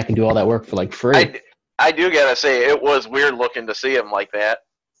to go back and do all that work for like free. I do gotta say it was weird looking to see him like that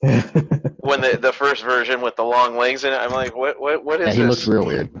when the first version with the long legs in it. I'm like, what Yeah, is he this? looked real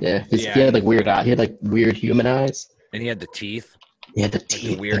weird. Yeah, he Yeah. had like weird eye. He had like weird human eyes. And he had the teeth, He had the like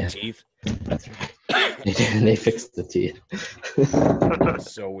teeth. the weird yeah. teeth. That's right. They fixed the teeth.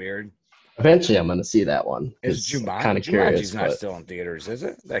 So weird. Eventually, I'm gonna see that one. Is 'Cause I'm Jumanji? kind of curious. Jumanji's not But... still in theaters, is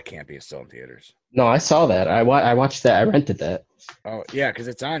it? That can't be still in theaters. No, I saw that. I watched that. I rented that. Oh yeah, because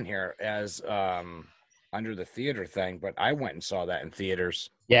it's on here as under the theater thing. But I went and saw that in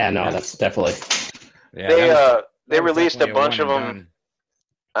theaters. Yeah, no, that's definitely. Yeah, they that they was released a definitely bunch of one them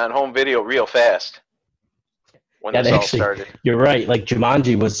and on home video real fast when Yeah, this they all actually. started. You're right. Like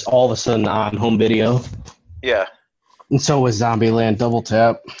Jumanji was all of a sudden on home video, Yeah, and so was Zombieland Double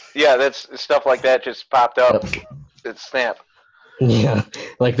Tap. yeah, that's stuff like that just popped up. Yep. It's snap. Yeah,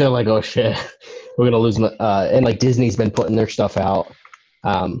 like they're like, oh shit, we're gonna lose. And like Disney's been putting their stuff out.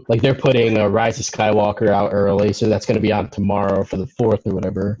 Like they're putting Rise of Skywalker out early, so that's gonna be on tomorrow for the 4th or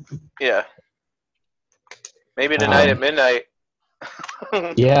whatever. Yeah, maybe tonight at midnight.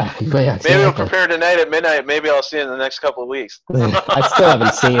 Yeah, but yeah, Maybe we'll exactly. prepare tonight at midnight. Maybe I'll see it in the next couple of weeks. I still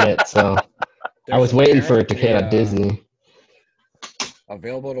haven't seen it, so I was waiting for it to hit on Disney.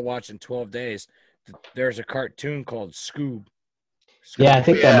 Available to watch in 12 days. There's a cartoon called Scoob. Yeah, I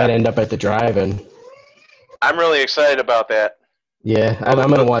think Yeah. that might end up at the drive-in. I'm really excited about that. Yeah, I'm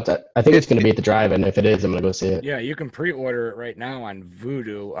gonna watch that. I think it's gonna be at the drive-in. If it is, I'm gonna go see it. Yeah, you can pre-order it right now on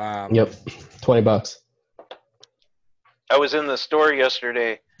Vudu. Yep, $20. I was in the store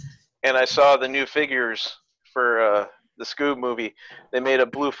yesterday, and I saw the new figures for the Scoob movie. They made a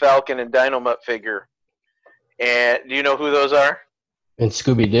Blue Falcon and Dynomutt figure. And do you know who those are? And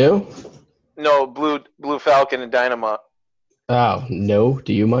Scooby-Doo? No, Blue Falcon and Dynomutt. Oh no,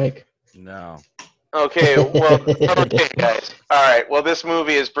 do you, Mike? No. Okay, well, okay, guys. All right, well, this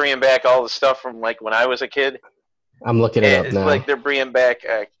movie is bringing back all the stuff from like when I was a kid. I'm looking it up It's now. like they're bringing back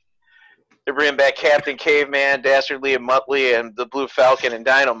Captain Caveman, Dastardly and Muttley, and the Blue Falcon and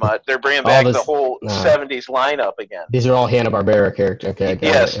Dynomutt. They're bringing back the whole '70s lineup again. These are all Hanna-Barbera characters. Okay.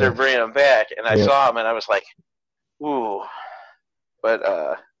 Yes, they're bringing them back, and I Yeah. saw them, and I was like, ooh. But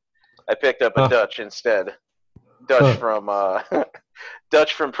I picked up a Dutch instead. Dutch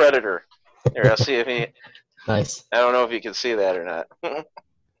from Predator. Here, I'll see if he. Nice. I don't know if you can see that or not.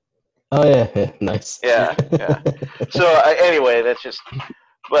 Oh yeah, nice. Yeah. So anyway, that's just.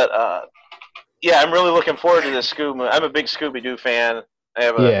 But yeah, I'm really looking forward to this Scooby. I'm a big Scooby-Doo fan. I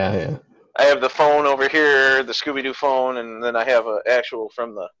have I have the phone over here, the Scooby-Doo phone, and then I have an actual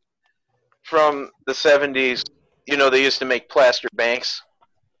from the 70s. You know, they used to make plaster banks.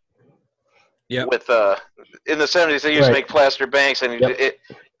 Yeah. With in the 70s, they used to make plaster banks and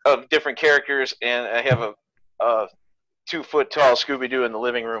of different characters, and I have a 2-foot-tall Scooby-Doo in the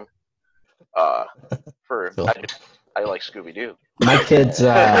living room. I like Scooby-Doo. My kids,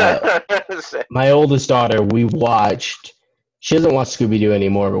 my oldest daughter, we watched. She doesn't watch Scooby-Doo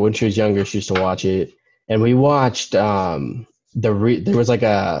anymore, but when she was younger, she used to watch it. And we watched there was like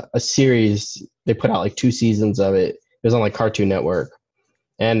a series. They put out like 2 seasons of it. It was on like Cartoon Network,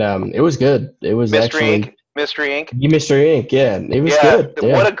 and it was good. It was Mystery Inc. Mystery Inc. Yeah, it was good.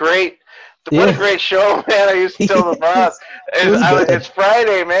 Yeah. What a great show, man! I used to tell the boss, "It's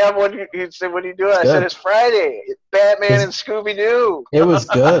Friday, man. He'd say, what are you doing?" I said, "It's Friday. It's Batman and Scooby Doo." It was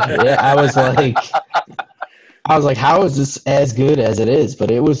good. Yeah, I was like, how is this as good as it is?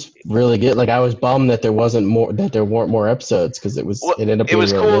 But it was really good. Like I was bummed that there weren't more episodes because it ended up being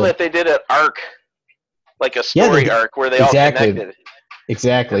really cool good. that they did an arc, like a story arc where they all connected.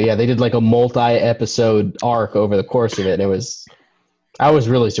 Exactly. Yeah, they did like a multi-episode arc over the course of it, and I was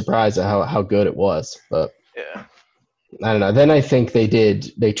really surprised at how good it was. But yeah, I don't know. Then I think they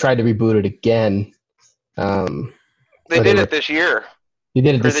tried to reboot it again. They did it this year. They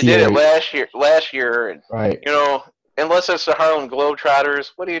did it this year. They did it last year. And, right. You know, unless it's the Harlem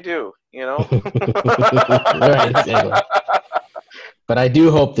Globetrotters, what do? You know? Right, exactly. But I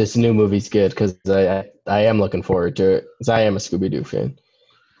do hope this new movie's good because I am looking forward to it because I am a Scooby-Doo fan.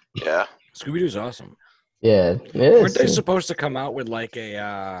 Yeah. Scooby-Doo's awesome. Yeah, it is. Weren't they supposed to come out with like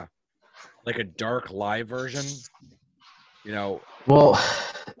a dark live version? You know. Well,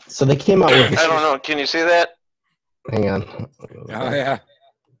 so they came out with. I don't know. Can you see that? Hang on. Oh yeah.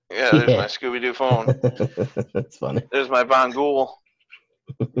 Yeah, there's my Scooby-Doo phone. That's funny. There's my Bongool.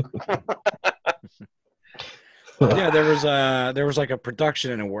 Yeah, there was like a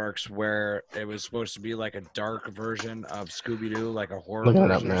production in the works where it was supposed to be like a dark version of Scooby Doo, like a horror Looking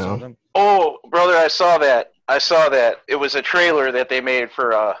it up version or now. something. Oh, brother, I saw that. It was a trailer that they made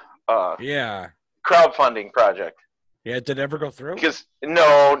for a Yeah. crowdfunding project. Yeah, did it ever go through? Because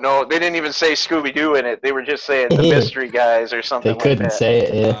no, they didn't even say Scooby Doo in it. They were just saying the mystery guys or something They couldn't like that. say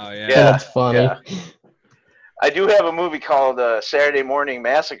it. Yeah. Oh, yeah. Yeah, That's funny. yeah. I do have a movie called Saturday Morning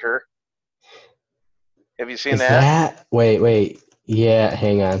Massacre. Have you seen Is that? that? Wait. Yeah,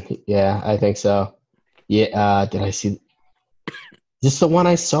 hang on. Yeah, I think so. Yeah. Did I see? Is this the one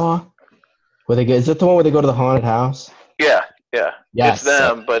I saw? Where they go? Is that the one where they go to the haunted house? Yeah. Yes. It's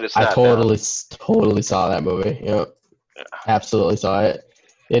them, but it's I not totally saw that movie. Yep. Absolutely saw it.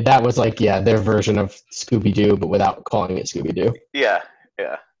 That was like, their version of Scooby Doo, but without calling it Scooby Doo. them. Yeah.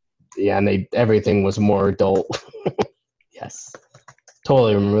 Yeah, and everything was more adult. Yes.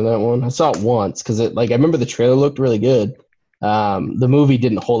 Totally remember that one. I saw it once because I remember the trailer looked really good. The movie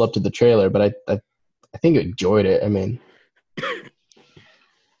didn't hold up to the trailer, but I think I enjoyed it. I mean,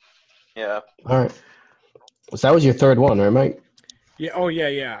 Yeah. all right. So that was your third one, right, Mike? Yeah. Oh,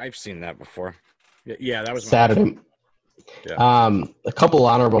 yeah. I've seen that before. Yeah, that was Saturday. Yeah. A couple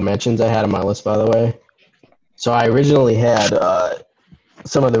honorable mentions I had on my list, by the way. So I originally had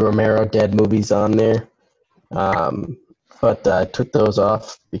some of the Romero Dead movies on there, but I took those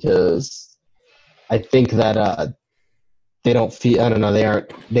off because I think that they don't feel. I don't know.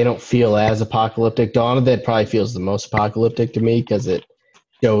 They don't feel as apocalyptic. Dawn of the Dead probably feels the most apocalyptic to me because it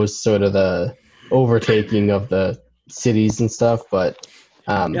shows sort of the overtaking of the cities and stuff. But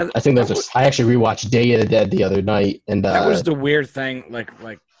I think I actually rewatched Day of the Dead the other night, and that was the weird thing. Like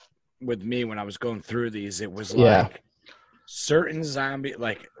with me when I was going through these, it was like certain zombie.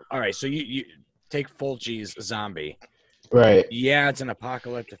 Like, all right, so you take Fulci's Zombie. Right. Yeah, it's an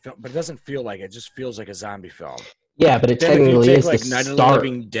apocalyptic film, but it doesn't feel like it. It just feels like a zombie film. Yeah, but it Then if technically you take is like the Night of the start.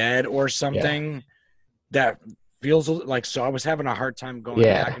 Living Dead or something, that feels like. So I was having a hard time going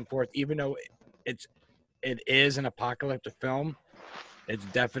back and forth, even though it is an apocalyptic film. It's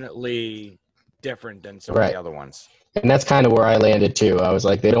definitely different than some of the other ones. And that's kind of where I landed too. I was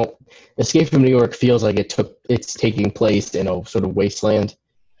like, Escape from New York feels like it's taking place in a sort of wasteland,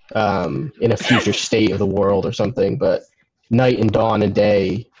 in a future state of the world or something. But Night and Dawn and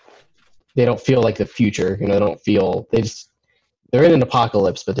Day, they don't feel like the future. They don't feel they're in an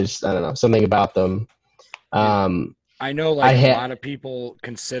apocalypse, but there's I don't know, something about them. I know, a lot of people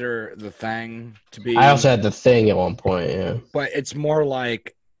consider The Thing to be. I also had The Thing at one point, yeah. But it's more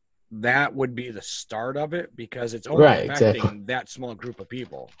like that would be the start of it because it's only affecting that small group of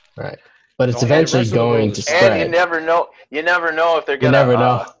people. Right. But it's eventually going to spread. And you never know if they're going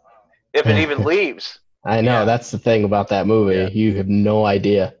to if it even leaves. I know, that's the thing about that movie. Yeah. You have no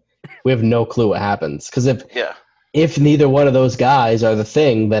idea. We have no clue what happens. Because if neither one of those guys are the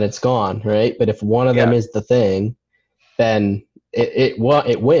Thing, then it's gone, right? But if one of them is the Thing, then it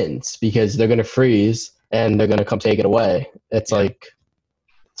wins because they're going to freeze and they're going to come take it away. It's like,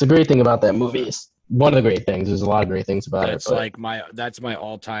 it's a great thing about that movie. It's one of the great things. There's a lot of great things about it. That's my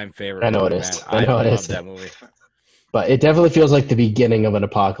all-time favorite. I know it is. I love that movie. But it definitely feels like the beginning of an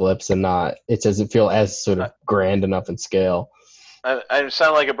apocalypse and not. It doesn't feel as sort of grand enough in scale. I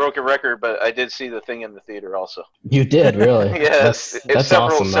sound like a broken record, but I did see The Thing in the theater also. You did, really? Yes, that's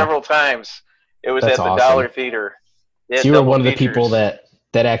several times. It was at the Dollar Theater. So you were one of the people that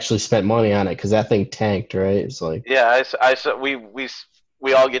actually spent money on it because that thing tanked, right? It's like I saw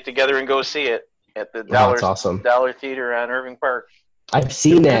we all get together and go see it at the Dollar Theater on Irving Park. I've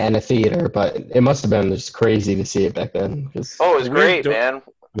seen that in a theater, but it must have been just crazy to see it back then. It was great, man.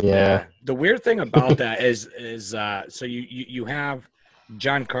 Yeah. The weird thing about that is so you have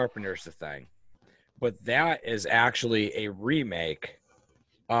John Carpenter's The Thing, but that is actually a remake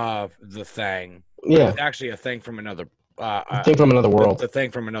of The Thing. Yeah. It's actually a thing from another Thing from Another World. The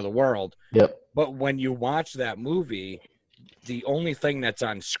Thing from Another World. Yep. But when you watch that movie, the only thing that's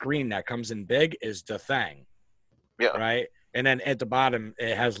on screen that comes in big is The Thing. Yeah. Right? And then at the bottom,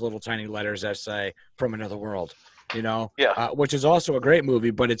 it has little tiny letters that say "From Another World," which is also a great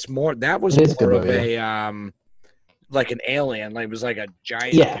movie. But it's more that was more of a like an alien. Like it was like a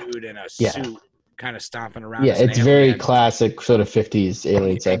giant dude in a suit, kind of stomping around. Yeah, it's very classic sort of 50s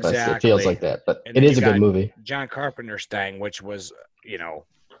alien sci-fi. Exactly. It feels like that, but it is a good movie. John Carpenter's Thing, which was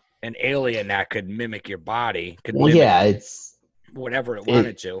an alien that could mimic your body. It's whatever it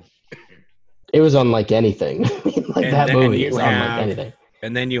wanted to. It was unlike anything. That movie is unlike anything.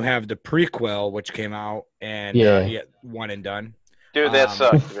 And then you have the prequel, which came out and One and Done, Dude, that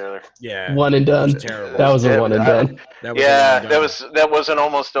sucked, Taylor. Yeah, One and it done. was terrible. That was a one and done. That was Yeah, a one and done. that was an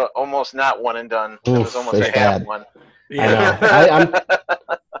almost not one and done. It was Oof, almost a it's half bad. one. Yeah. I know.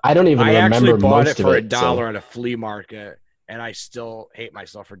 I don't even I actually remember bought most it for of $1 so. at a flea market, and I still hate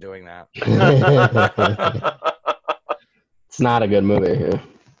myself for doing that. It's not a good movie. Yeah.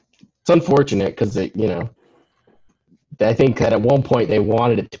 It's unfortunate because I think that at one point they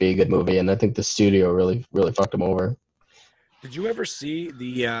wanted it to be a good movie, and I think the studio really fucked them over. Did you ever see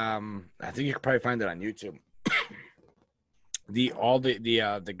the? I think you could probably find it on YouTube. The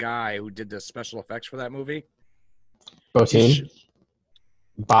guy who did the special effects for that movie. Bottin,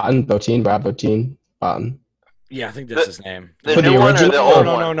 Brad Bottin. Yeah, I think that's his name. The For new the one or original? the Oh, old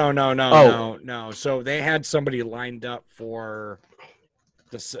one? no. So they had somebody lined up for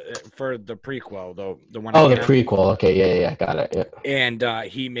the prequel, though the one. Oh, the again. prequel. Okay, yeah, got it. Yeah. And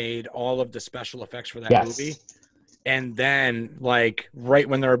he made all of the special effects for that Yes. movie. And then, like, right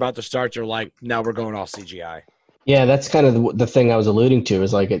when they're about to start, they're like, "Now we're going all CGI." Yeah, that's kind of the thing I was alluding to.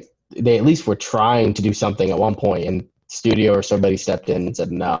 Is like they at least were trying to do something at one point, and studio or somebody stepped in and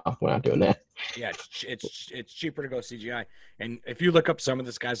said, "No, we're not doing that." Yeah, it's cheaper to go CGI. And if you look up some of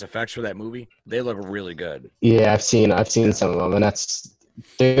this guy's effects for that movie, they look really good. Yeah, I've seen some of them, and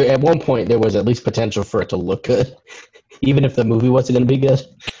at one point there was at least potential for it to look good, even if the movie wasn't going to be good.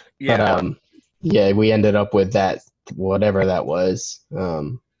 Yeah. But yeah, we ended up with that, whatever that was.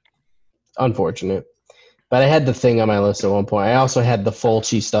 Unfortunate. But I had the thing on my list at one point. I also had the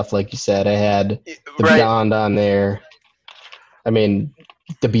Fulci stuff, like you said. I had the Beyond on there. I mean,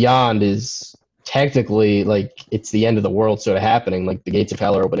 the Beyond is technically like it's the end of the world sort of happening, like the gates of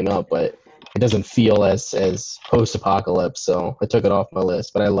hell are opening up, but it doesn't feel as post-apocalypse, so I took it off my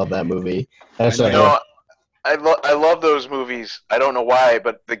list. But I love that movie. I love those movies. I don't know why,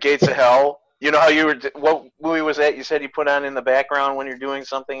 but the Gates of Hell. You know how what movie was that you said you put on in the background when you're doing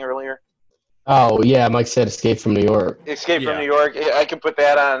something earlier? Oh yeah, Mike said Escape from New York. Escape from New York. I can put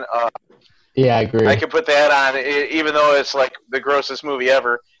that on. Yeah, I agree. I can put that on, even though it's like the grossest movie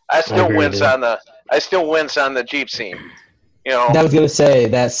ever. I still wince on the Jeep scene. You know. I was gonna say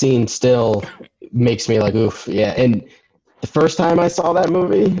that scene still makes me like oof, yeah. And the first time I saw that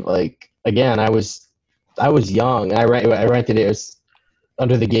movie, like again, I was young. I rented it. It was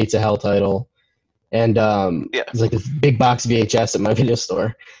under the Gates of Hell title, and it was like this big box VHS at my video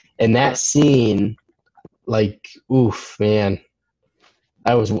store. And that scene, like oof, man.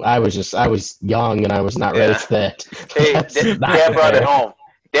 I was young and I was not ready for that. Hey, Dad brought it home.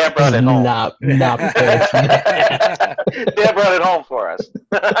 Dad brought it home. Not prepared for that. Dad brought it home for us.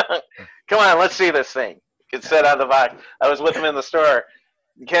 Come on, let's see this thing. It said on the box. I was with him in the store.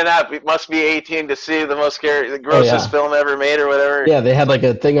 Must be 18 to see the grossest film ever made or whatever. Yeah, they had like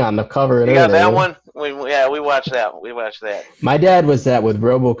a thing on the cover. You got that one? We watched that. We watched that. My dad was that with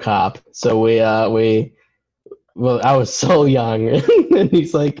RoboCop. So well, I was so young, and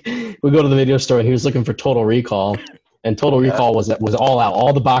he's like, we go to the video store, and he was looking for Total Recall, and Total Recall was all out.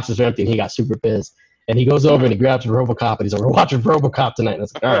 All the boxes were empty, and he got super pissed. And he goes over and he grabs RoboCop, and he's like, we're watching RoboCop tonight. And I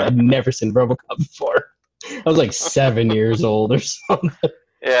was like, all right, I've never seen RoboCop before. I was like 7 years old or something.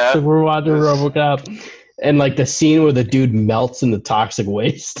 Yeah. So we're watching RoboCop, and like the scene where the dude melts in the toxic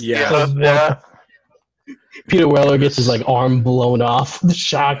waste. Yeah. Peter Weller gets his like arm blown off with the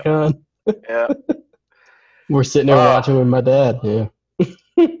shotgun. Yeah. We're sitting there watching with my dad. Yeah.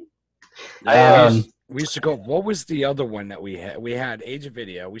 We used to go. What was the other one that we had? We had Age of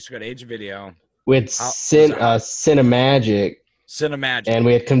Video. We used to go to Age of Video. We had Cinemagic. Cinemagic. And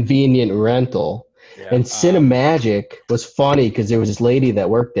we had Convenient Rental. Yeah. And Cinemagic was funny because there was this lady that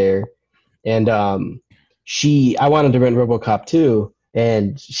worked there, and I wanted to rent RoboCop 2,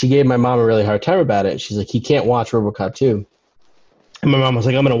 and she gave my mom a really hard time about it. She's like, he can't watch RoboCop 2. And my mom was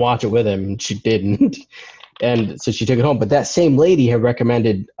like, I'm going to watch it with him, and she didn't. And so she took it home. But that same lady had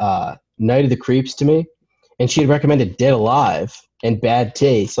recommended Night of the Creeps to me, and she had recommended Dead Alive and Bad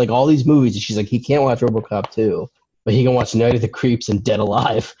Taste, like all these movies. And she's like, he can't watch RoboCop 2, but he can watch Night of the Creeps and Dead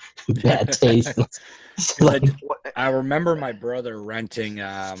Alive. Bad Taste. I remember my brother renting,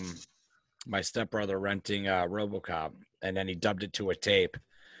 my stepbrother renting RoboCop, and then he dubbed it to a tape.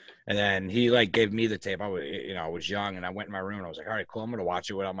 And then he like gave me the tape. I was young, and I went in my room and I was like, all right, cool. I'm going to watch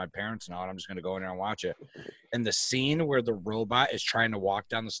it without my parents now. And I'm just going to go in there and watch it. And the scene where the robot is trying to walk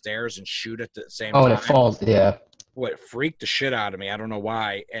down the stairs and shoot at the same time. Oh, and it falls. Yeah. What freaked the shit out of me. I don't know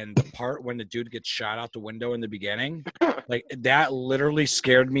why. And the part when the dude gets shot out the window in the beginning, like that literally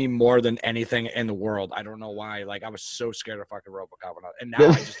scared me more than anything in the world. I don't know why. Like I was so scared of fucking RoboCop. And now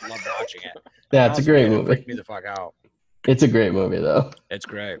I just love watching it. Yeah, it's a great movie. It freaked me the fuck out. It's a great movie, though. It's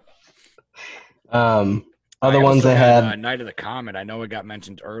great. Other I ones also I had. Night of the Comet. I know it got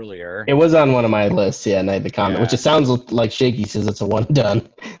mentioned earlier. It was on one of my lists. Yeah, Night of the Comet, which Yeah. it sounds like Shaky says it's a one done.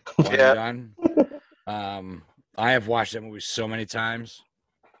 One Yeah. and done. I have watched that movie so many times.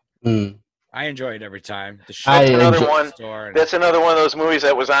 Mm. I enjoy it every time. The I That's another enjoy- one. store and- That's another one of those movies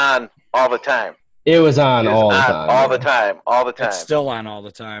that was on all the time. It was on It's all the on time. all yeah. the time. All the time. It's still on all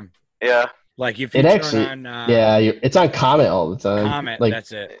the time. Yeah. Like if you It turn actually, on it's on Comet all the time. Comet, like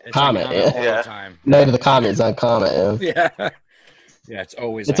that's it. It's Comet, on Comet all yeah. the time. Night of the Comet is on Comet. Yeah. Yeah. Yeah, it's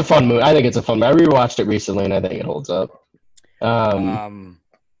always It's a on fun Comet. movie. I think it's a fun movie. I rewatched it recently, and I think it holds up.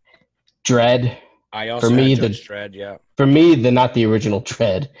 Dread. I also for me, had the- Judge Dredd, yeah. For me, not the original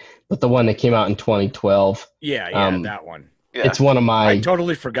Dread, but the one that came out in 2012. Yeah, that one. Yeah. It's one of my. I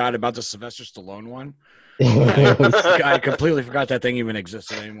totally forgot about the Sylvester Stallone one. Stallone I completely forgot that thing even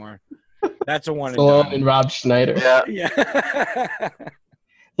existed anymore. That's a one and and done. Rob Schneider. Yeah. Yeah.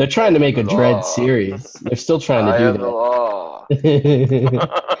 They're trying to make a Dread Oh. series. They're still trying I to am do the that. law.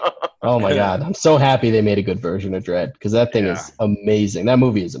 Oh my god, I'm so happy they made a good version of Dread because that thing Yeah. is amazing. That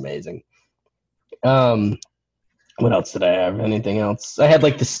movie is amazing. What else did I have? Anything else? I had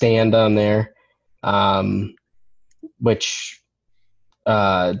like The Stand on there, which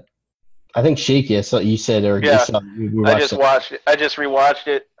I think Shaky. I saw you said or Yeah. you saw. You I watched just it. watched it. I just rewatched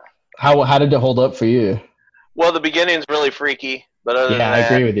it. How did it hold up for you? Well, the beginning's really freaky, but other Yeah, than I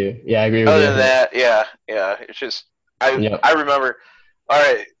that, agree with you. Yeah, I agree with other you. than that, yeah. It's just I Yeah. I remember. All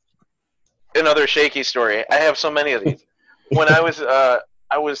right, another shaky story. I have so many of these. When I was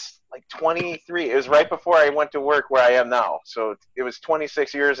like 23. It was right before I went to work where I am now. So it was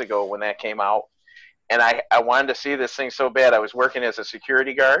 26 years ago when that came out, and I wanted to see this thing so bad. I was working as a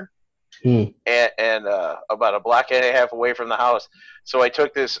security guard, and about a block and a half away from the house. So I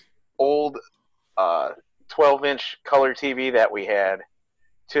took this old 12-inch color TV that we had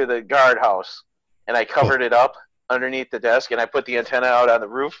to the guardhouse, and I covered it up underneath the desk, and I put the antenna out on the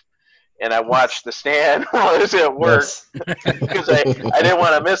roof, and I watched The Stand while I was at work because I didn't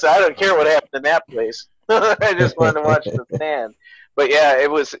want to miss it. I don't care what happened in that place. I just wanted to watch The Stand. But yeah, it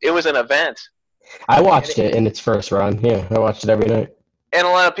was an event. I watched it in its first run. Yeah, I watched it every night. And a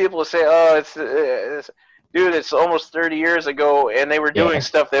lot of people say, "Oh, it's dude, it's almost 30 years ago," and they were doing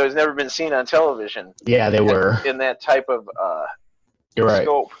stuff that was never been seen on television. Yeah, they were. In that type of You're right.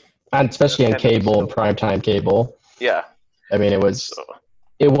 scope. And especially on cable, primetime cable. Yeah. I mean, it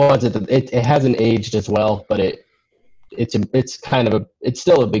hasn't aged as well, but it's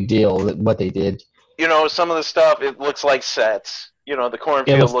still a big deal what they did. You know, some of the stuff, it looks like sets. You know, the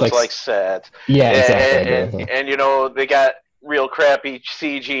cornfield looks like sets. Yeah, exactly. And you know, they got real crappy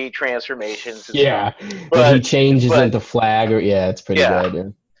CG transformations. Yeah, but he changes into flag, it's pretty good. Yeah.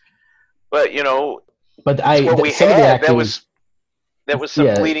 But you know, what we had that was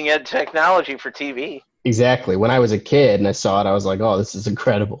some bleeding edge technology for TV. Exactly. When I was a kid and I saw it, I was like, "Oh, this is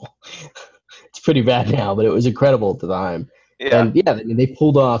incredible." It's pretty bad now, but it was incredible at the time. Yeah. And I mean, they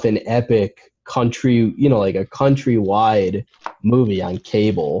pulled off an epic country, like a countrywide movie on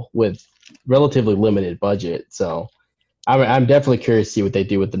cable with relatively limited budget. So I'm definitely curious to see what they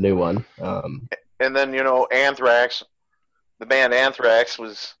do with the new one. And then, you know, Anthrax, the band Anthrax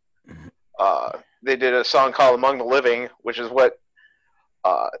was, they did a song called Among the Living, which is what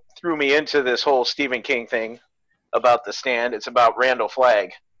threw me into this whole Stephen King thing about The Stand. It's about Randall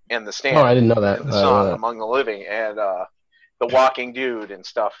Flagg and The Stand. Oh, I didn't know that. And the song Among the Living and The Walking Dude and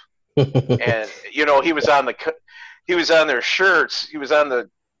stuff. And, you know, he was on their shirts. He was on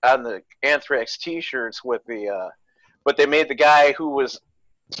the Anthrax T-shirts with the, but they made the guy who was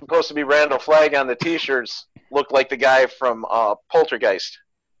supposed to be Randall Flagg on the T-shirts look like the guy from Poltergeist,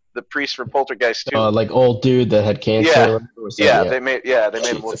 the priest from Poltergeist 2. Like old dude that had cancer. Yeah, they made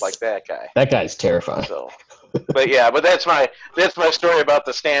him look like that guy. That guy's terrifying. So, but that's my story about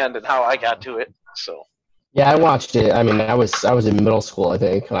The Stand and how I got to it. So. Yeah, I watched it. I mean, I was in middle school, I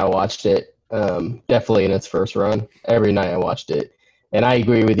think, and I watched it. Definitely in its first run. Every night I watched it, and I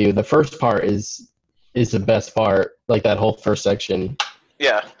agree with you. The first part is the best part. Like that whole first section.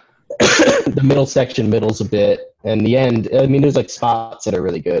 Yeah. The middle's a bit, and the end. I mean, there's like spots that are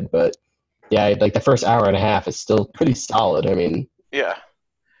really good, but yeah, like the first hour and a half is still pretty solid. I mean. Yeah.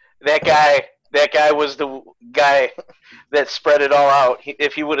 That guy was the guy that spread it all out.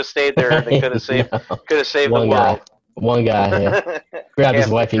 If he would have stayed there, they could have saved the world. One guy grabbed his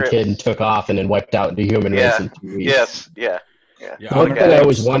wife and kid and took off, and then wiped out the human race in 2 weeks. Yes, yeah. One thing I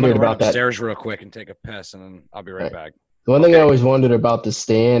always wondered about that. Upstairs real quick and take a piss, and then I'll be right back. The one thing I always wondered about The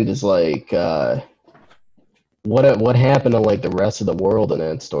Stand is like, what happened to like the rest of the world in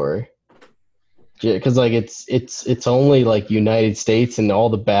that story? Yeah, because like it's only like United States and all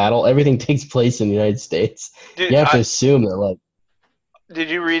the battle, everything takes place in the United States. Did, You have to assume that like did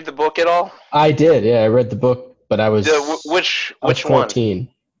you read the book at all? I did, yeah, I read the book, but I was Which I was one? 14.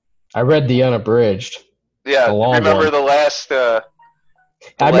 I read the unabridged, Yeah, the long remember one. the last. I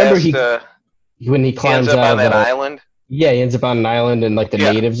remember when he he climbs ends up out on of that the island. yeah, he ends up on an island and like the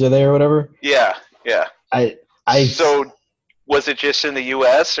Yeah. natives are there or whatever. Yeah, yeah. I So was it just in the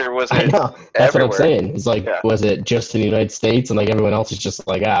U.S. or was I it know that's what I'm everywhere? saying. It's like, Yeah. was it just in the United States and like everyone else is just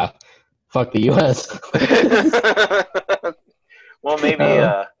like fuck the U.S. Well,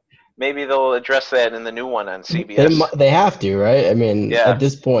 maybe they'll address that in the new one on CBS. They have to, right? I mean, Yeah. at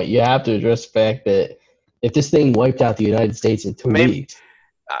this point, you have to address the fact that if this thing wiped out the United States in 2 Maybe- weeks,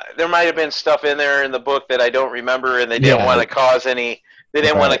 There might have been stuff in there in the book that I don't remember, and they didn't want to cause any. They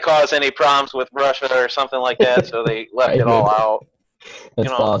didn't want to cause any problems with Russia or something like that, so they left it all out. That's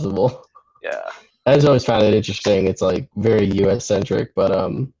possible. Yeah. I just always found it interesting. It's like very U.S. centric, but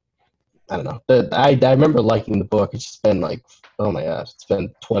I don't know. I remember liking the book. It's just been like, oh my god, it's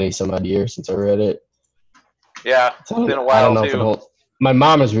been 20 some odd years since I read it. Yeah, it's been a while I don't know too. if it holds. My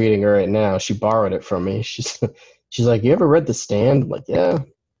mom is reading it right now. She borrowed it from me. She's like, "You ever read The Stand?" I'm like, yeah.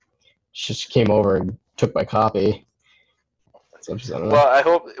 She just came over and took my copy. So I don't know. Well, I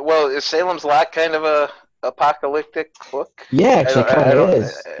hope. Well, is Salem's Lot kind of a apocalyptic book? Yeah, actually, it kind of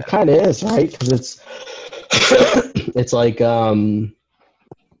is. It kind of is, right? Because it's like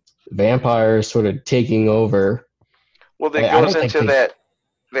vampires sort of taking over. Well, it goes into that.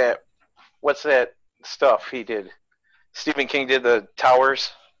 What's that stuff he did? Stephen King did the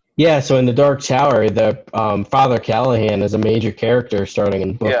Towers. Yeah, so in the Dark Tower, the Father Callahan is a major character starting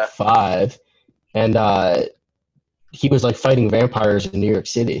in book 5, and he was like fighting vampires in New York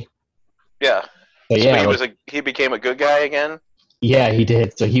City. Yeah. So yeah, he became a good guy again. Yeah, he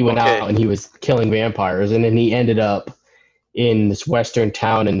did. So he went out and he was killing vampires, and then he ended up in this western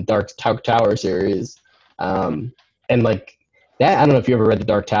town in Dark Tower series, and like that. I don't know if you ever read the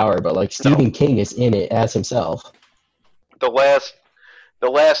Dark Tower, but like Stephen King is in it as himself. The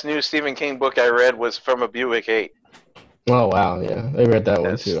last new Stephen King book I read was From a Buick 8. Oh wow, yeah, I read that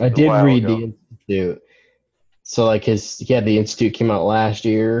one too. I did read The Institute. So like The Institute came out last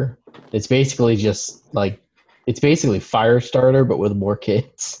year. It's basically just like Firestarter, but with more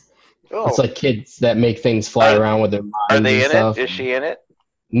kids. Oh. It's like kids that make things fly around with their minds. Are they in stuff. It? Is she in it?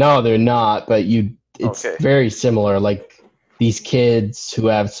 No, they're not. But it's very similar. Like these kids who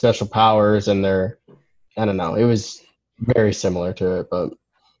have special powers, and I don't know. It was very similar to it, but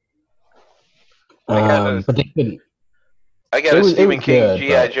but they couldn't. I got a Stephen King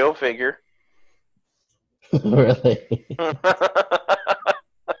G.I. Joe figure. Really?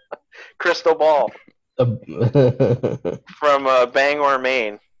 Crystal Ball. From Bangor,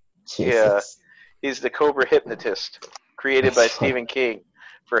 Maine. Jesus. Yeah. He's the Cobra Hypnotist, created by Stephen King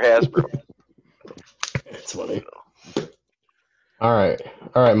for Hasbro. That's funny. All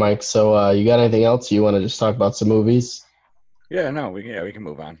right, Mike. So you got anything else? You want to just talk about some movies? Yeah, no, we can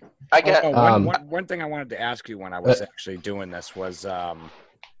move on. I got one thing I wanted to ask you when I was actually doing this was,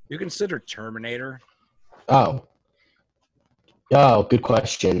 you consider Terminator? Oh, good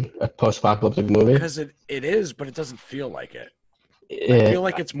question. A post-apocalyptic movie? Because it is, but it doesn't feel like it. I feel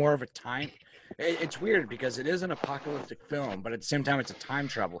like it's more of a time. It's weird because it is an apocalyptic film, but at the same time, it's a time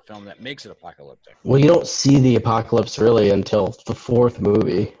travel film that makes it apocalyptic. Well, you don't see the apocalypse really until the 4th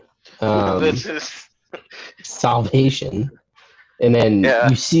movie, this is Salvation, and then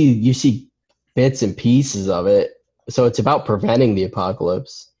you see bits and pieces of it. So it's about preventing the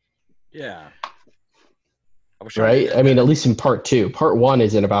apocalypse. Yeah. Right? I mean, at least in part 2. Part 1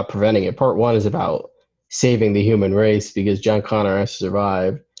 isn't about preventing it. Part 1 is about saving the human race because John Connor has to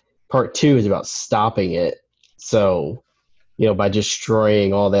survive. Part 2 is about stopping it. So, by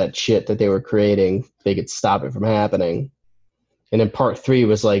destroying all that shit that they were creating, they could stop it from happening. And then part 3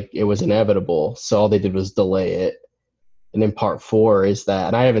 was like, it was inevitable. So all they did was delay it. And then part 4 is that,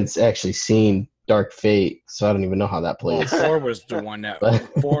 and I haven't actually seen Dark Fate, so I don't even know how that plays. Well, 4 was the one that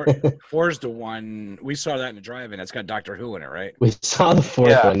four is the one we saw that in the drive-in. It's got Doctor Who in it, right? We saw the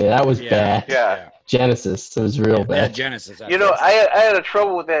 4th one. That was bad. Yeah. Genesis. It was real bad. Yeah, Genesis. I had a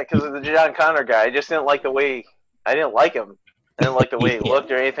trouble with that because of the John Connor guy. I just didn't like the way. I didn't like him. I didn't like the way he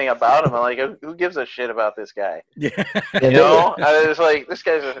looked or anything about him. I'm like, who gives a shit about this guy? Yeah. I was like, this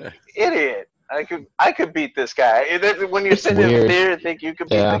guy's an idiot. I could beat this guy. When you're sitting in there and think you could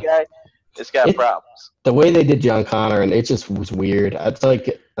beat the guy, it's got problems. The way they did John Connor, and it just was weird. It's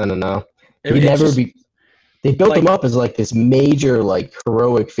like, I don't know. They built him up as like this major, like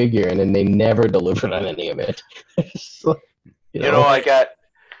heroic figure, and then they never delivered on any of it. I got.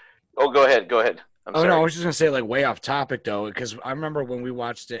 Oh, go ahead. I'm Oh sorry. no, I was just gonna say like way off topic though, because I remember when we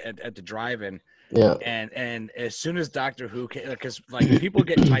watched it at the drive-in, Yeah. and as soon as Doctor Who, because like people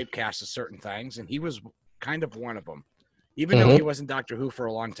get typecast as certain things, and he was kind of one of them. Even though he wasn't Doctor Who for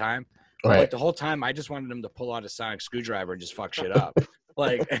a long time, Right. like the whole time I just wanted him to pull out a sonic screwdriver and just fuck shit up.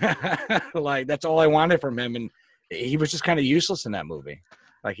 Like, like that's all I wanted from him, and he was just kind of useless in that movie.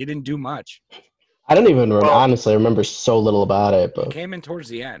 Like he didn't do much. I don't even honestly remember so little about it, He but came in towards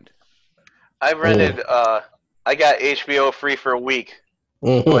the end. I rented. I got HBO free for a week,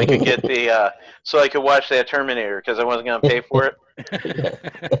 so I could get the. So I could watch that Terminator because I wasn't gonna pay for it.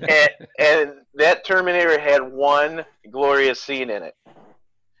 And that Terminator had one glorious scene in it.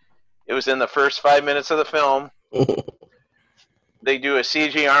 It was in the first 5 minutes of the film. They do a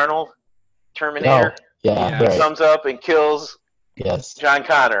CG Arnold Terminator. yeah, He right. Comes up and kills Yes. John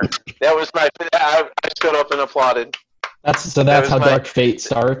Connor. That was my. I stood up and applauded. That's was how my- Dark Fate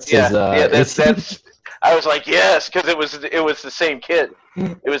starts. Yeah, is, that's. I was like, yes, because it was the same kid.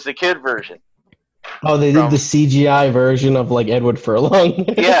 It was the kid version. Oh, they did the CGI version of like Edward Furlong.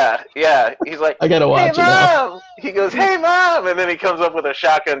 Yeah. He's like, I gotta watch hey, it now. Mom! He goes, hey, Mom! And then he comes up with a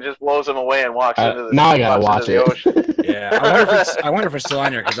shotgun and just blows him away and walks into the Now I gotta walks watch into the it. ocean. Yeah, I wonder if it's still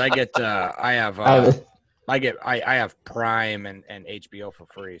on here because I get I have Prime and HBO for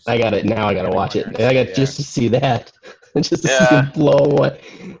free. So I got it now. I gotta watch it. I got just to see that, just to see Yeah. him blow away.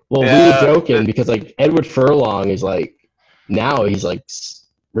 Well, we Yeah. were joking because like Edward Furlong is like now he's like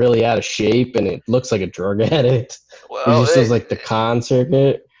really out of shape and it looks like a drug addict. Well, He just does like the con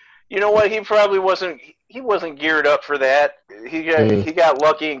circuit. you know what? He probably wasn't. He wasn't geared up for that. He got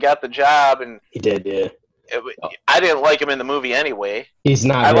lucky and got the job, and He did, yeah. I didn't like him in the movie anyway. He's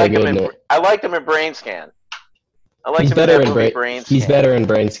not I very like good him in in. it. I liked him in Brain Scan. I liked He's him in better that in movie, brain. Brain He's Scan. better in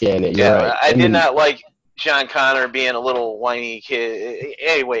Brain Scan. You're Yeah, right. I did not like John Connor being a little whiny kid.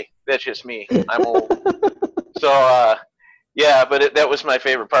 Anyway, that's just me. I'm old. So, yeah, but that was my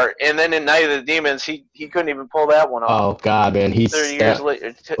favorite part. And then in Night of the Demons, he couldn't even pull that one off. Oh God, man, he's 30 years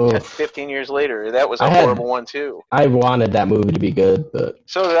later, 15 years later, that was a horrible one too. I wanted that movie to be good, but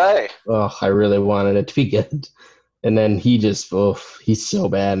So did I. I really wanted it to be good. And then he just, he's so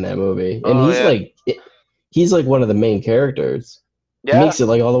bad in that movie. And he's like one of the main characters. Yeah. He makes it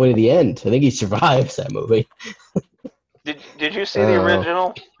like all the way to the end. I think he survives that movie. Did you see the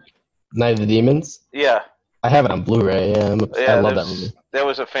original? Night of the Demons? Yeah. I have it on Blu-ray. Yeah, I love that movie. That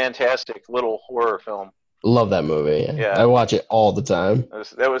was a fantastic little horror film. Love that movie. Yeah. Yeah. I watch it all the time.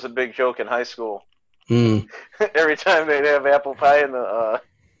 That was a big joke in high school. Mm. Every time they'd have apple pie in the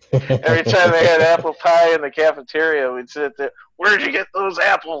every time they had apple pie in the cafeteria, we'd sit there. Where'd you get those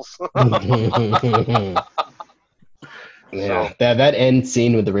apples? Yeah, that end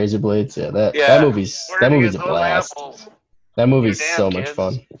scene with the razor blades. Yeah, that movie's Where'd you a get those blast. apples? That movie's You damn so much kids.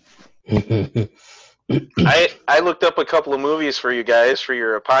 fun. I looked up a couple of movies for you guys for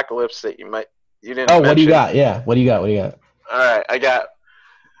your apocalypse that you didn't. Oh, what do you mention. got? Yeah, what do you got? All right, I got.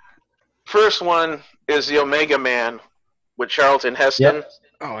 First one is the Omega Man with Charlton Heston. Yep.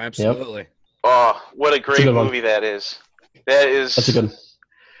 Oh, absolutely. Oh, what a great good one. movie that is. That is. That's a good.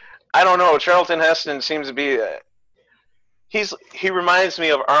 I don't know. Charlton Heston seems to be. He reminds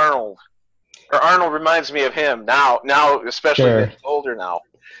me of Arnold, or Arnold reminds me of him now. Now, especially Sure. that he's older now.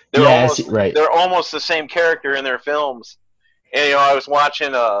 Right. They're almost the same character in their films. And I was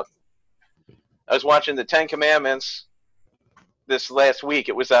watching the Ten Commandments this last week.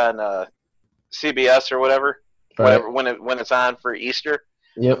 It was on CBS or whatever when it's on for Easter.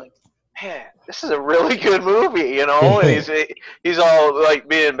 Yep. Man, this is a really good movie, and he's all like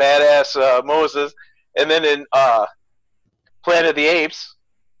being badass Moses. And then in Planet of the Apes,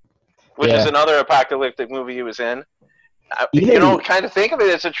 which is another apocalyptic movie he was in. Kind of think of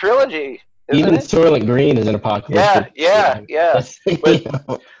it as a trilogy. Even It? Soylent Green is an apocalypse. Yeah.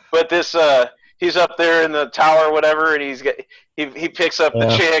 But this, he's up there in the tower or whatever, and he picks up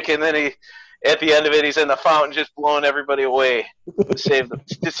the chick, and then at the end of it, he's in the fountain just blowing everybody away to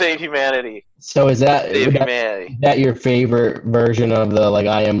save humanity. So is that humanity? That your favorite version of the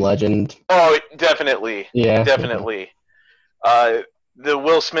I Am Legend? Oh, definitely. Yeah, definitely. The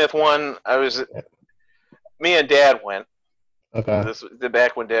Will Smith one, me and Dad went. Okay. The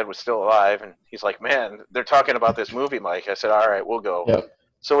back when Dad was still alive, and he's like, "Man, they're talking about this movie, Mike." I said, "All right, we'll go." Yep.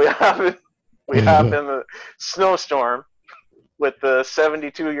 So we hop in the snowstorm with the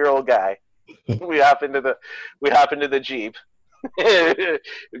 72-year-old guy. We hop into the Jeep,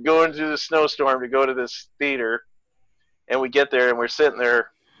 go into the snowstorm to go to this theater, and we get there and we're sitting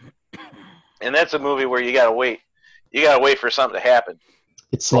there, and that's a movie where you gotta wait. You gotta wait for something to happen.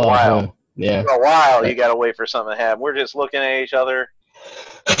 It's slow. For a while. Yeah. For a while, you gotta wait for something to happen. We're just looking at each other.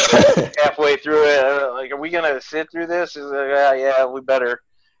 halfway through it, like, are we gonna sit through this? He's like, yeah, we better.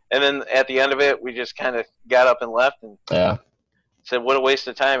 And then at the end of it, we just kind of got up and left and Yeah. said, what a waste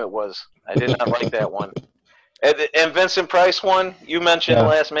of time it was. I did not like that one. And Vincent Price one, you mentioned Yeah.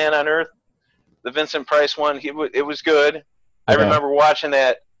 Last Man on Earth. The Vincent Price one, it was good. I Yeah. remember watching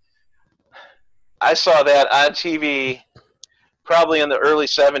that. I saw that on TV probably in the early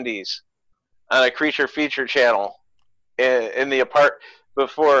 70s on a Creature Feature channel in the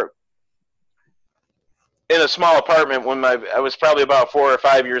before in a small apartment when I was probably about 4 or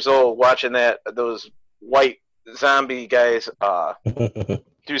 5 years old watching those white zombie guys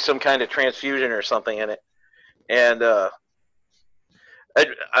do some kind of transfusion or something in it. And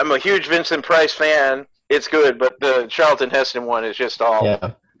I'm a huge Vincent Price fan. It's good, but the Charlton Heston one is just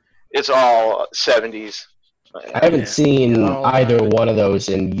all it's all 70s. I haven't seen Well, either one of those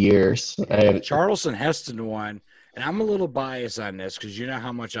in years. The Charlton Heston one, and I'm a little biased on this because you know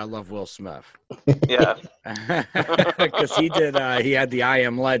how much I love Will Smith. Yeah. Because he had the I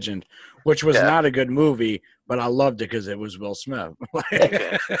Am Legend, which was not a good movie, but I loved it because it was Will Smith.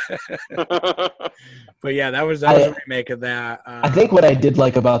 But yeah, that was a remake of that. I think what I did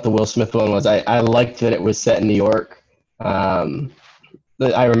like about the Will Smith one was I liked that it was set in New York.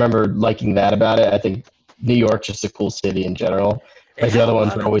 I remember liking that about it. I think New York's just a cool city in general. Like the other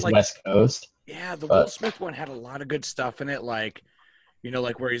ones were always West Coast. Yeah, the Will Smith one had a lot of good stuff in it, like, you know,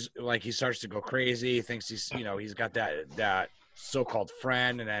 like where he's like he starts to go crazy, he thinks he's got that so-called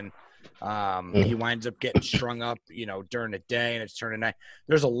friend, and then he winds up getting strung up, during the day, and it's turning night.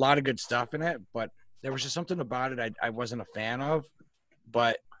 There's a lot of good stuff in it, but there was just something about it I wasn't a fan of.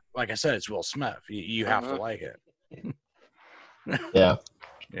 But like I said, it's Will Smith. You have to like it. Yeah.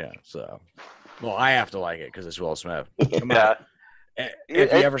 Yeah. So, well, I have to like it because it's Will Smith. Come on. Yeah.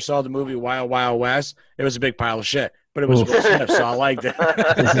 If you ever saw the movie Wild Wild West, it was a big pile of shit, but it was Will Smith, so I liked it.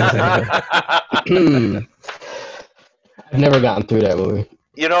 I've never gotten through that movie.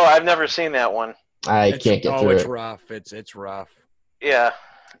 I've never seen that one. I can't get through it's it. rough. It's rough. Yeah.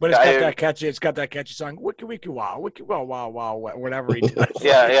 But it's got that catchy song, wiki wiki wow, wiki wow wow wow, whatever he does.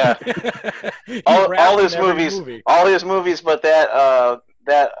 Yeah. all his movies, but that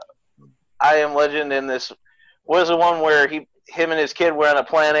I Am Legend in this was the one where him and his kid were on a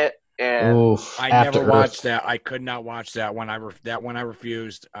planet, and I never watched that. I could not watch that one. I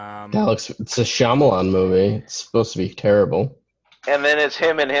refused. It's a Shyamalan movie. It's supposed to be terrible. And then it's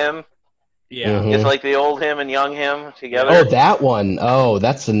him and him. Yeah, It's like the old him and young him together. Oh, that one. Oh,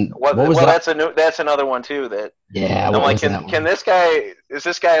 that's what was that? That's another one too. That I'm like, can this guy? Is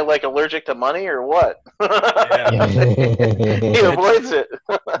this guy like allergic to money or what? He avoids it.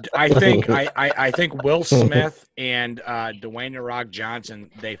 I think Will Smith and Dwayne The Rock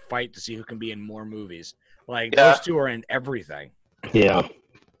Johnson, they fight to see who can be in more movies. Like those two are in everything. Yeah.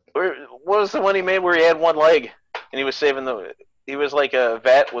 What was the one he made where he had one leg and he was saving he was like a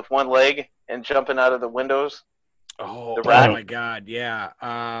vet with one leg and jumping out of the windows. Oh, my God, yeah.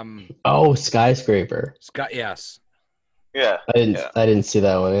 Skyscraper. Yes. Yeah. I didn't see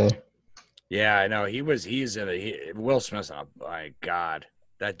that one either. Yeah, I know. He's in Will Smith's. My God,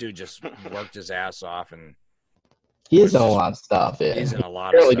 that dude just worked his ass off, and he's in a lot of stuff. Yeah, he's in a lot.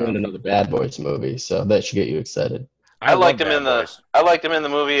 Apparently of stuff. doing another Bad Boys movie, so that should get you excited. I liked him in the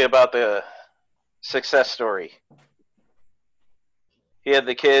movie about the Success Story. He had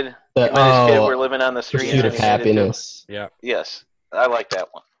the kid. Him and his kid were living on the street. Pursuit of Happiness. Yeah. Yes, I like that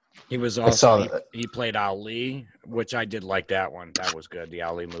one. He was also he played Ali, which I did like that one. That was good. The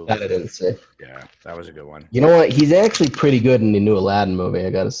Ali movie. That I didn't see. Yeah, that was a good one. You know what? He's actually pretty good in the new Aladdin movie. I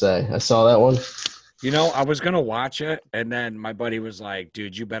gotta say, I saw that one. I was gonna watch it, and then my buddy was like,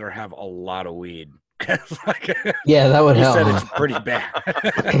 "Dude, you better have a lot of weed." Yeah, that would help. He said it's pretty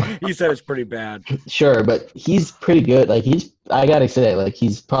bad. He said it's pretty bad. Sure, but he's pretty good. Like I gotta say, like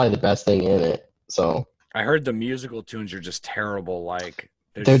he's probably the best thing in it. So I heard the musical tunes are just terrible. Like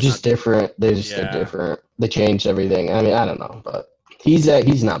they're just different. They're just different. They changed everything. I mean, I don't know, but he's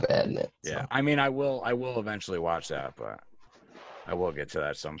not bad in it. So. Yeah, I mean, I will eventually watch that, but I will get to that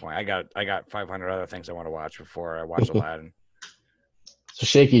at some point. I got 500 other things I want to watch before I watch Aladdin. So,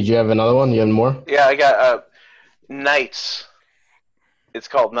 Shaky, do you have another one? Do you have more? Yeah, I got Knights. It's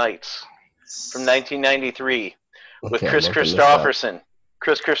called Knights from 1993 with Chris Christopherson.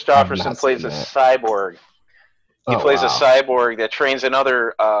 Chris Christopherson plays a cyborg. He plays a cyborg that trains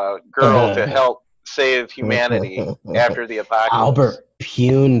another girl to help save humanity after the apocalypse. Albert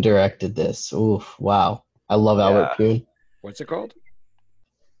Pune directed this. Oof, wow. I love Albert Pune. What's it called?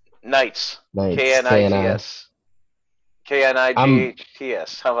 Knights. Knits. Knightts.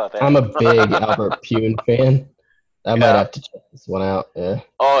 How about that? I'm a big Albert Pune fan. I might have to check this one out. Yeah.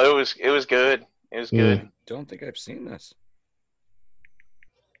 Oh, it was good. It was good. Don't think I've seen this.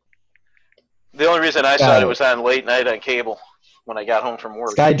 The only reason I saw it was on late night on cable when I got home from work.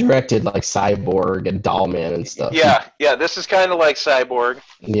 This guy directed like Cyborg and Dollman and stuff. Yeah. This is kind of like Cyborg.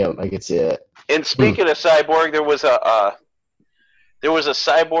 Yeah, I could see it. And speaking of Cyborg, there was a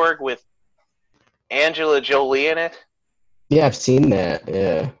Cyborg with Angela Jolie in it. Yeah, I've seen that.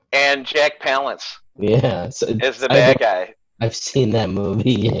 Yeah. And Jack Palance. Yeah. As the bad guy. I've seen that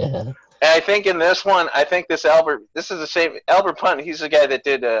movie. Yeah. And I think in this one, this is the same Albert Punt. He's the guy that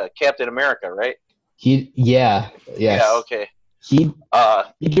did Captain America, right? Yes. Yeah. Okay. He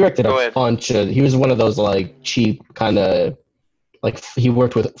directed a bunch of. He was one of those like cheap kind of. Like he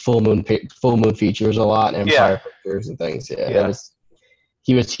worked with Full Moon Features a lot, and Empire Pictures and things. Yeah.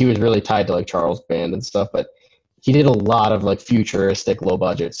 He was really tied to like Charles Band and stuff, but he did a lot of like futuristic, low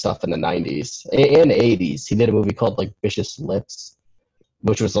budget stuff in the 90s and 80s. He did a movie called like Vicious Lips,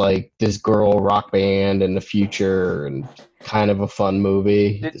 which was like this girl rock band in the future and kind of a fun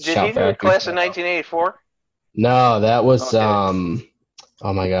movie. Did he do a Class of 1984? No, that was oh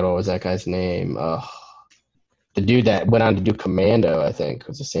my god, what was that guy's name? The dude that went on to do Commando, I think,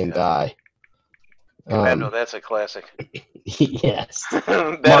 was the same guy. Commando, that's a classic. Yes.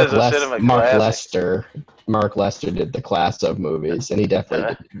 That is a cinema classic. Mark Lester did the Class of movies, and he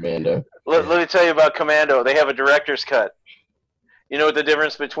definitely did Commando. Let me tell you about Commando. They have a director's cut. You know what the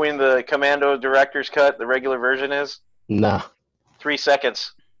difference between the Commando director's cut, the regular version is? No. 3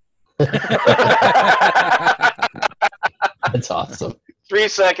 seconds. That's awesome. 3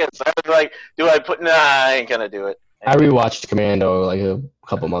 seconds. I was like, I ain't gonna do it. I rewatched Commando like a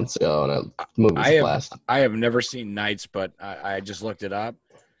couple months ago, and the movie was a blast. I have never seen Knights, but I just looked it up.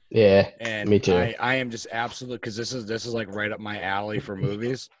 Yeah, and me too. I am just absolute because this is like right up my alley for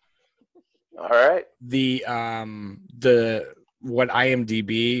movies. All right. The what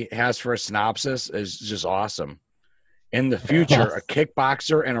IMDb has for a synopsis is just awesome. In the future, a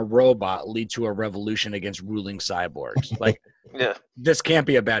kickboxer and a robot lead to a revolution against ruling cyborgs. Like, this can't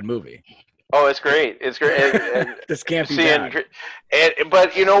be a bad movie. Oh, it's great. It's great. This can't be bad.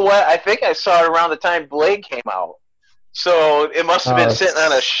 But you know what? I think I saw it around the time Blade came out. So it must have been sitting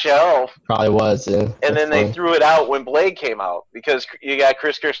on a shelf. Probably was, yeah. And then they threw it out when Blade came out because you got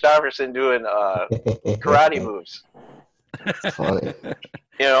Chris Christopherson doing karate moves. That's funny.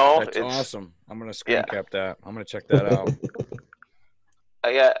 You know, that's awesome. I'm gonna screen cap that. I'm gonna check that out.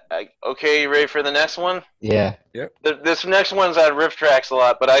 Okay, you ready for the next one? Yeah. Yep. This next one's on Riff Tracks a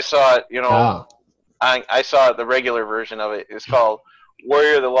lot, but I saw it. You know, I saw it, the regular version of it. It's called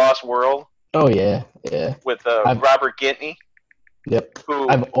Warrior of the Lost World. Oh yeah, yeah. With Robert Ginty. Yep.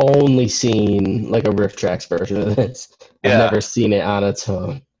 I've only seen like a Riff Tracks version of this. I've never seen it on its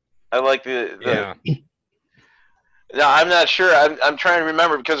own. I like the No, I'm not sure. I'm trying to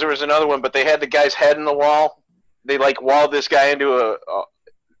remember because there was another one, but they had the guy's head in the wall. They like walled this guy into a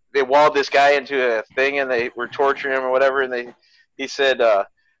thing, and they were torturing him or whatever. And he said,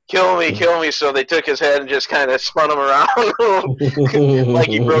 "Kill me." So they took his head and just kind of spun him around like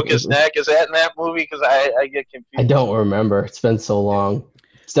he broke his neck. Is that in that movie? Because I get confused. I don't remember. It's been so long.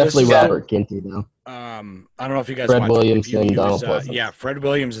 It's definitely Robert Ginty though. I don't know if you guys Fred Williams and Donald Pleasence. Yeah, Fred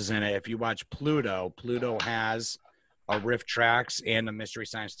Williams is in it. If you watch Pluto has a Riff Tracks and a Mystery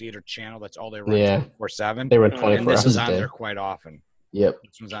Science Theater channel. That's all they run 24/7. They run 24/7. And this is on there quite often. Yep.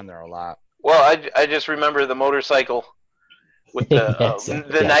 This one's on there a lot. Well, I just remember the motorcycle with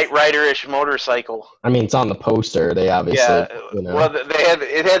the Knight Rider-ish motorcycle. I mean, it's on the poster. They obviously. Yeah. You know. Well,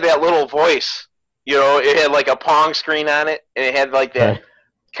 it had that little voice. You know, it had like a Pong screen on it, and it had like that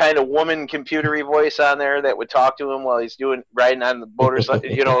kind of woman computery voice on there that would talk to him while he's riding on the motorcycle.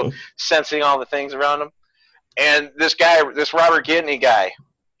 You know, sensing all the things around him. And this Robert Ginty guy,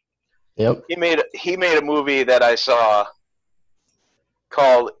 he made a movie that I saw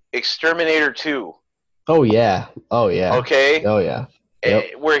called Exterminator 2. Oh yeah. Okay. Oh yeah.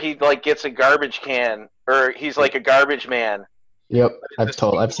 Yep. Where he like gets a garbage can, or he's like a garbage man. Yep,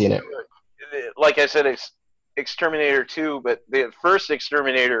 I've seen it. Like I said, it's Exterminator 2, but the first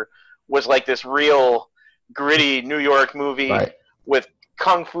Exterminator was like this real gritty New York movie with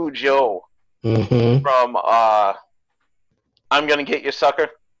Kung Fu Joe. Mm-hmm. From I'm Gonna Get You, Sucker.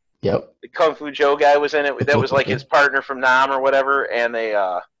 Yep. The Kung Fu Joe guy was in it. That was like his partner from Nam or whatever, and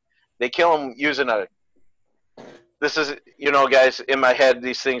they kill him using a. This is, you know, guys, in my head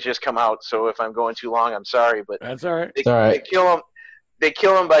these things just come out. So if I'm going too long, I'm sorry, but that's all right. They kill him. They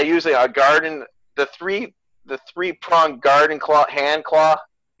kill him by using a garden, the three-pronged garden hand claw.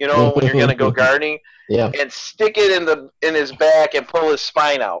 You know, when you're gonna go gardening. Yeah. And stick it in his back and pull his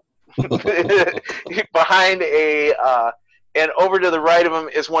spine out. behind and over to the right of him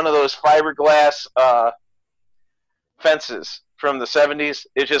is one of those fiberglass fences from the 70s.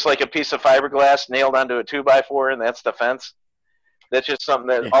 It's just like a piece of fiberglass nailed onto a 2x4, and that's the fence. That's just something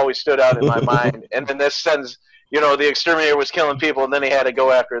that always stood out in my mind. And then this sends, the exterminator was killing people, and then he had to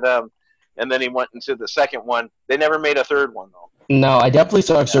go after them. And then he went into the second one. They never made a third one, though. No, I definitely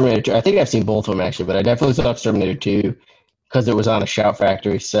saw Exterminator 2. I think I've seen both of them, actually, but I definitely saw Exterminator 2 because it was on a Shout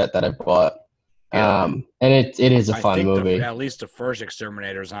Factory set that I bought. Yeah. And it is a fun movie. At least the first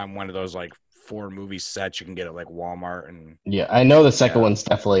Exterminator is on one of those, like, 4 movie sets you can get at, like, Walmart. And yeah, I know the second one's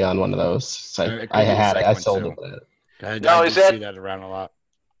definitely on one of those. So I had it. I sold it. I see that around a lot.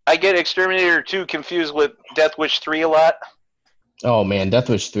 I get Exterminator 2 confused with Death Wish 3 a lot. Oh, man, Death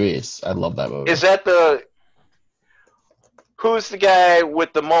Wish 3 I love that movie. Is that who's the guy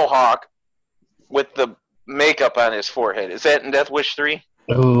with the mohawk with the makeup on his forehead? Is that in Death Wish 3?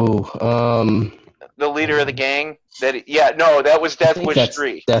 Oh, the leader of the gang? That was Death Wish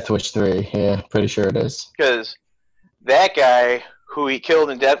 3. Death Wish 3, yeah, pretty sure it is. Because that guy who he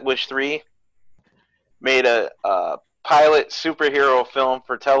killed in Death Wish 3 made a pilot superhero film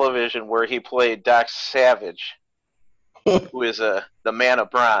for television where he played Doc Savage, who is the Man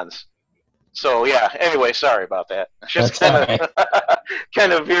of Bronze. So yeah. Anyway, sorry about that. Just kind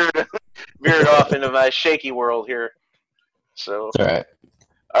of veered off into my shaky world here. So. It's all right.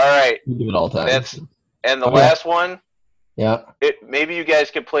 All right. We do it all the time. And the last one. Yeah. Maybe you guys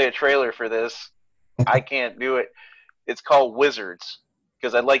could play a trailer for this. I can't do it. It's called Wizards.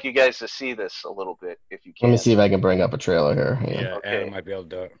 Because I'd like you guys to see this a little bit, if you can. Let me see if I can bring up a trailer here. Yeah, okay. Adam might be able to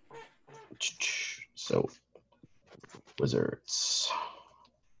do it. So, Wizards.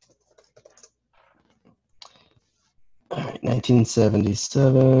 All right,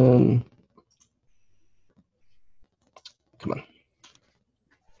 1977. Come on.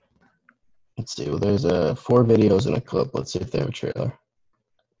 Let's see. Well, there's 4 videos and a clip. Let's see if they have a trailer.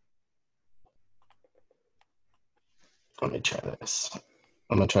 Let me try this.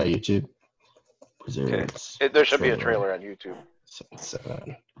 I'm gonna try YouTube. Wizards. Okay. There should be a trailer on YouTube.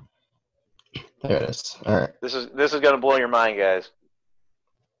 7. There it is. All right. This is gonna blow your mind, guys.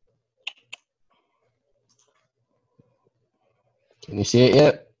 Can you see it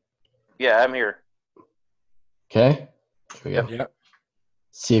yet? Yeah, I'm here. Okay. Here we go. Yep.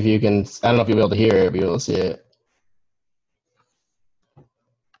 See if you can. I don't know if you'll be able to hear it or be able to see it.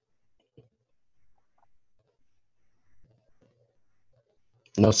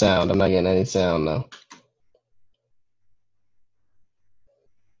 No sound. I'm not getting any sound though.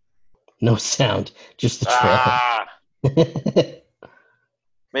 No sound. Just the trailer.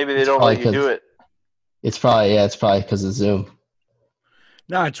 Maybe they don't let you do it. It's probably because of Zoom.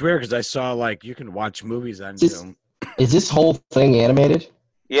 No, it's weird because I saw like you can watch movies on Zoom. Is this whole thing animated?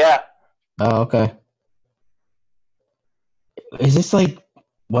 Yeah. Oh, okay. Is this like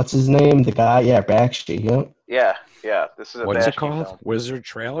what's his name? The guy? Yeah, Bakshi. Yep. Yeah. This is a. What is it called? Film. Wizard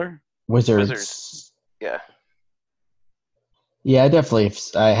trailer? Wizards. Yeah. Yeah,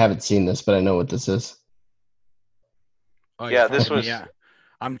 I haven't seen this, but I know what this is. Oh, yeah, this was. Yeah.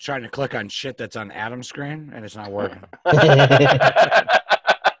 I'm trying to click on shit that's on Adam's screen, and it's not working.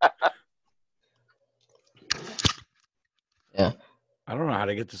 Yeah. I don't know how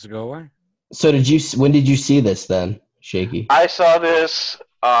to get this to go away. So when did you see this then, Shaky? I saw this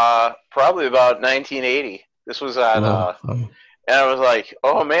probably about 1980. This was on, and I was like,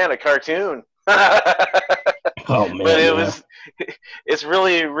 "Oh man, a cartoon!" Oh man! But it's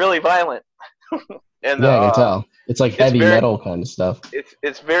really, really violent. And yeah, I can tell. It's like heavy metal kind of stuff.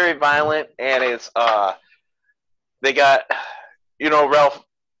 It's very violent, and it's they got Ralph,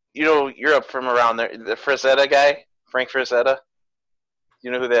 you're up from around there. The Frazetta guy, Frank Frazetta. You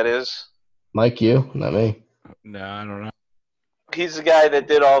know who that is? Mike, you, not me. No, I don't know. He's the guy that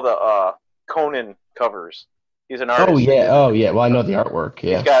did all the Conan covers. He's an artist. Oh yeah. Well, I know the artwork.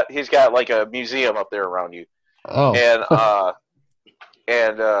 Yeah. He's got like a museum up there around you. Oh.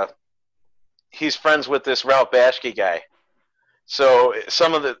 And he's friends with this Ralph Bashki guy. So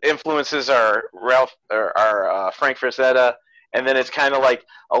some of the influences are Frank Frazetta, and then it's kind of like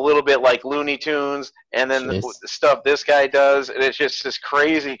a little bit like Looney Tunes, and then the stuff this guy does, and it's just this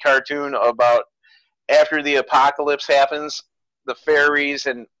crazy cartoon about after the apocalypse happens, the fairies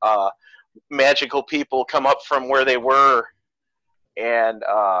and magical people come up from where they were, and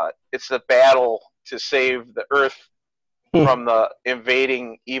it's the battle to save the Earth from the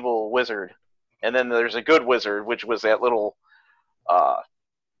invading evil wizard. And then there's a good wizard, which was that little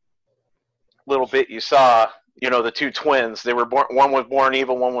bit you saw. The two twins. They were born. One was born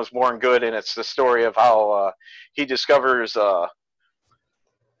evil. One was born good. And it's the story of how he discovers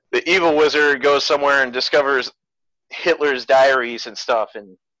the evil wizard goes somewhere and discovers Hitler's diaries and stuff,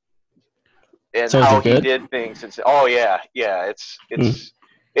 and So is how it he good? did things. It's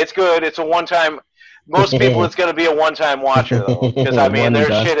it's good. It's a one time. Most people, it's going to be a one time watcher though, because I mean, One and there's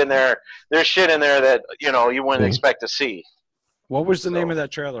done. shit in there. There's shit in there that you wouldn't Mm. expect to see. What was the name of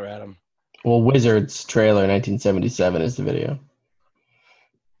that trailer, Adam? Well, Wizards trailer 1977 is the video.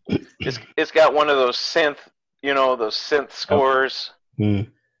 It's got one of those synth, those synth scores, Hmm.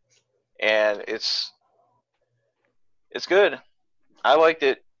 and it's good. I liked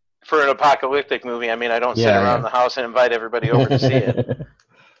it for an apocalyptic movie. I mean, I don't sit Yeah, around yeah. the house and invite everybody over to see it.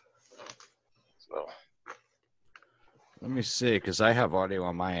 So Let me see, because I have audio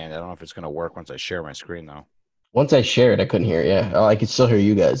on my end. I don't know if it's going to work once I share my screen, though. Once I shared, I couldn't hear it. Yeah, oh, I could still hear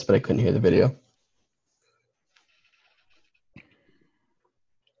you guys, but I couldn't hear the video.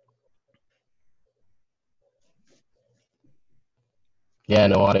 Yeah,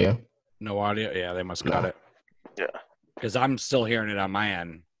 no audio. No audio? Yeah, they must cut No. it. yeah, Because I'm still hearing it on my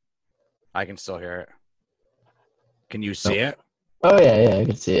end. I can still hear it. Can you see it? Oh yeah, I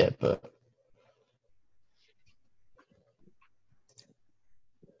can see it, but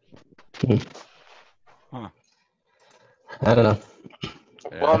Huh. I don't know.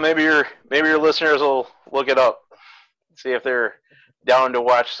 Yeah. well, maybe your listeners will look it up, see if they're down to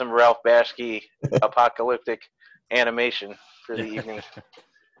watch some Ralph Bashki apocalyptic animation for the evening.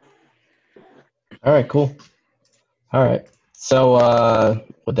 All right, cool. All right. So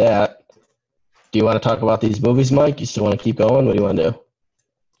with that, do you want to talk about these movies, Mike? You still want to keep going? What do you want to do?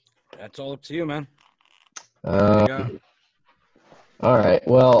 That's all up to you, man. What do you got? All right.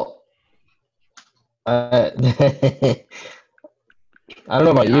 Well, I don't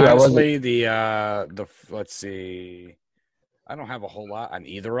know about you. I wasn't. Honestly, the let's see. I don't have a whole lot on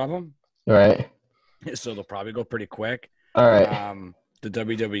either of them, Right. so they'll probably go pretty quick. All right. The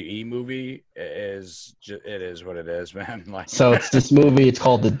WWE movie it is what it is, man. Like, So it's this movie. It's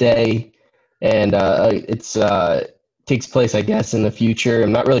called The Day, and it's takes place, I guess, in the future.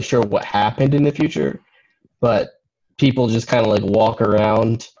 I'm not really sure what happened in the future, but people just kind of like walk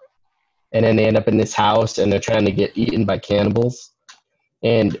around, and then they end up in this house, and they're trying to get eaten by cannibals.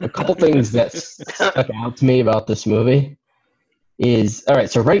 And a couple things that stuck out to me about this movie is, all right,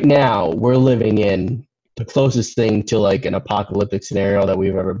 so right now we're living in the closest thing to like an apocalyptic scenario that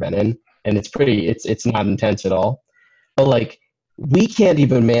we've ever been in, and it's not intense at all. But like we can't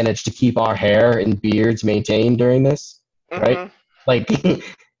even manage to keep our hair and beards maintained during this, right? Mhm. Like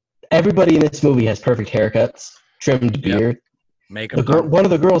everybody in this movie has perfect haircuts, trimmed Yep. beard. make The them one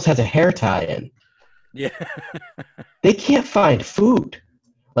of the girls has a hair tie-in. Yeah. They can't find food.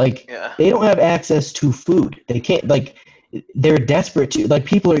 Like Yeah. they don't have access to food. They can't like they're desperate to like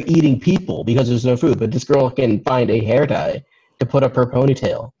people are eating people because there's no food, but this girl can find a hair tie to put up her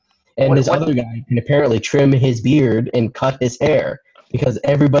ponytail. And this other guy can apparently trim his beard and cut his hair because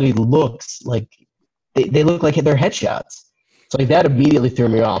everybody looks like they look like they're headshots. So like that immediately threw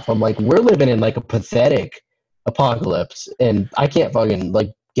me off. I'm like, we're living in like a pathetic apocalypse and I can't fucking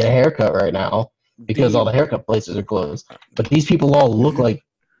like get a haircut right now because all the haircut places are closed. But these people all look like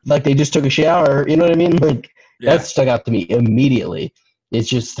they just took a shower. You know what I mean? Like Yeah. that stuck out to me immediately. It's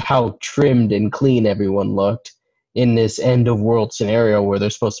just how trimmed and clean everyone looked in this end of world scenario where they're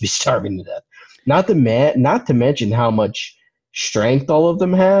supposed to be starving to death. Not to mention how much strength all of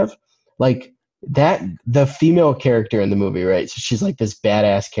them have. Like that, the female character in the movie, right? So she's like this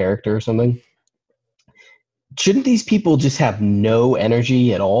badass character or something. Shouldn't these people just have no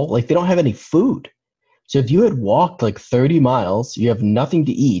energy at all? Like they don't have any food. So if you had walked like 30 miles, you have nothing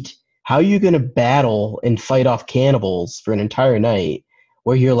to eat. How are you going to battle and fight off cannibals for an entire night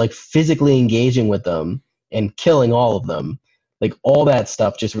where you're like physically engaging with them and killing all of them? Like all that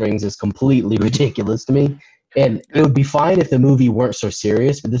stuff just rings as completely ridiculous to me. And it would be fine if the movie weren't so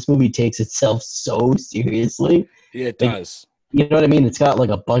serious, but this movie takes itself so seriously. Yeah, it Like, does. You know what I mean? It's got like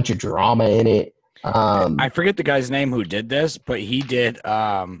a bunch of drama in it. I forget the guy's name who did this, but he did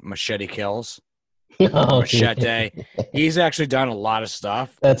Machete Kills. Machete. He's actually done a lot of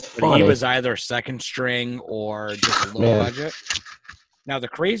stuff. That's But funny. he was either second string or just a low Yeah. budget. Now the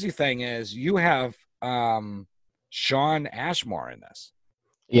crazy thing is you have Sean Ashmore in this,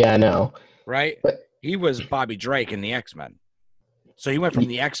 Yeah, I know. right? But- He was Bobby Drake in the X-Men. So he went from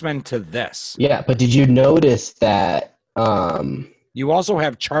the X-Men to this. Yeah, but did you notice that? You also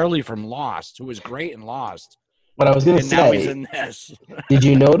have Charlie from Lost, who was great in Lost. What I was going to And now he's say, in this. did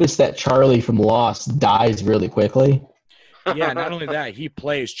you notice that Charlie from Lost dies really quickly? Yeah, not only that, he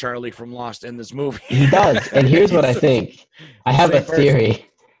plays Charlie from Lost in this movie. He does. And here's what I think. I have a Same person. theory.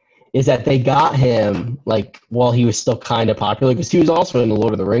 is that they got him like while he was still kind of popular because he was also in the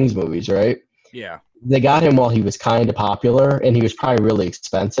Lord of the Rings movies, right? Yeah. They got him while he was kind of popular, and he was probably really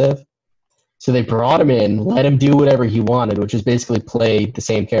expensive. So they brought him in, let him do whatever he wanted, which was basically play the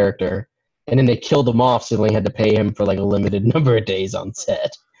same character, and then they killed him off, so they only had to pay him for like a limited number of days on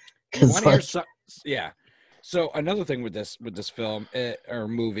set. You want to hear Like, some, yeah. So another thing with this film or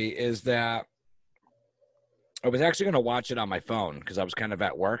movie is that I was actually going to watch it on my phone because I was kind of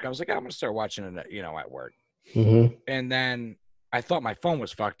at work. I was like, I'm going to start watching it, at work. mhm. And then I thought my phone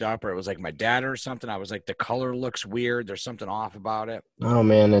was fucked up, or it was like my dad or something. I was like, the color looks weird. There's something off about it. Oh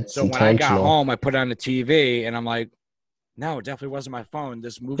man, it's So when I got intentional. home, I put on the TV, and I'm like, no, it definitely wasn't my phone.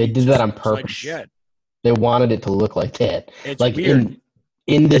 This movie They did just that on looks like purpose. shit. They wanted it to look like that. It's Like weird.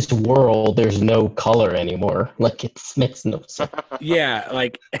 in this world, there's no color anymore. Like it makes no sense. Yeah,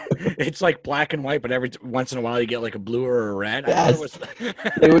 like it's like black and white, but every once in a while you get like a blue or a red. I Yes. thought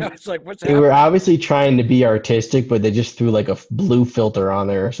They it were- was like, what's They happening? were obviously trying to be artistic, but they just threw like a blue filter on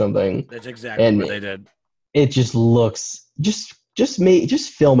there or something. That's exactly and what they did. It just looks just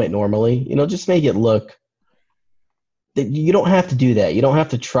film it normally. Just make it look. You don't have to do that. You don't have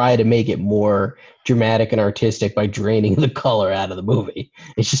to try to make it more dramatic and artistic by draining the color out of the movie.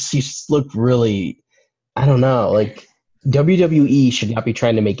 You just look really, I don't know, like WWE should not be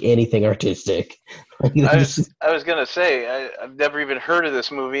trying to make anything artistic. Like, I was gonna say I've never even heard of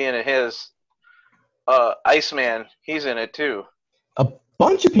this movie, and it has Iceman. He's in it too. a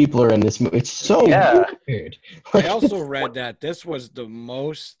bunch of people are in this movie. It's so Yeah. weird. I also read that this was the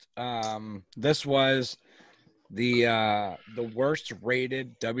most. This was the worst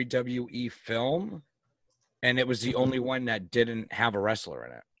rated WWE film, and it was the only one that didn't have a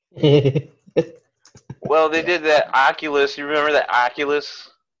wrestler in it. Well, they did that Oculus. You remember that Oculus?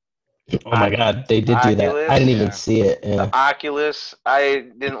 Oh my god, they did do that. Oculus? I didn't even Yeah. see it. Yeah. The Oculus. I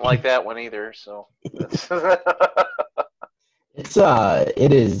didn't like that one either. So.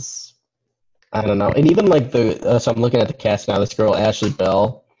 It is. I don't know, and even like so I'm looking at the cast now. This girl Ashley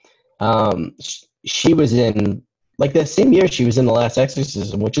Bell, she was in like that same year. She was in The Last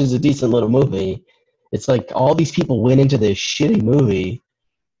Exorcism, which is a decent little movie. It's like all these people went into this shitty movie,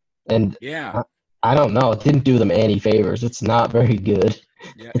 and Yeah, I don't know. It didn't do them any favors. It's not very good.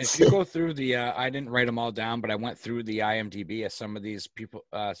 yeah. If you go through the, I didn't write them all down, but I went through the IMDb of some of these people,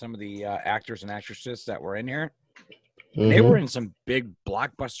 some of the actors and actresses that were in here. They Mhm. were in some big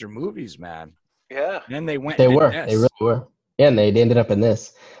blockbuster movies, man. Yeah. And then they went. They and did were. this. They really were. Yeah, and they ended up in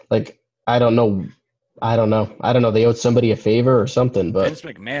this. Like, I don't know. They owed somebody a favor or something, but Vince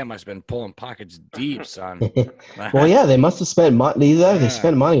McMahon must have been pulling pockets deep, son. well, yeah, they must have spent money. They Yeah.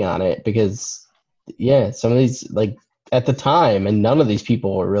 spent money on it because, yeah, some of these like at the time, and none of these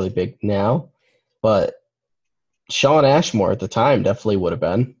people are really big now, but Shawn Ashmore at the time definitely would have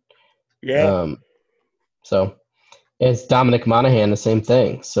been. Yeah. So it's Dominic Monaghan, the same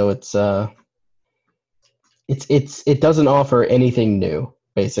thing. So it doesn't offer anything new,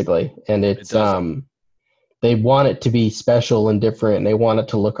 basically, and It it's doesn't. they want it to be special and different, and they want it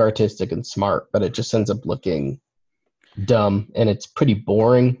to look artistic and smart, but it just ends up looking dumb, and it's pretty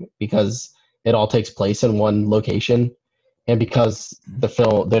boring because it all takes place in one location, and because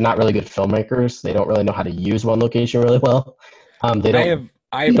they're not really good filmmakers, they don't really know how to use one location really well. They don't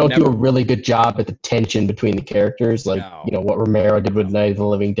I've do never. a really good job at the tension between the characters, like No. what Romero did with Night of the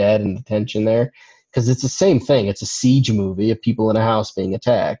Living Dead and the tension there, because it's the same thing. It's a siege movie of people in a house being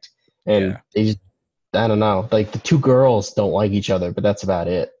attacked, and Yeah. they just, I don't know, like the two girls don't like each other, but that's about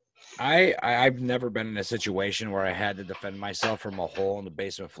it. I've never been in a situation where I had to defend myself from a hole in the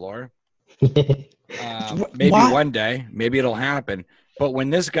basement floor. Maybe Why? one day, maybe it'll happen. But when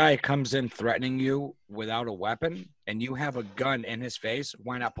this guy comes in threatening you without a weapon and you have a gun in his face,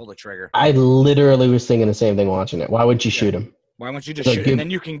 why not pull the trigger? I literally was thinking the same thing watching it. Why wouldn't you Yeah. shoot him? Why won't you just So shoot? give- And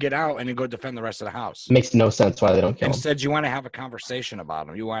then you can get out and then go defend the rest of the house. Makes no sense why they don't kill him. Instead, you want to have a conversation about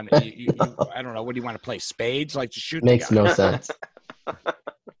him. You want, I don't know, what do you want to play? Spades? Like, just shoot Makes the guy. no sense.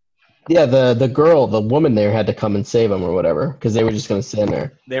 Yeah, the woman there had to come and save him or whatever because they were just gonna stand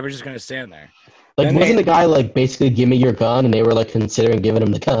there. They were just going to stand there. Like, Then wasn't they- the guy like basically give me your gun, and they were like considering giving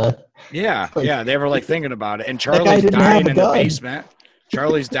him the gun? Yeah, Like- yeah, they were like thinking about it. And That guy Charlie's didn't have dying a in the gun. basement.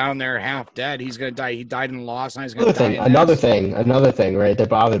 Charlie's down there half dead. He's gonna die. He died in Lost, and he's gonna die. Another thing, right, that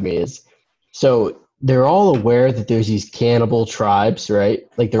bothered me is, so they're all aware that there's these cannibal tribes, right?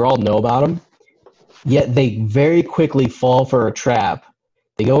 Like they all know about them, yet they very quickly fall for a trap.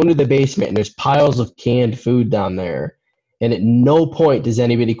 They go into the basement, and there's piles of canned food down there, and at no point does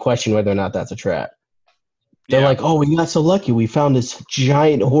anybody question whether or not that's a trap. They're Yeah. like, "Oh, we got so lucky. We found this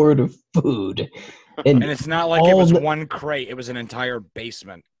giant hoard of food." And it's not like it was one crate; it was an entire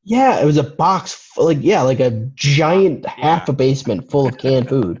basement. Yeah, it was a box, like a giant half a basement full of canned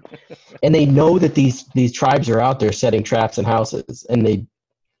food, and they know that these tribes are out there setting traps in houses, and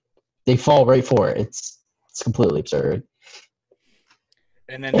they fall right for it. It's completely absurd.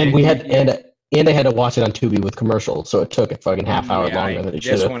 And then they had to watch it on Tubi with commercials, so it took a fucking half hour longer than it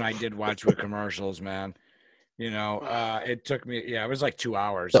should have. This one I did watch with commercials, man. It took me. Yeah, it was like 2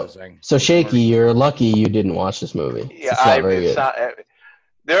 hours. So Shaky, you're lucky you didn't watch this movie. Yeah,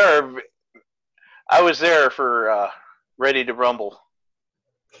 I was there for Ready to Rumble.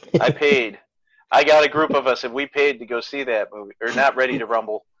 I paid. I got a group of us, and we paid to go see that movie. Or not Ready to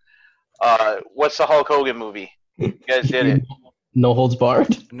Rumble. What's the Hulk Hogan movie? You guys did it. No Holds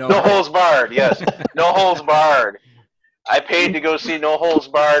Barred? No Holds Barred, yes. No Holds Barred. I paid to go see No Holds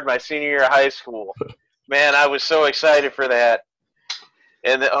Barred my senior year of high school. Man, I was so excited for that.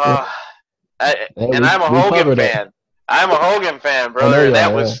 And I'm a Hogan fan. I'm a Hogan fan, brother. And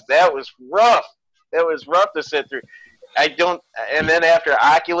that was rough. That was rough to sit through. And then after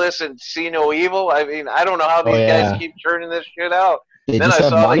Oculus and See No Evil, I mean, I don't know how these guys keep churning this shit out. Then I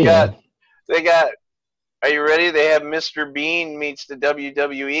saw they got. Are you ready? They have Mr. Bean meets the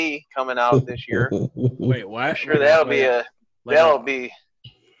WWE coming out this year. Wait, what? I'm sure that'll be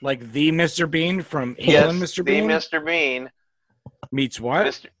like the Mr. Bean from England. Mr. Bean. The Mr. Bean meets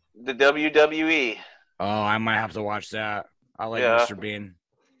what? The WWE. Oh, I might have to watch that. I like Mr. Bean.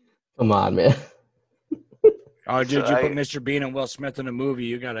 Come on, man. Oh, dude, you put Mr. Bean and Will Smith in a movie,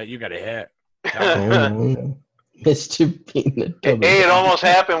 you gotta hit. Mr. Bean. Hey, it almost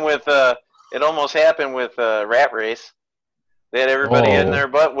happened with Rat Race. They had everybody in there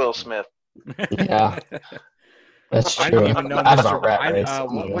but Will Smith. Yeah. That's true. I don't even know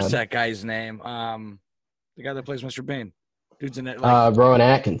what's that guy's name? The guy that plays Mr. Bean. Dude's in it. Rowan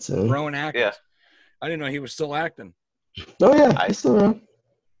Atkinson. Rowan Atkinson. Yeah. I didn't know he was still acting. Oh yeah, he's still around.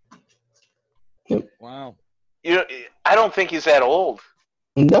 Yep. Wow. I don't think he's that old.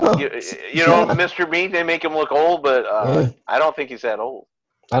 No. Mr. Bean, they make him look old, but I don't think he's that old.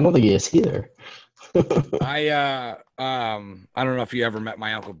 I don't think he is either. I don't know if you ever met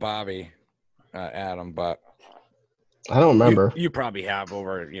my Uncle Bobby, Adam, but I don't remember. You probably have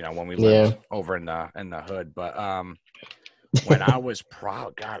over, when we lived over in the hood. But when I was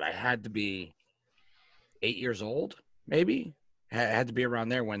I had to be 8 years old, maybe. Had to be around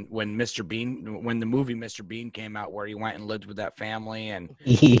there when Mr. Bean, when the movie Mr. Bean came out, where he went and lived with that family, and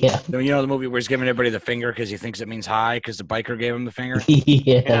the movie where he's giving everybody the finger because he thinks it means hi because the biker gave him the finger.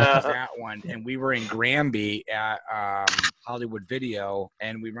 That one. And we were in Granby at Hollywood Video,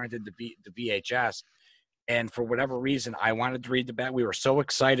 and we rented the VHS. And for whatever reason, I wanted to read the back. We were so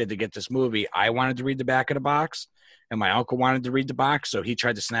excited to get this movie. I wanted to read the back of the box, and my uncle wanted to read the box, so he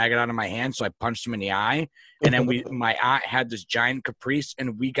tried to snag it out of my hand, so I punched him in the eye. And then my aunt had this giant Caprice,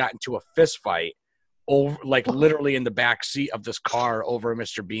 and we got into a fist fight over, like literally in the back seat of this car over a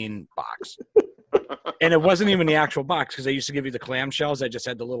Mr. Bean box. And it wasn't even the actual box because they used to give you the clamshells. That just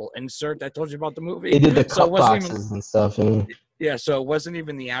had the little insert that told you about the movie. They did the cup boxes and stuff. Yeah, so it wasn't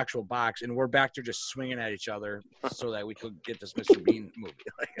even the actual box, and we're back there just swinging at each other so that we could get this Mr. Bean movie.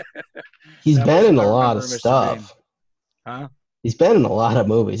 He's been in a lot of stuff. Huh? He's been in a lot of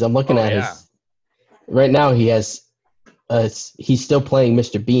movies. I'm looking at his. Right now, he has. He's still playing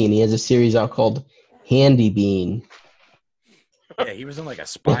Mr. Bean. He has a series out called Handy Bean. Yeah, he was in like a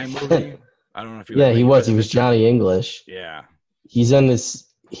spy movie. I don't know if he. Yeah, he was. He was Johnny English. Yeah. He's in this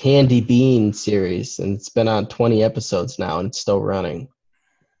Handy Bean series, and it's been on 20 episodes now, and it's still running.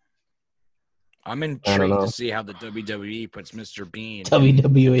 I'm intrigued to see how the WWE puts Mr. Bean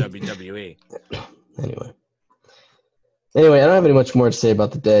WWE. in WWE. Anyway, I don't have any much more to say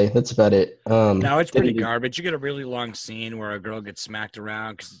about the day. That's about it. No, it's pretty garbage. You get a really long scene where a girl gets smacked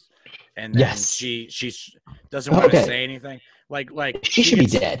around, and then she doesn't want to say anything. Like she should be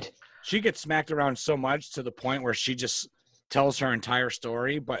dead. She gets smacked around so much to the point where she just tells her entire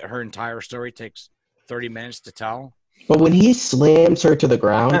story, but her entire story takes 30 minutes to tell. But when he slams her to the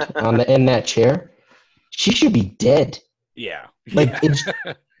ground in that chair, she should be dead. Yeah.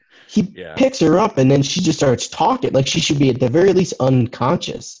 He picks her up, and then she just starts talking. Like, she should be, at the very least,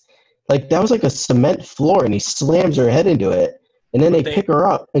 unconscious. Like, that was like a cement floor, and he slams her head into it. And then they pick her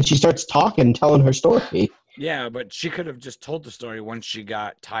up, and she starts talking, telling her story. Yeah, but she could have just told the story once she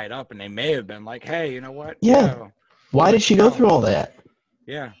got tied up, and they may have been like, hey, you know what? Yeah. Why did she go through all that?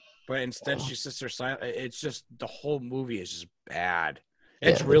 Yeah, but instead she sits there silent. It's just, the whole movie is just bad.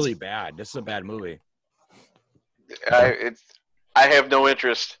 It's really bad. This is a bad movie. I have no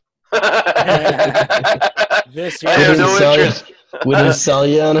interest. I have no interest. Would he sell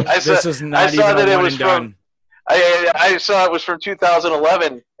you on it? This is not I saw even that a it one was and done. I saw it was from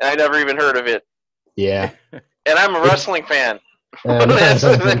 2011, and I never even heard of it. Yeah. And I'm a wrestling fan. That's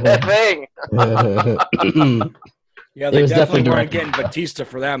the thing. Yeah, It they was definitely definitely weren't directed getting by- Batista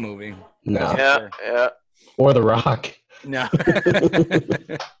for that movie. No. That's for Yeah, sure. yeah. Or The Rock. No.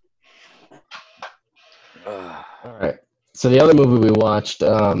 All right. So the other movie we watched,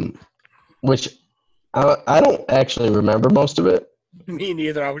 which I don't actually remember most of it. Me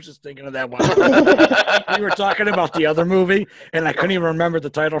neither. I was just thinking of that one. We were talking about the other movie, and I couldn't even remember the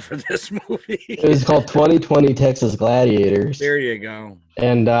title for this movie. It was called 2020 Texas Gladiators. There you go.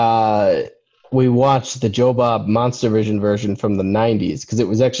 And we watched the Joe Bob Monster Vision version from the 90s because it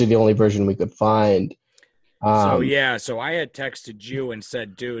was actually the only version we could find. So I had texted you and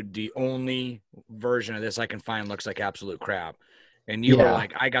said, dude, the only version of this I can find looks like absolute crap. And you were Yeah.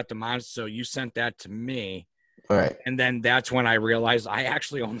 like, I got the monster. So you sent that to me. All right. And then that's when I realized I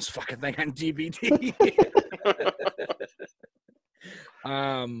actually own this fucking thing on DVD.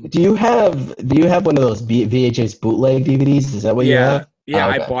 Do you have one of those VHS bootleg DVDs? Is that what you have? Yeah, Oh,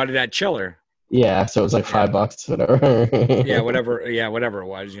 okay. I bought it at Chiller. Yeah, so it was like $5, whatever. Whatever it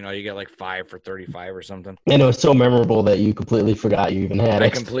was. You know, you get like 5 for 35 or something. And it was so memorable that you completely forgot you even had I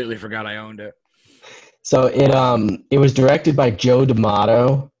it. completely forgot I owned it. So it was directed by Joe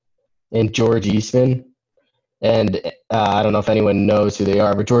D'Amato and George Eastman. And I don't know if anyone knows who they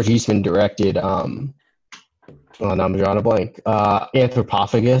are, but George Eastman directed now I'm drawing a blank.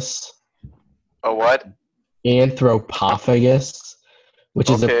 Anthropophagus. A what? Anthropophagus, which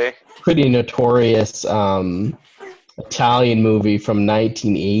is a pretty notorious Italian movie from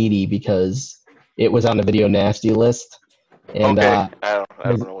 1980 because it was on the Video Nasty list. And I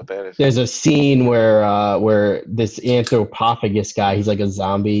don't know what that is. there's a scene where this Anthropophagus guy, he's like a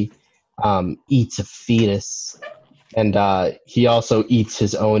zombie, eats a fetus, and he also eats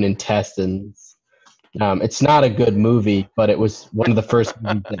his own intestines. It's not a good movie, but it was one of the first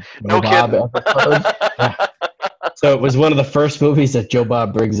movies that Joe Bob ever covered. Yeah. So it was one of the first movies that Joe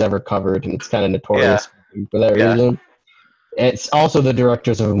Bob Briggs ever covered, and it's kind of notorious for that reason. It's also the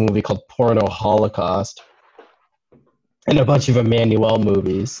directors of a movie called Porno Holocaust and a bunch of Emmanuel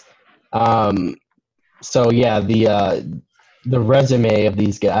movies. So yeah, the resume of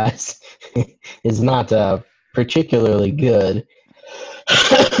these guys is not particularly good.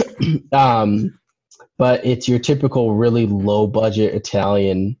 But it's your typical really low budget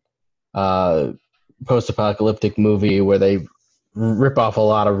Italian post-apocalyptic movie where they rip off a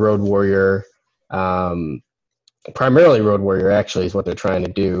lot of Road Warrior. Primarily Road Warrior actually is what they're trying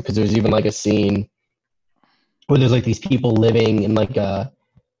to do, because there's even like a scene where there's like these people living in like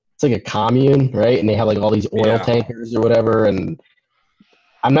it's like a commune, right? And they have like all these oil tankers or whatever, and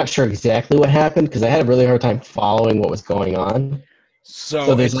I'm not sure exactly what happened because I had a really hard time following what was going on.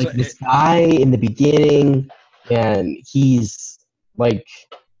 So there's like this guy in the beginning, and he's like,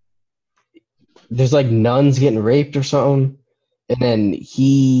 there's like nuns getting raped or something, and then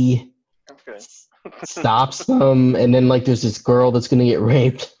he stops them, and then like there's this girl that's gonna get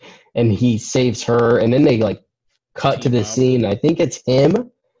raped, and he saves her, and then they like cut to this scene. I think it's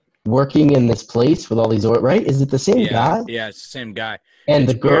him working in this place with all these oil, right? Is it the same guy? Yeah, it's the same guy. And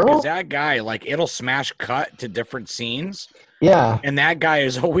the girl, is that guy, like, it'll smash cut to different scenes. Yeah. And that guy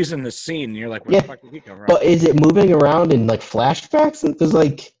is always in the scene. And you're like, where the fuck did he come from? But is it moving around in like flashbacks? There's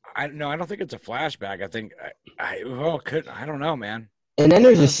like, I don't think it's a flashback. I think I don't know, man. And then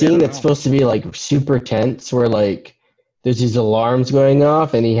there's a scene that's supposed to be like super tense where like there's these alarms going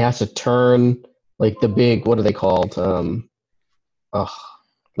off and he has to turn like the big, what are they called?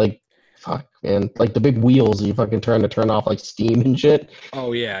 Like, fuck, man. Like the big wheels you fucking turn off like steam and shit.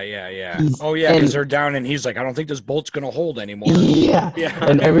 Oh, yeah. Because they're down and he's like, I don't think this bolt's going to hold anymore. Yeah.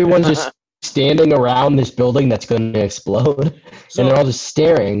 And everyone's just standing around this building that's going to explode. And they're all just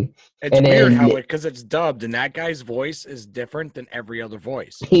staring. It's weird how because it's dubbed and that guy's voice is different than every other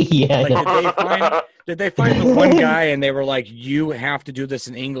voice. Yeah. Like, did they find the one guy and they were like, you have to do this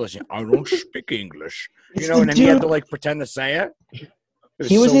in English? And, I don't speak English. You know, and then he had to like pretend to say it.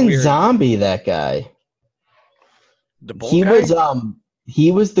 He was in weird. Zombie, that guy. The bull guy?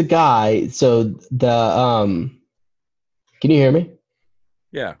 He was the guy. So the can you hear me?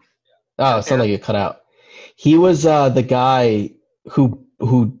 Yeah. Oh, it sounded like it cut out. He was the guy who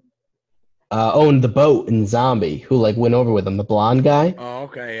owned the boat in Zombie, who like went over with him, the blonde guy. Oh,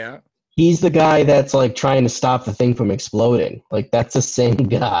 okay, yeah. He's the guy that's like trying to stop the thing from exploding. Like that's the same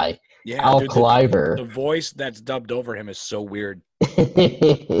guy. Yeah, Al Cliver. The voice that's dubbed over him is so weird.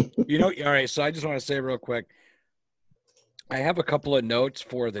 You know, all right, so I just want to say real quick. I have a couple of notes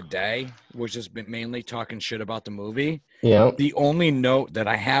for the day, which has been mainly talking shit about the movie. Yeah. The only note that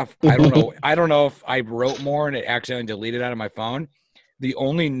I have, I don't know if I wrote more and it accidentally deleted out of my phone. The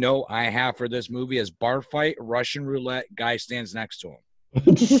only note I have for this movie is bar fight, Russian roulette, guy stands next to him. I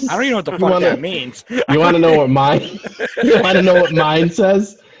don't even know what the fuck that means. You want to know what mine? You want to know what mine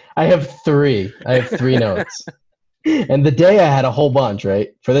says? I have 3. I have 3 notes. And the day I had a whole bunch,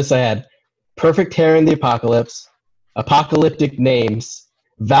 right? For this I had perfect hair in the apocalypse, apocalyptic names,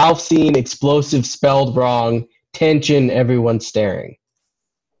 valve scene, explosive spelled wrong, tension, everyone staring.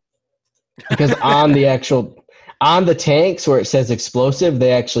 Because on the tanks where it says explosive,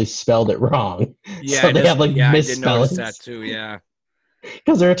 they actually spelled it wrong. Yeah, so they have like I did notice misspellings. that too. Yeah,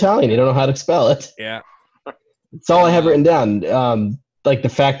 because they're Italian, they don't know how to spell it. yeah. It's all I have written down. Like the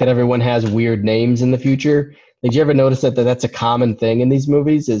fact that everyone has weird names in the future. Did you ever notice that that's a common thing in these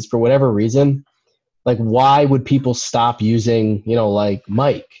movies? Is for whatever reason, like why would people stop using, like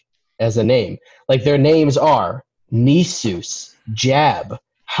Mike as a name? Like their names are Nisus, Jab,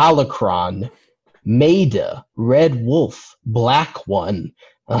 Holocron, Maida, Red Wolf, Black One,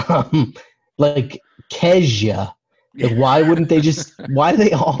 like Kezia. Like why wouldn't they why do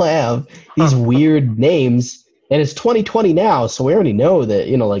they all have these weird names? And it's 2020 now, so we already know that,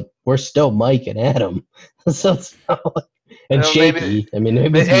 like we're still Mike and Adam. So it's not like, and Shaky. Maybe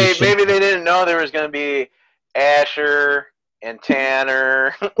they didn't know there was going to be Asher and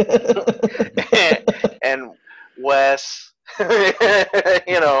Tanner and Wes,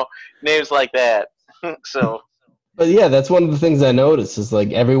 names like that. So, but yeah, that's one of the things I noticed is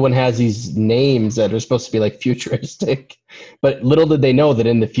like everyone has these names that are supposed to be like futuristic, but little did they know that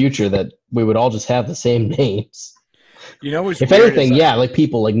in the future that we would all just have the same names. If anything, like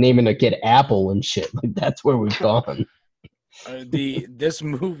people like naming a kid Apple and shit, like that's where we've gone. This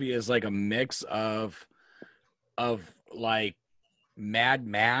movie is like a mix of like Mad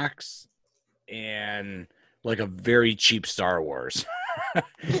Max and like a very cheap Star Wars.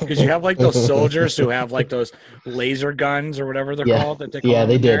 Because you have like those soldiers who have like those laser guns or whatever they're called. That they call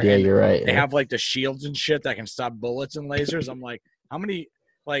they did. Yeah, you're right. They have like the shields and shit that can stop bullets and lasers. I'm like, how many?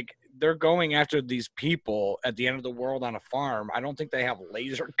 Like they're going after these people at the end of the world on a farm. I don't think they have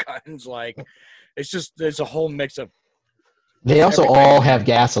laser guns. Like there's a whole mix of. They also all have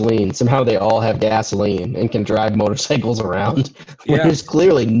gasoline. Somehow they all have gasoline and can drive motorcycles around. There's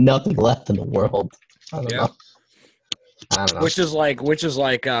clearly nothing left in the world. I don't know. Which is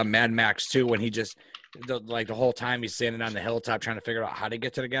like Mad Max 2 when he just the whole time he's standing on the hilltop trying to figure out how to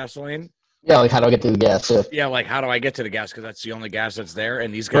get to the gasoline. Yeah, like how do I get to the gas? Yeah, like how do I get to the gas? Because that's the only gas that's there,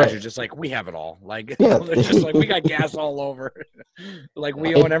 and these guys are just like, we have it all. Like they're just like, we got gas all over. Like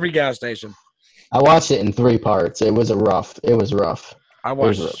we own every gas station. I watched it in 3 parts. It was rough. I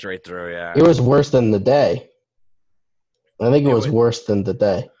watched it straight through. Yeah, it was worse than The Day. I think it was worse than The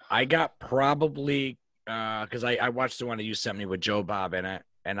Day. I got probably because I watched the one that you sent me with Joe Bob in it,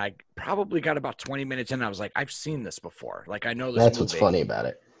 and I probably got about 20 minutes in. And I was like, I've seen this before. Like I know this. That's what's funny about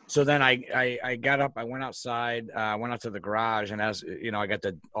it. So then I got up, I went outside, went out to the garage, and as you know, I got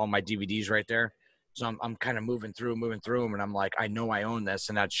all my DVDs right there. So I'm kind of moving through them, and I'm like, I know I own this,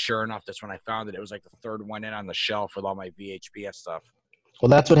 and that's sure enough. That's when I found it. It was like the 3rd one in on the shelf with all my VHS stuff. Well,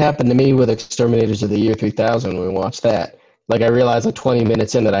 that's what happened to me with Exterminators of the Year 3000 when we watched that. Like I realized like 20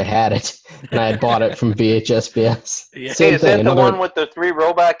 minutes in that I had it, and I had bought it from VHSBS. Yeah. Hey, is that the one with the 3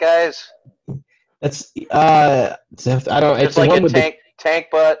 robot guys? That's I don't. It's the like one with tank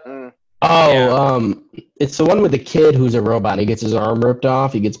butt and. It's the one with the kid who's a robot. He gets his arm ripped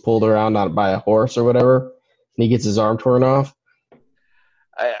off. He gets pulled around by a horse or whatever, and he gets his arm torn off.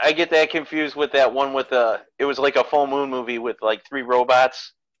 I get that confused with that one with it was like a full moon movie with like 3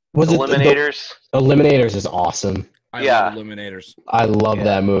 robots. Was Eliminators? Eliminators is awesome. I love Eliminators. I love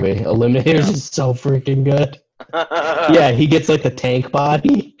that movie. Eliminators is so freaking good. Yeah, he gets like the tank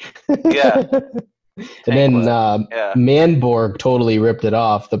body. Yeah. And then Manborg totally ripped it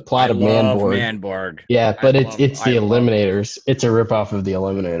off. The plot of Manborg. Yeah, but it's the Eliminators. It's a ripoff of the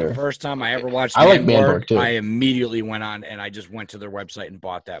Eliminator. The first time I ever watched I like Manborg too. I immediately went on and I just went to their website and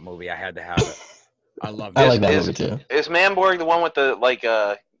bought that movie. I had to have it. I love it. I like that movie too. Is Manborg the one with the like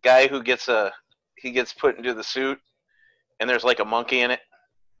guy who gets put into the suit and there's like a monkey in it?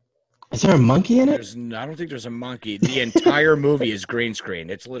 Is there a monkey in it? I don't think there's a monkey. The entire movie is green screen.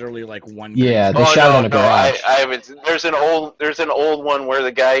 It's literally like one. Yeah, they shot it in a garage. I haven't. There's an old one where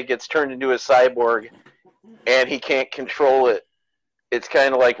the guy gets turned into a cyborg, and he can't control it. It's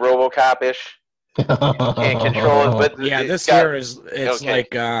kind of like RoboCop-ish. Can't control it, but yeah, this here is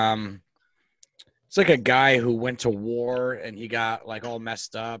like It's like a guy who went to war and he got like all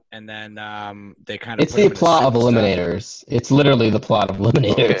messed up, and then they kind of It's the plot of Eliminators. It's literally the plot of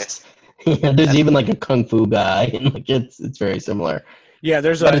Eliminators. Yeah, there's even like a kung fu guy, and like it's very similar. Yeah,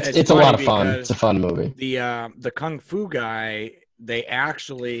 but it's a lot of fun. It's a fun movie. The kung fu guy, they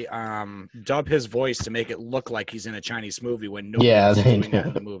actually dub his voice to make it look like he's in a Chinese movie when nobody's doing that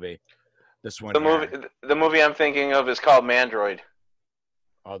in the movie. This one, the movie I'm thinking of is called Mandroid.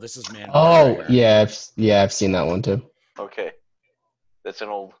 Oh, this is Mandroid. Oh, yeah, I've seen that one too. Okay, that's an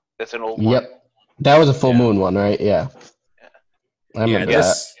old one. Yep, that was a full moon one, right? Yeah. I remember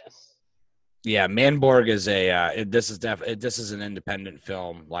that. Yeah, Manborg is this is an independent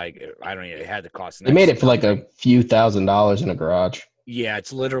film. Like I don't even it had to cost. They made it for like a few $1,000s in a garage. Yeah,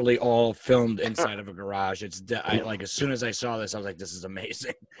 it's literally all filmed inside of a garage. Like as soon as I saw this, I was like, "This is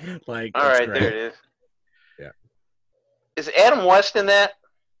amazing!" Like, all right, great. There it is. Yeah, is Adam West in that?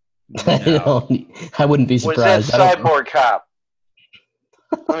 No. I wouldn't be surprised. Was that Cyborg Cop?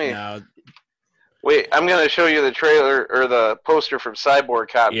 No. Wait, I'm going to show you the trailer or the poster from Cyborg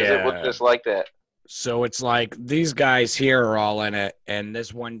Cop because it looked just like that. So it's like these guys here are all in it, and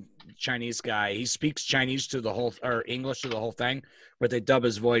this one Chinese guy, he speaks Chinese to the whole or English to the whole thing, but they dub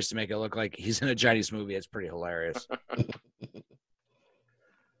his voice to make it look like he's in a Chinese movie. It's pretty hilarious. Oh,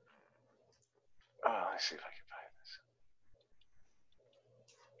 let's see if I can find this.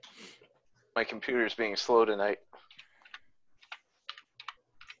 My computer's being slow tonight.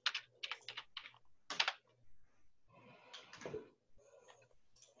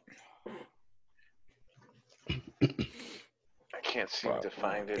 I can't seem to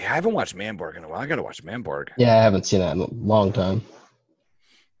find it. Yeah, I haven't watched Manborg in a while. I got to watch Manborg. Yeah, I haven't seen that in a long time.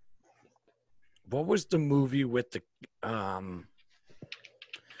 What was the movie with the I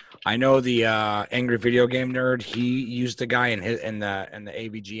know the Angry Video Game Nerd, he used the guy in the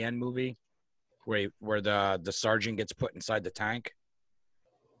AVGN movie where the sergeant gets put inside the tank.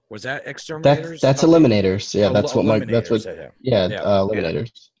 Was that Exterminators? That's Eliminators. Yeah, that's what Eliminators.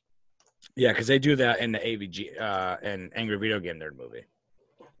 Eliminators. Yeah, because they do that in the AVG and Angry Video Game Nerd movie,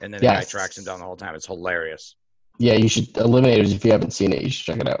 and then the guy tracks him down the whole time. It's hilarious. Yeah, you should Eliminators. If you haven't seen it, you should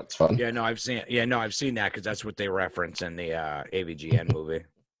check it out. It's fun. Yeah, no, I've seen it. Yeah, no, I've seen that because that's what they reference in the AVGN movie.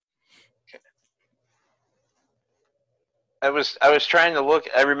 I was trying to look.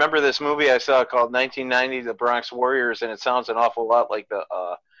 I remember this movie I saw called 1990: The Bronx Warriors, and it sounds an awful lot like the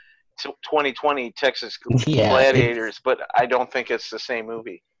 2020 Texas Gladiators, but I don't think it's the same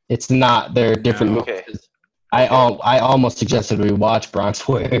movie. It's not. They're different movies. Okay. I almost suggested we watch Bronx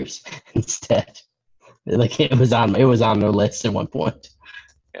Warriors instead. Like it was on their list at one point.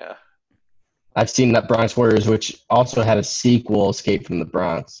 Yeah. I've seen that Bronx Warriors, which also had a sequel, Escape from the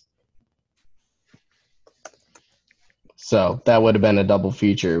Bronx. So that would have been a double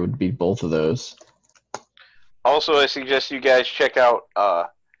feature. It would be both of those. Also, I suggest you guys check out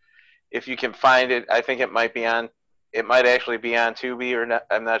if you can find it. I think it might be on. It might actually be on Tubi or not.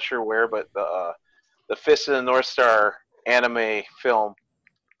 I'm not sure where, but the Fist of the North Star anime film.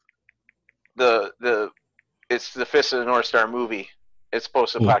 It's the Fist of the North Star movie. It's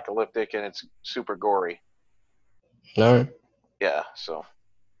post-apocalyptic and it's super gory. All right. Yeah. So.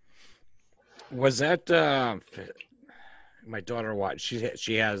 Was that my daughter watched?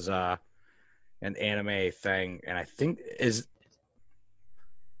 She has an anime thing, and I think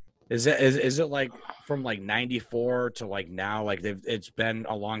is it like from like 94 to like now? Like it's been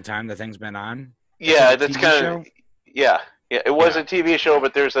a long time the thing's been on. Yeah, that's kind of yeah. It was a TV show,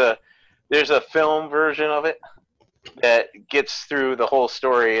 but there's a film version of it that gets through the whole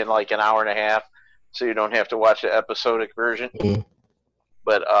story in like an hour and a half, so you don't have to watch the episodic version. Mm-hmm.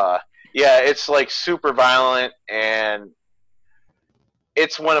 But yeah, it's like super violent, and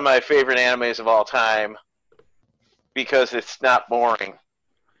it's one of my favorite animes of all time because it's not boring.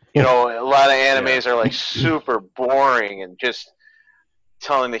 You know, a lot of animes are like super boring and just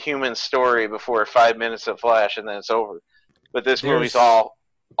telling the human story before 5 minutes of flash and then it's over. But this movie's all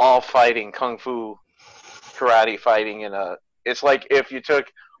fighting, kung fu, karate fighting, and it's like if you took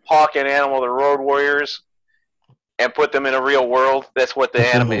Hawk and Animal the Road Warriors and put them in a real world. That's what the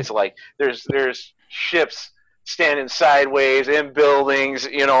anime is like. There's ships standing sideways in buildings.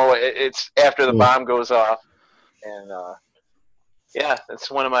 You know, it's after the bomb goes off, and yeah, it's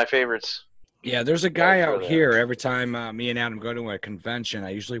one of my favorites. Yeah, there's a guy out here. Every time me and Adam go to a convention, I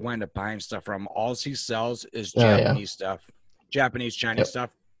usually wind up buying stuff from him. All he sells is Japanese stuff, Japanese, Chinese stuff,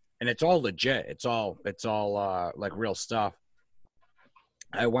 and it's all legit. It's all like real stuff.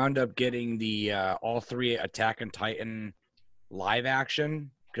 I wound up getting the all three Attack on Titan live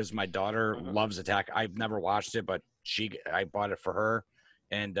action because my daughter loves Attack. I've never watched it, but I bought it for her,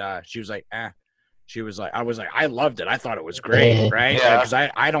 and she was like, she was like, I was like, I loved it. I thought it was great, right? Yeah. Because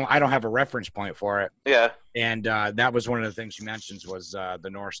I don't have a reference point for it. Yeah. And that was one of the things she mentions was the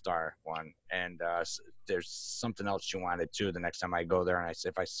North Star one. And there's something else she wanted too. The next time I go there, and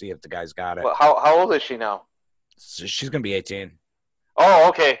if I see if the guy's got it. Well, how old is she now? So she's gonna be 18. Oh,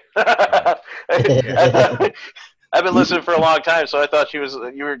 okay. I've been listening for a long time, so I thought you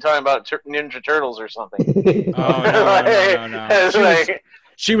were talking about Ninja Turtles or something. Oh no.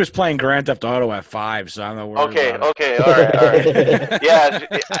 She was playing Grand Theft Auto at 5, so I'm not worried about it. Okay, all right. Yeah,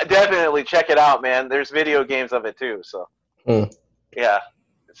 definitely check it out, man. There's video games of it too, so yeah,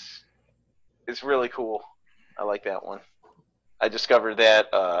 it's really cool. I like that one. I discovered that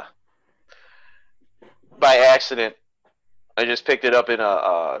by accident. I just picked it up in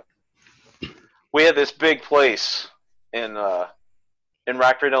we had this big place in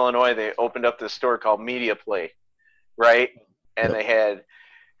Rockford, Illinois. They opened up this store called Media Play, right? And they had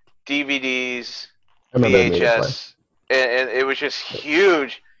DVDs, VHS, and it was just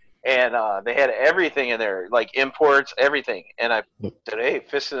huge. And they had everything in there, like imports, everything. And I said, hey,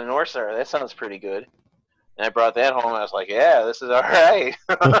 Fist of the North Star, that sounds pretty good. And I brought that home, and I was like, yeah, this is all right.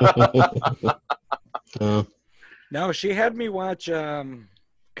 No, she had me watch,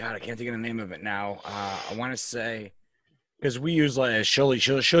 God, I can't think of the name of it now. I want to say, because we use, like, she'll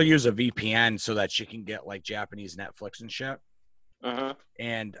use a VPN so that she can get, like, Japanese Netflix and shit. Mm-hmm.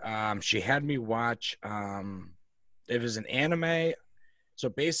 And she had me watch, it was an anime. So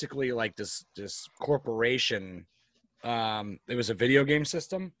basically, like, this corporation, it was a video game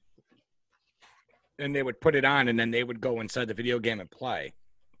system. And they would put it on, and then they would go inside the video game and play.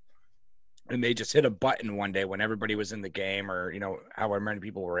 And they just hit a button one day when everybody was in the game, or, you know, however many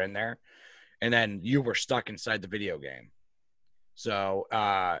people were in there. And then you were stuck inside the video game. So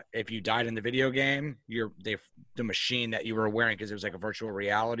if you died in the video game, the machine that you were wearing, because it was like a virtual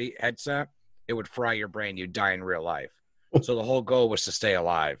reality headset, it would fry your brain. You'd die in real life. So the whole goal was to stay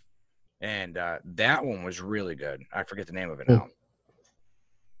alive. And that one was really good. I forget the name of it now.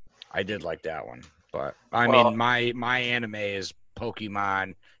 I did like that one. But, I mean, my anime is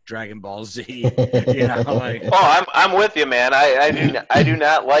Pokemon, Dragon Ball Z, you know, like. Oh, I'm with you, man. I do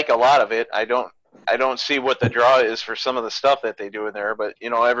not like a lot of it. I don't see what the draw is for some of the stuff that they do in there, but, you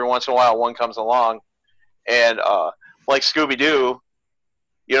know, every once in a while one comes along, and like Scooby-Doo,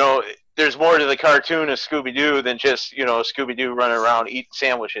 you know, there's more to the cartoon of Scooby-Doo than just, you know, Scooby-Doo running around eating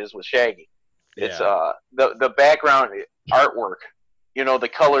sandwiches with Shaggy. Yeah. It's the background artwork, you know, the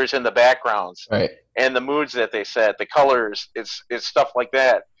colors in the backgrounds, right, and the moods that they set, the colors, it's stuff like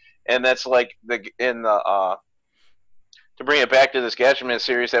that. And that's like to bring it back to this Gatchaman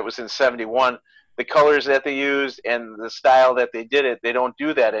series that was in 71, the colors that they used and the style that they did it, they don't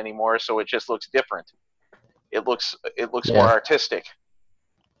do that anymore, so it just looks different. It looks more artistic.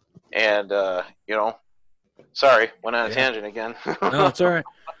 And you know, sorry, went on a tangent again. No, it's all right.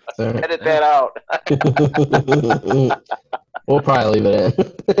 Edit that out. We'll probably leave it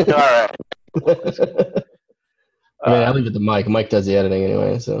in. All right. I mean, I leave it to Mike. Mike does the editing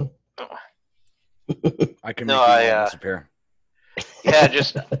anyway, so. I can make you disappear. Yeah,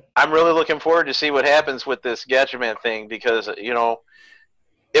 I'm really looking forward to see what happens with this Gatchaman thing, because, you know,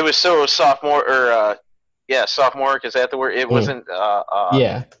 it was so sophomoric, is that the word? It wasn't,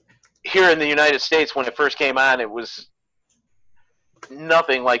 here in the United States when it first came on, it was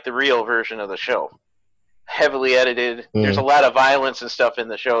nothing like the real version of the show. Heavily edited. There's a lot of violence and stuff in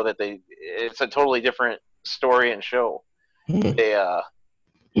the show it's a totally different story and show. But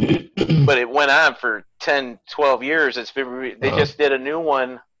it went on for 10, 12 years. They just did a new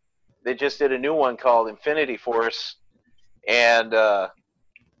one. They just did a new one called Infinity Force, and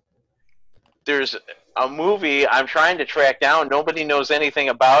there's a movie I'm trying to track down. Nobody knows anything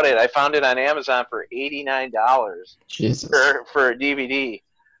about it. I found it on Amazon for $89 for a DVD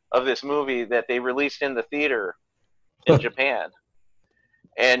of this movie that they released in the theater in Japan.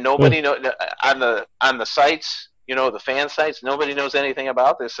 And nobody knows on the sites, you know, the fan sites, nobody knows anything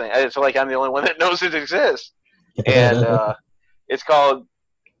about this thing. It's like I'm the only one that knows it exists. And it's called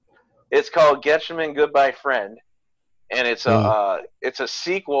Gatchaman Goodbye Friend. And it's a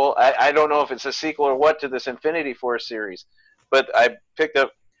sequel. I don't know if it's a sequel or what to this Infinity Force series, but I picked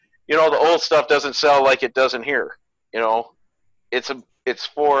up, you know, the old stuff doesn't sell like it does in here. You know, it's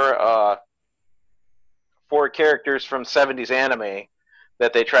four characters from 70s anime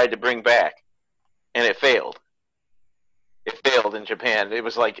that they tried to bring back, and it failed. It failed in Japan. It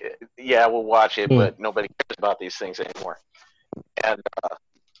was like, yeah, we'll watch it, but nobody cares about these things anymore. And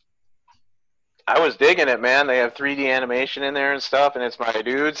I was digging it, man. They have 3D animation in there and stuff, and it's my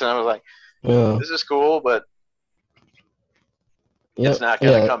dudes, and I was like, this is cool, but Yep. it's not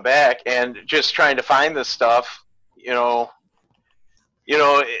going to come back. And just trying to find this stuff,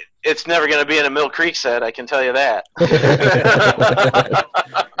 it's never going to be in a Mill Creek set. I can tell you that.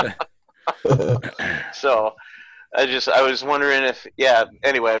 So I was wondering if,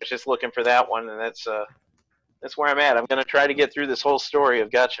 anyway, I was just looking for that one, and that's where I'm at. I'm going to try to get through this whole story of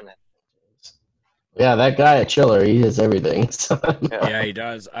Gatchaman. Yeah, that guy at Chiller, he has everything. So. Yeah, he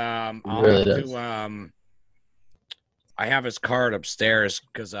does. I'll really have does. to. I have his card upstairs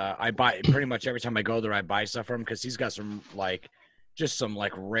because I buy pretty much every time I go there. I buy stuff from him because he's got some just some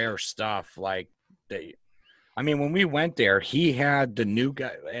rare stuff. When we went there, he had the new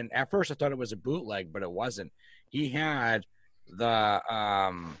guy, and at first I thought it was a bootleg, but it wasn't. He had the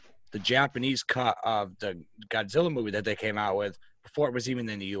Japanese cut of the Godzilla movie that they came out with before it was even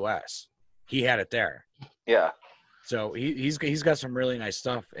in the U.S. He had it there. Yeah. So he's got some really nice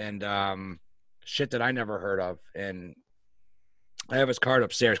stuff and shit that I never heard of. And I have his card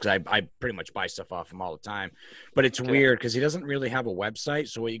upstairs because I pretty much buy stuff off him all the time. But it's weird because he doesn't really have a website.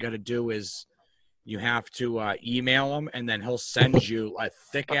 So what you got to do is you have to email him, and then he'll send you a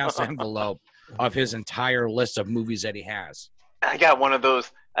thick-ass envelope of his entire list of movies that he has. I got one of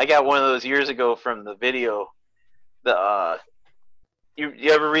those years ago from the video.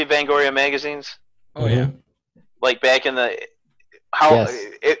 You ever read Fangoria magazines? Oh yeah. Like back in the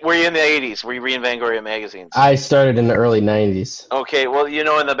were you in the 80s? Were you reading Fangoria magazines? I started in the early 90s. Okay, well,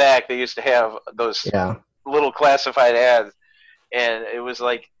 in the back they used to have those little classified ads, and it was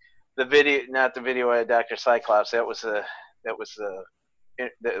like the video, not the video of Dr. Cyclops. That was the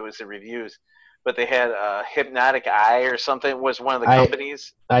reviews. But they had Hypnotic Eye or something was one of the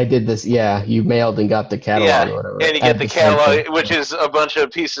companies. I did this. Yeah, you mailed and got the catalog or whatever. And you get the catalog, which is a bunch of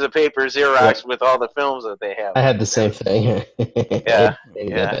pieces of paper Xerox with all the films that they have. I had the same thing. Yeah.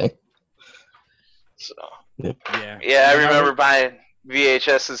 So. Yeah. I remember buying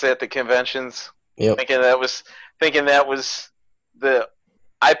VHSs at the conventions. Yep. Thinking that was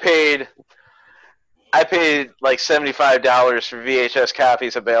I paid like $75 for VHS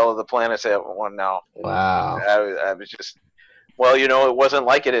copies of Battle of the Planets at one now. Wow. I was just, it wasn't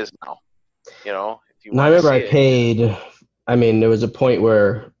like it is now. I remember I paid, there was a point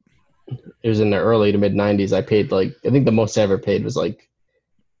where it was in the early to mid 90s. I paid I think the most I ever paid was I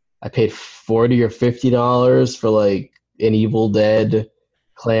paid $40 or $50 for an Evil Dead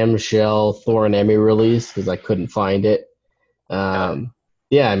clamshell Thor and Emmy release because I couldn't find it. Now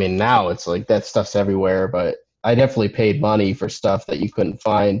it's that stuff's everywhere, but I definitely paid money for stuff that you couldn't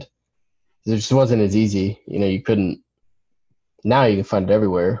find. It just wasn't as easy. You couldn't. Now you can find it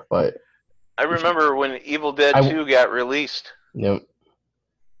everywhere, but. I remember when Evil Dead 2 got released. Yep.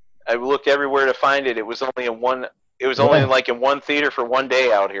 I looked everywhere to find it. It was only in one. It was only in one theater for one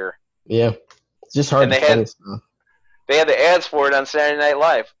day out here. Yeah, it's just hard to find stuff. They had the ads for it on Saturday Night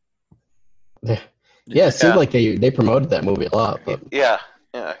Live. Yeah, it seemed like they promoted that movie a lot. But. Yeah,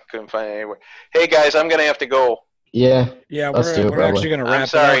 couldn't find it anywhere. Hey guys, I'm gonna have to go. Yeah, we're actually gonna wrap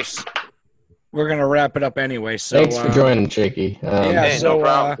it up. We're gonna wrap it up anyway. So thanks for joining, Shaky. No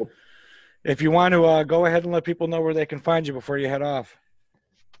problem. If you want to go ahead and let people know where they can find you before you head off.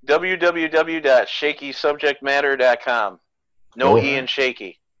 www.shakysubjectmatter.com. No E in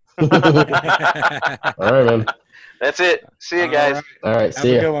shaky. All right, man. That's it. See you guys. All right, see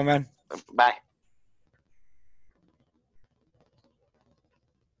you. Have a good one, man. Bye.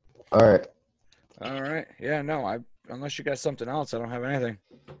 All right. Yeah, no, unless you got something else, I don't have anything.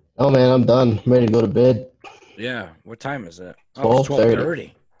 Oh, man, I'm done. I'm ready to go to bed. Yeah. What time is it?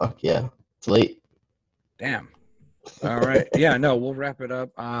 12:30. Fuck yeah. It's late. Damn. All right. Yeah, no, we'll wrap it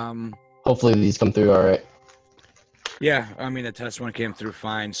up. Hopefully these come through all right. Yeah, the test one came through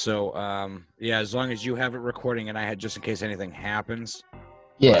fine. So, as long as you have it recording and I had just in case anything happens.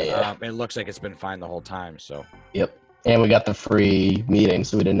 Yeah. It looks like it's been fine the whole time, so. Yep. And we got the free meeting,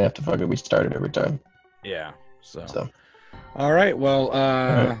 so we didn't have to fucking restart it every time. Yeah. So. All right. Well,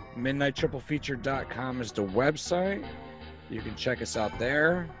 MidnightTripleFeature.com is the website. You can check us out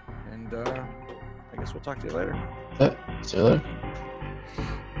there. And I guess we'll talk to you later. See you later.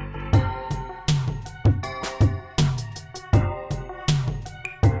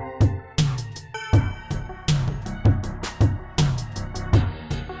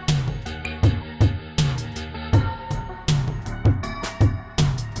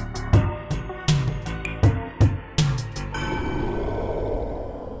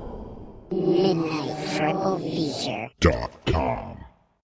 Midnight Triple Feature.